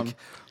you're awesome. just like,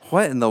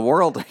 what in the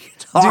world are you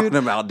talking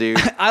about, dude?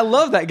 I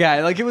love that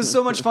guy. Like, it was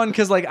so much fun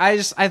because like I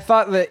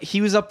thought that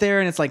he was up there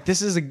and it's like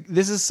this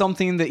is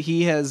something that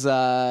he has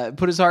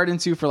put his heart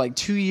into for like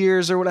 2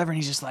 years or whatever, and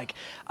he's just like,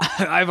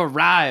 I've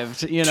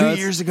arrived. You know,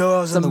 2 years ago,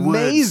 I was in the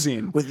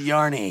amazing. woods with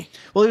Yarny.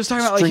 Well, he was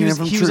talking about like Stringing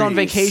from he was on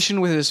trees. vacation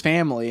with his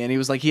family, and he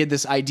was like he had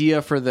this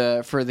idea for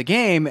the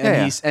game, and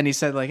Yeah. he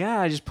said like,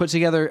 I just put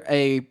together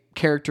a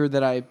character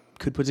that I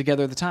could put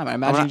together at the time. I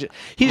imagine When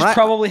he just when I-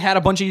 probably had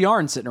a bunch of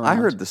yarn sitting around. I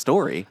heard the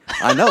story.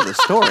 I know the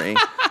story.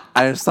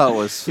 I just thought it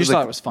was. You just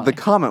thought it was funny. The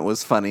comment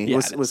was funny. Yeah,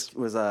 was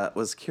it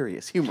was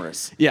curious,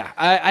 humorous. Yeah,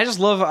 I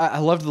just I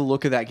loved the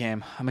look of that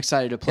game. I'm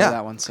excited to play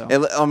that one. So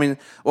I mean,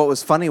 what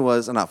was funny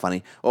was not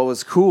funny. What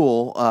was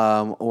cool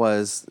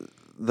was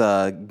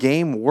the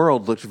game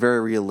world looked very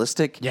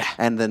realistic. Yeah.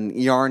 And then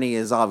Yarny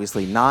is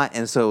obviously not,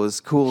 and so it was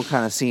cool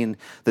kind of seeing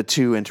the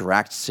two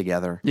interact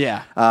together.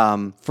 yeah,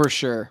 for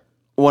sure.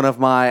 One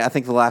of I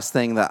think the last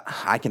thing that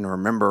I can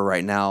remember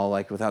right now,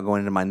 like without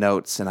going into my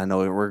notes, and I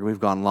know we've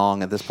gone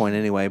long at this point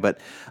anyway, but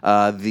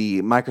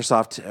the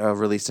Microsoft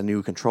released a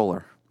new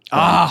controller.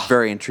 I'm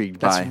very intrigued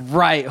by. That's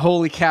right.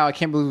 Holy cow! I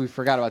can't believe we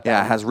forgot about that.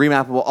 Yeah, it has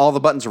remappable. All the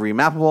buttons are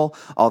remappable.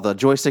 All the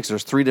joysticks.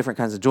 There's 3 different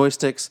kinds of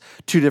joysticks,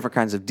 2 different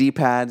kinds of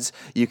D-pads.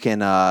 You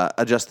can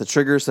adjust the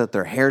triggers so that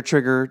they're hair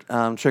triggered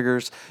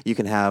triggers. You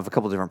can have a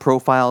couple different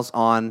profiles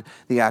on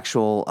the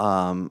actual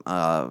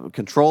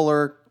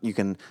controller. You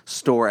can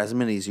store as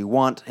many as you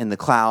want in the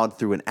cloud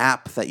through an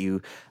app that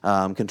you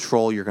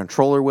control your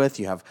controller with.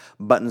 You have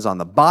buttons on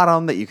the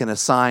bottom that you can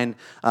assign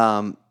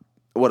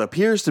what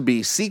appears to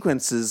be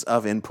sequences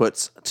of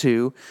inputs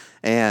to.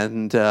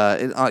 And,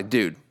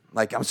 dude,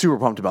 like, I'm super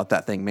pumped about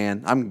that thing,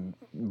 man. I'm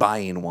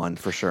buying one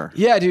for sure.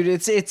 Yeah, dude,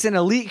 it's an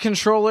elite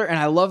controller, and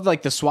I love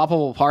like the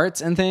swappable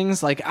parts and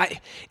things. Like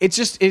it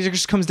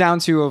just comes down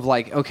to of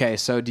like, okay,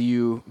 so do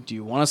you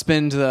want to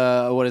spend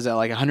the what is that,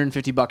 like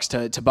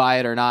 $150 to buy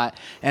it or not?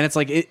 And it's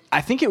like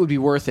I think it would be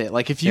worth it.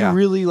 Like if you Yeah.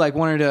 really like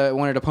wanted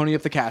to pony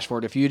up the cash for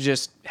it, if you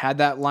just had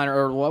that liner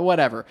or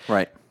whatever,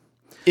 Right.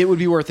 it would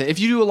be worth it. If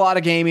you do a lot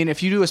of gaming,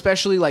 if you do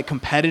especially like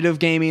competitive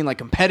gaming, like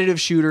competitive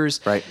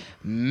shooters, Right.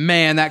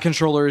 man, that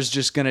controller is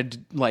just gonna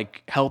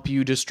like help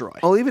you destroy.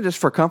 Well, even just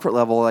for comfort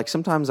level, like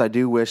sometimes I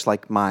do wish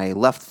like my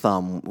left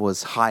thumb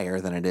was higher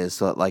than it is.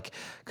 So that, like,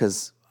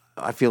 because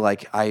I feel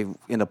like I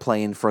end up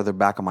playing further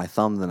back on my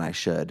thumb than I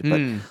should.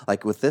 But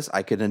like with this,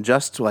 I could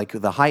adjust like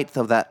the height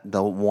of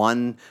the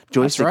one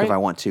joystick right. if I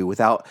want to,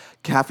 without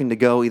having to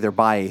go either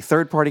buy a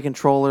third-party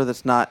controller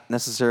that's not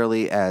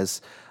necessarily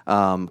as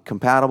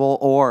compatible,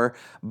 or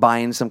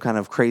buying some kind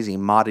of crazy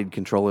modded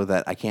controller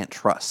that I can't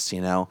trust,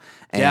 you know?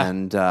 Yeah.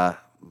 And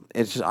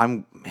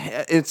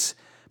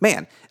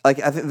man, like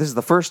I think this is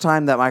the first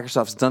time that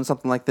Microsoft's done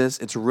something like this.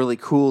 It's really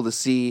cool to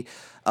see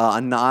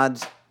a nod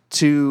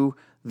to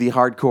the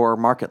hardcore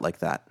market like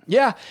that.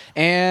 Yeah,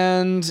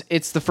 and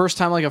it's the first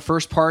time like a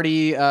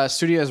first-party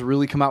studio has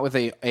really come out with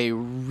a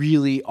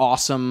really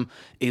awesome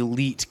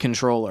elite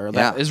controller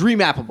that is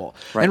remappable.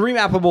 Right. And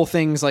remappable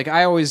things, like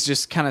I always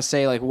just kind of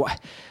say like,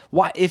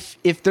 why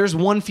if there's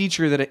one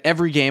feature that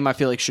every game I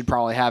feel like should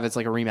probably have, it's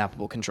like a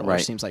remappable controller.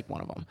 Right. Seems like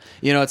one of them.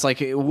 You know, it's like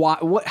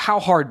how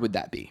hard would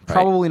that be?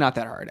 Probably not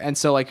that hard. And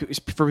so like for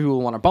people who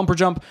want to bumper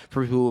jump,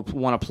 for people who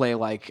want to play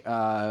like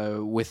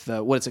with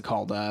what is it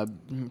called,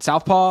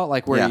 Southpaw,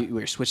 like where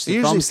you switch the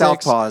Usually thumbsticks.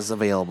 Southpaw is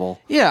available.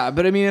 Yeah,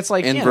 but I mean, it's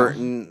like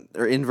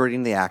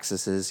Inverting the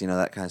axes,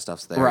 that kind of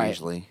stuff's there right.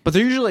 usually. But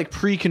they're usually like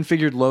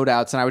pre-configured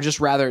loadouts, and I would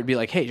just rather it be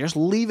like, hey, just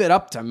leave it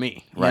up to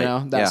me,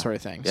 Right. that sort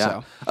of thing. Yeah.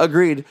 So,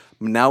 Agreed.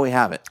 Now we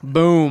have it.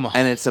 boom,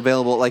 And it's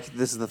available. Like,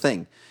 this is the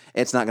thing.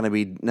 It's not going to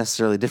be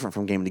necessarily different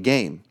from game to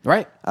game.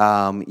 right?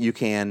 You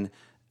can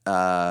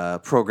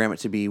program it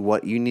to be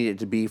what you need it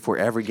to be for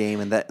every game,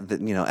 and that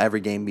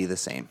every game be the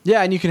same.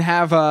 Yeah, and you can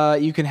have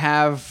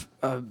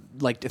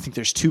like I think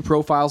there's 2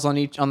 profiles on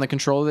the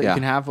controller that you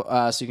can have,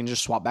 so you can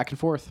just swap back and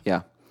forth.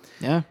 Yeah.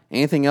 Yeah.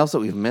 Anything else that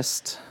we've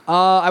missed?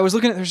 I was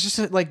looking at there's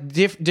just like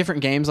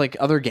different games, like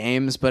other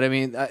games, but I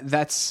mean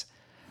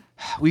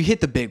we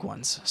hit the big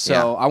ones. So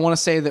Yeah. I want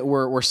to say that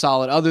we're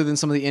solid. Other than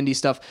some of the indie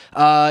stuff,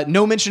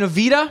 no mention of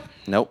Vita.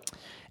 Nope.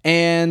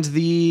 And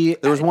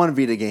There was one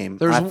Vita game.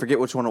 I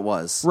forget which one it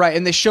was. Right,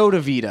 and they showed a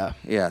Vita.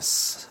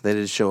 Yes, they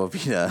did show a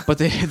Vita. But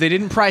they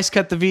didn't price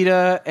cut the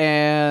Vita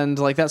and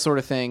like that sort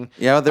of thing.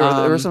 Yeah, there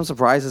were some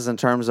surprises in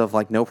terms of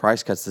like no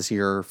price cuts this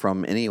year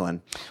from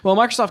anyone. Well,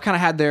 Microsoft kind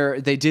of had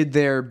they did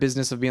their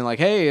business of being like,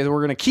 hey, we're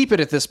going to keep it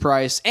at this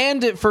price,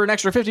 and for an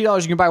extra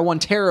 $50, you can buy a 1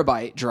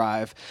 terabyte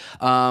drive,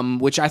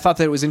 which I thought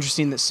that it was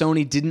interesting that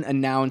Sony didn't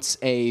announce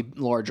a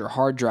larger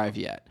hard drive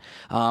yet.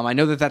 I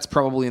know that that's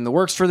probably in the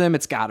works for them.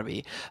 It's got to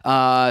be.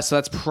 So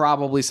that's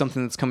probably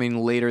something that's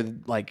coming later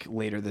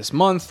this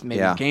month,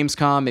 maybe at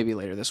Gamescom, maybe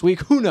later this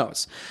week. Who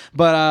knows?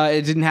 But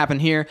it didn't happen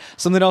here.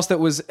 Something else that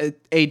was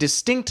a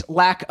distinct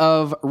lack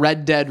of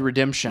Red Dead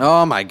Redemption.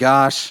 Oh my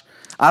gosh.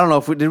 I don't know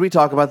if did we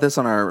talk about this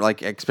on our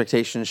like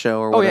expectation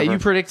show or whatever? Oh yeah, you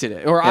predicted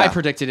it, or I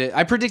predicted it.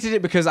 I predicted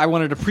it because I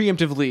wanted to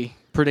preemptively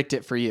predict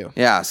it for you.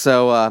 Yeah.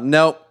 So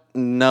nope.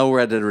 No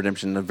Red Dead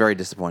Redemption. I'm very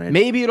disappointed.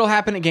 Maybe it'll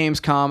happen at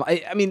Gamescom.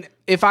 I mean,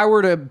 if I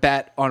were to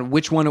bet on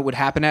which one it would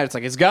happen at,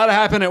 it's got to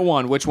happen at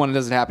one. Which one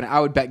does it happen at? I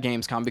would bet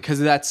Gamescom because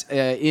that's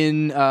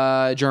in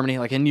Germany,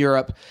 like in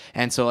Europe.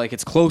 And so like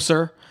it's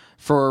closer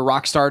for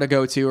Rockstar to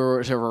go to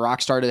or for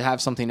Rockstar to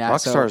have something at.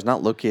 Rockstar is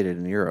not located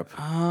in Europe.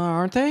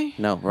 Aren't they?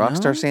 No,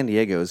 Rockstar San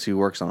Diego is who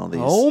works on all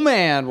these. Oh,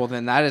 man. Well,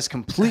 then that is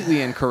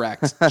completely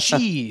incorrect.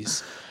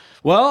 Jeez.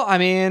 Well, I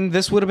mean,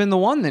 this would have been the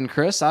one then,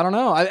 Chris. I don't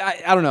know.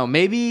 I don't know.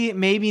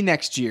 Maybe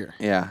next year.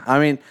 Yeah, I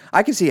mean,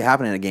 I can see it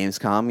happening at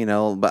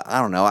Gamescom, but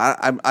I don't know.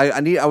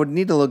 I would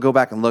need to go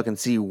back and look and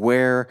see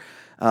where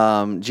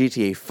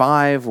GTA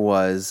 5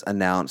 was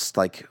announced.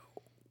 Like,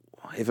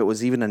 if it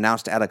was even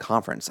announced at a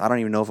conference, I don't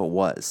even know if it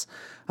was.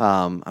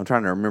 I'm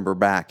trying to remember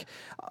back.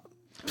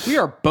 We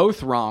are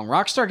both wrong.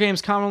 Rockstar Games,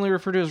 commonly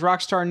referred to as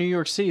Rockstar New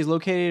York City, is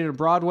located at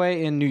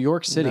Broadway in New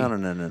York City.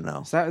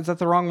 No. Is that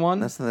the wrong one?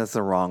 That's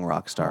the wrong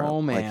Rockstar.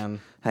 Oh man.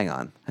 Hang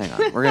on.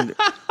 We're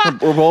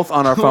both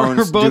on our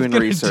phones doing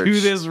research. Do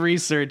this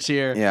research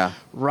here. Yeah.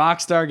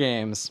 Rockstar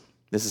Games.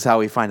 This is how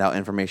we find out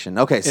information.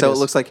 Okay, so it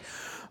looks like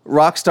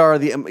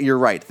Rockstar, you're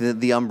right.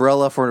 The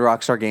umbrella for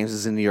Rockstar Games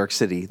is in New York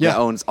City. That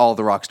owns all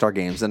the Rockstar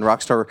games. And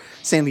Rockstar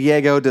San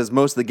Diego does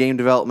most of the game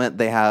development.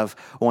 They have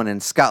one in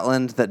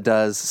Scotland that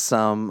does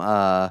some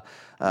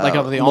like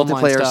of the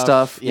multiplayer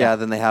stuff. Yeah.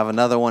 Then they have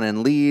another one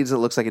in Leeds. It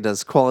looks like it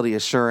does quality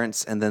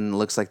assurance. And then it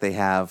looks like they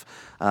have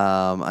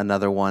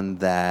another one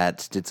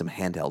that did some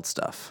handheld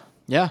stuff.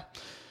 Yeah.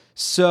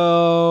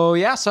 So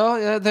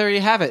there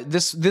you have it.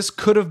 This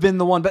could have been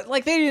the one, but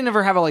like they didn't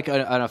ever have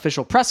an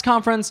official press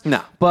conference.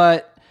 No.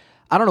 But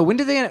I don't know, when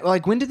did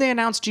they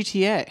announce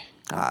GTA?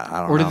 I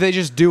don't know. Or did they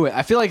just do it?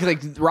 I feel like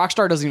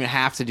Rockstar doesn't even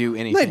have to do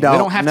anything. They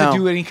don't. Have to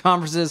do any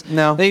conferences.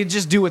 No. They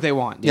just do what they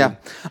want. Dude. Yeah.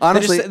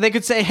 Honestly, they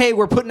could say, hey,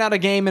 we're putting out a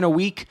game in a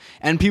week,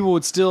 and people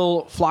would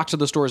still flock to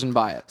the stores and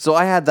buy it. So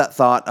I had that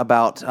thought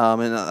about,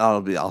 and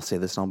I'll say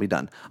this and I'll be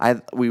done.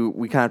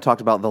 We kind of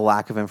talked about the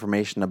lack of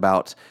information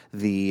about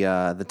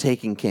the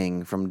Taken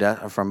King from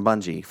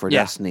Bungie for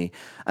Destiny,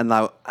 and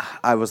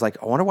I was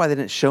like, I wonder why they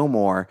didn't show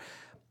more.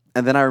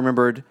 And then I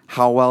remembered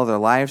how well their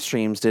live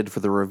streams did for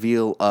the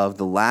reveal of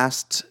the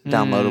last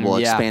downloadable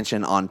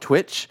expansion on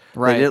Twitch.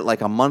 Right. They did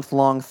like a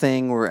month-long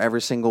thing where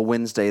every single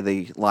Wednesday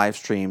they live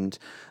streamed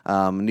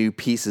new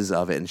pieces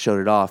of it and showed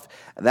it off.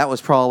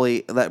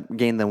 That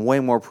gained them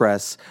way more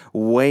press,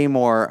 way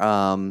more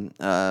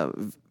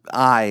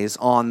eyes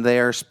on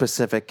their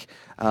specific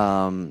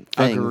thing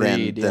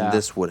than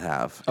this would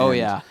have. Oh,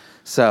 yeah.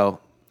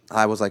 So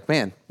I was like,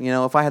 man,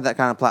 if I had that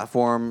kind of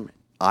platform,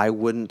 I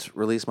wouldn't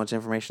release much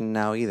information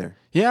now either.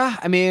 Yeah,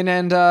 I mean,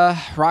 and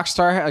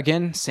Rockstar,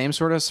 again, same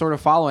sort of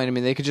following. I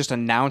mean, they could just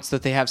announce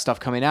that they have stuff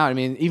coming out. I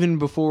mean, even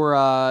before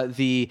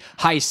the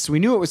heists, we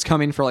knew it was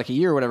coming for like a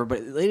year or whatever,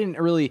 but they didn't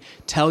really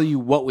tell you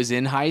what was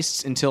in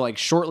heists until like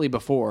shortly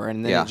before,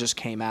 and then it just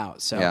came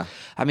out. So,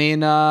 I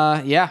mean,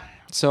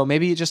 So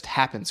maybe it just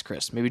happens,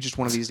 Chris. Maybe just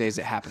one of these days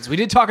it happens. We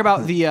did talk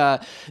about the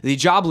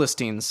job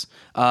listings.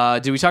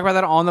 Did we talk about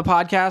that on the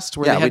podcast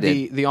where they had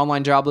the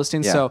online job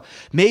listings? Yeah. So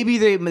maybe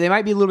they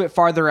might be a little bit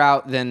farther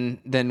out than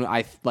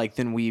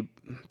we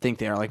think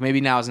they are. Like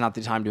maybe now is not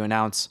the time to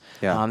announce.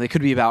 Yeah. They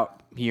could be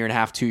about a year and a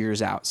half, 2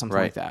 years out, something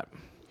like that.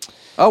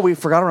 Oh, we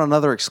forgot on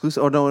another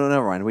exclusive. Oh, no,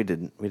 never mind. We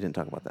didn't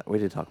talk about that. We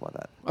did talk about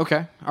that.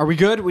 Okay. Are we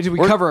good? Did we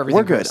cover everything?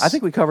 We're good. Chris? I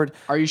think we covered.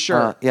 Are you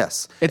sure?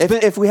 Yes.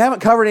 If we haven't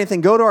covered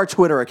anything, go to our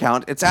Twitter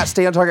account. It's at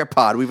Stay on Target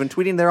Pod. We've been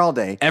tweeting there all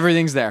day.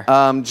 Everything's there.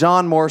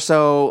 John more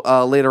so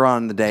later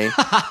on in the day.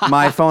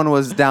 My phone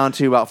was down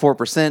to about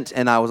 4%,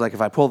 and I was like,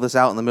 if I pull this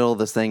out in the middle of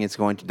this thing, it's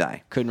going to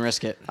die. Couldn't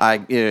risk it.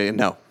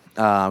 No.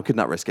 Could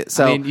not risk it.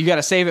 So I mean, you got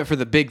to save it for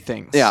the big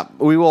things. yeah,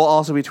 we will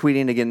also be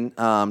tweeting again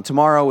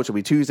tomorrow, which will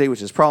be Tuesday,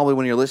 which is probably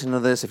when you're listening to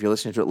this. If you're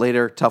listening to it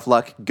later, tough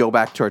luck. Go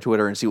back to our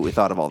Twitter and see what we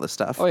thought of all this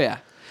stuff. Oh yeah.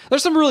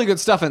 There's some really good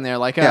stuff in there,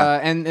 like Yeah.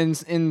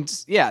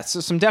 and yeah,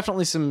 so some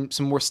definitely some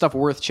more stuff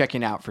worth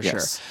checking out for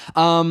Yes. sure.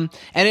 And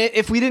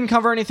if we didn't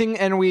cover anything,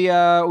 and we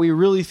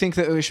really think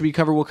that it should be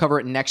covered, we'll cover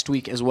it next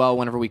week as well.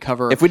 Whenever we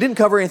cover, If we didn't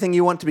cover anything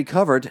you want to be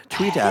covered,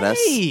 tweet at us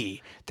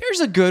hey, there's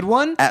a good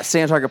one. at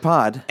Stay on Target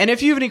Pod. And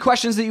if you have any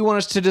questions that you want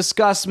us to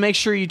discuss, make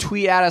sure you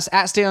tweet at us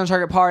at Stay on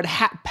Target Pod,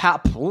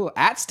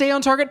 at Stay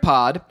on Target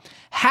Pod,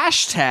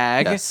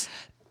 hashtag. Yes.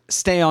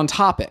 Stay on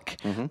topic.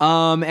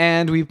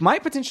 And we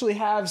might potentially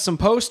have some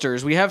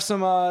posters. We have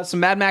some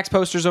Mad Max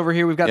posters over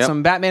here. We've got Yep.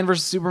 some Batman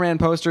versus Superman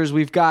posters.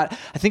 We've got,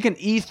 I think, an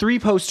E3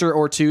 poster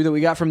or two that we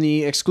got from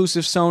the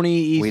exclusive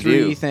Sony We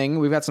do. E3 thing.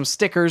 We've got some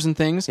stickers and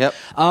things. Yep.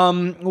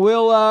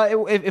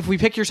 We'll if we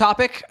pick your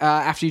topic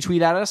after you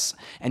tweet at us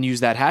and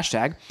use that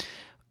hashtag,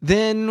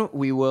 then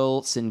we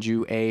will send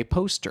you a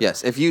poster.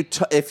 Yes, if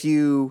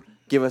you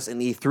give us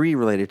an E3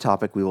 related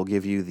topic, we will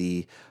give you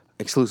the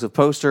exclusive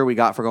poster we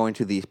got for going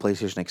to the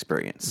PlayStation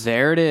Experience.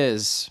 There it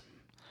is.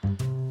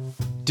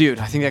 Dude,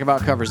 I think that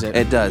about covers it.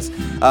 It does.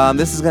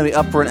 This is going to be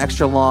up for an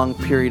extra long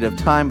period of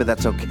time, but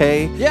that's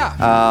okay.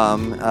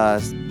 Yeah.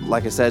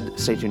 Like I said,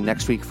 stay tuned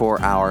next week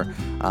for our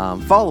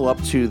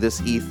follow-up to this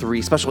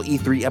special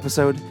E3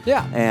 episode.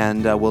 Yeah.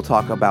 And we'll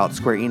talk about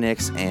Square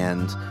Enix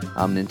and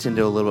Nintendo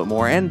a little bit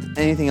more, and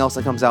anything else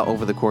that comes out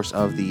over the course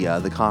of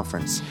the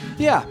conference.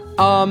 Yeah.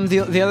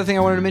 The other thing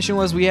I wanted to mention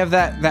was we have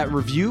that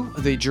review,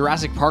 the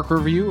Jurassic Park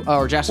review,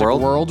 or Jurassic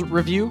World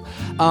review,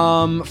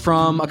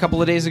 from a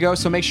couple of days ago.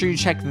 So make sure you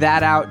check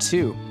that out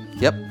too.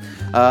 Yep.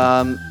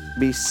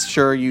 Be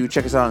sure you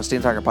check us out on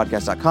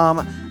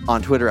StayOnTargetPodcast.com,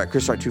 on Twitter at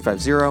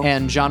ChrisWright250,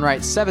 And John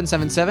Wright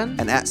 777.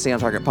 and at Stay on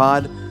Target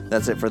Pod.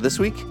 That's it for this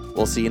week.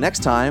 We'll see you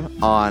next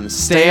time on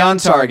Stay on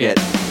Target.